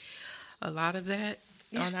unpack a lot of that.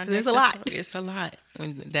 Yeah, on our there's next a lot. episode. It's a lot.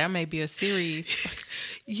 And that may be a series.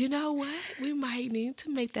 You know what? We might need to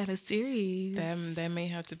make that a series. That may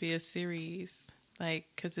have to be a series, like,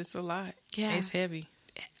 because it's a lot. Yeah, it's heavy.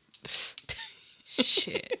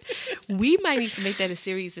 Shit, we might need to make that a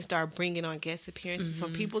series and start bringing on guest appearances for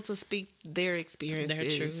people to speak their experiences,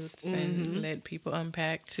 their truth, and let people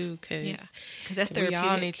unpack too. Because that's therapeutic. We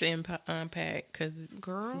all need to unpack. Because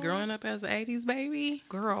growing up as an '80s baby,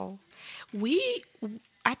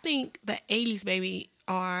 I think the '80s baby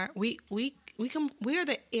are we are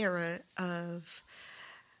the era of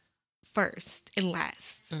first and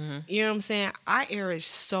last. Mm-hmm. You know what I'm saying? Our era is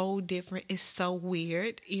so different. It's so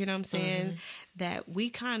weird. You know what I'm saying? Mm-hmm. That we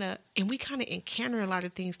kind of encounter a lot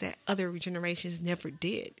of things that other generations never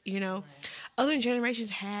did. You know, right. Other generations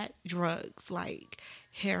had drugs like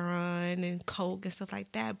heroin and coke and stuff like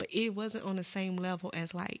that, but it wasn't on the same level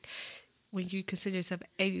as like when you consider yourself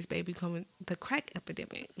an 80s baby coming the crack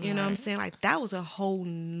epidemic. You know what I'm saying? Like that was a whole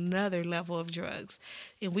nother level of drugs,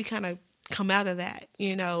 and we kind of come out of that,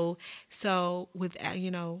 you know. So with,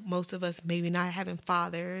 you know, most of us maybe not having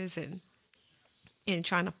fathers and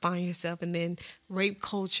trying to find yourself, and then rape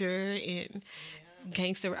culture and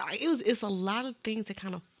gangster. It's a lot of things that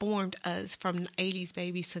kind of formed us from 80s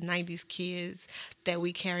babies to 90s kids that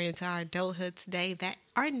we carry into our adulthood today that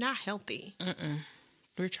are not healthy.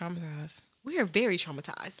 We're traumatized. We are very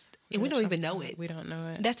traumatized, and we don't even know it. We don't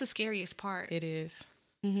know it. That's the scariest part. It is.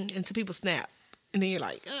 Mm-hmm. Until people snap, and then you're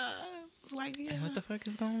like, and what the fuck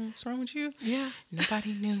what's wrong with you? Yeah.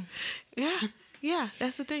 Nobody knew. Yeah,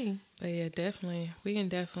 that's the thing. But yeah, definitely. We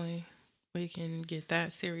can get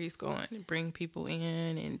that series going and bring people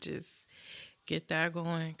in and just get that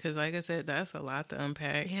going. Because like I said, that's a lot to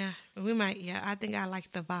unpack. Yeah, we might. Yeah, I think I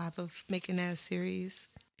like the vibe of making that a series.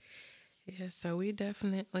 Yeah, so we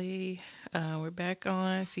definitely, we're back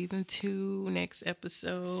on season 2, next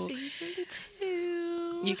episode. Season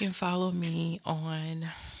 2. You can follow me on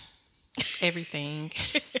everything.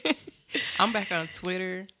 I'm back on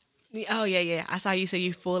Twitter. Oh, yeah. I saw you say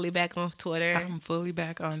you're fully back on Twitter. I'm fully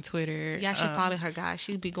back on Twitter. Yeah, I should follow her, guys.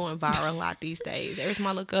 She be going viral a lot these days. Every time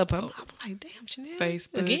I look up, I'm like, damn, Chanel.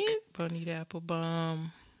 Facebook, again? Bonita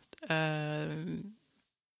Applebum.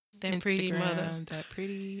 That Instagram, pretty mother. That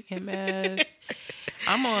pretty MF.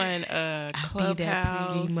 I'm on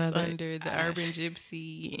Clubhouse under the Urban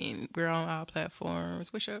Gypsy, and we're on all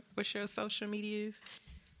platforms. What's your social medias?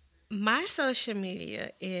 My social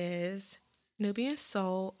media is Nubian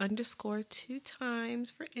Soul _2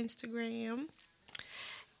 times for Instagram.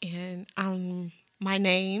 And my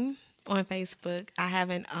name on Facebook. I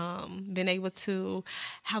haven't been able to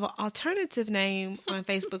have an alternative name on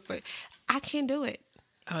Facebook, but I can't do it.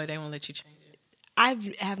 Oh, they won't let you change it. I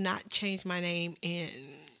have not changed my name in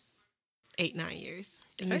 8-9 years,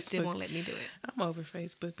 and they still won't let me do it. I'm over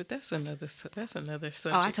Facebook, but that's another subject.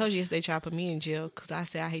 Oh, I told you they tried to put me in jail because I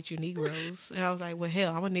said I hate you Negroes, and I was like, well,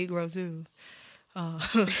 hell, I'm a Negro too.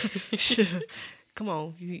 Come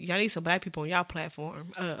on, y'all need some black people on y'all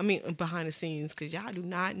platform. Behind the scenes, because y'all do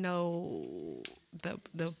not know the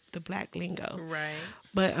black lingo, right?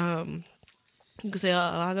 But you can say a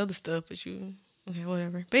lot of other stuff, but you. Okay,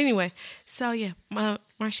 whatever. But anyway, so yeah,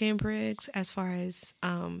 Marshan Briggs as far as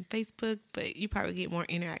Facebook, but you probably get more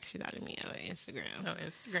interaction out of me on Instagram. Oh,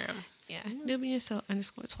 Instagram. Yeah, Nubian Soul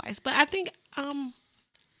 _ twice. But I think I'm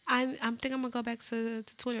gonna go back to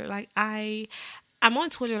Twitter. Like I'm on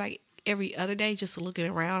Twitter like every other day, just looking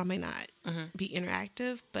around. I may not be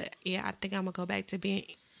interactive, but yeah, I think I'm gonna go back to being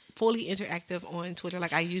fully interactive on Twitter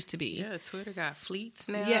like I used to be. Yeah, Twitter got fleets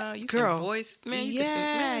now. Yeah, you girl. can voice, man. You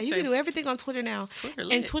can do everything on Twitter now.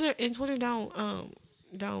 Twitter don't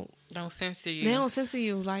censor you. They don't censor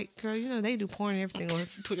you. Like, girl, you know they do porn and everything on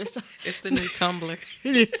Twitter. So. It's the new Tumblr.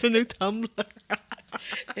 It's a new Tumblr.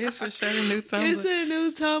 It's for sure the new Tumblr. It's a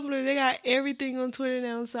new Tumblr. They got everything on Twitter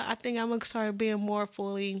now. So I think I'm gonna start being more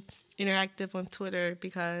fully interactive on Twitter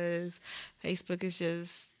because Facebook is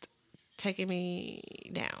just taking me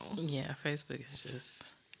down. Yeah, Facebook is just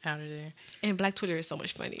out of there. And Black Twitter is so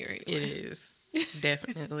much funnier anyway. It is.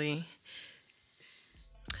 Definitely.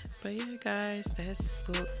 But yeah, guys,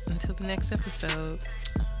 until the next episode.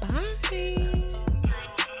 Bye.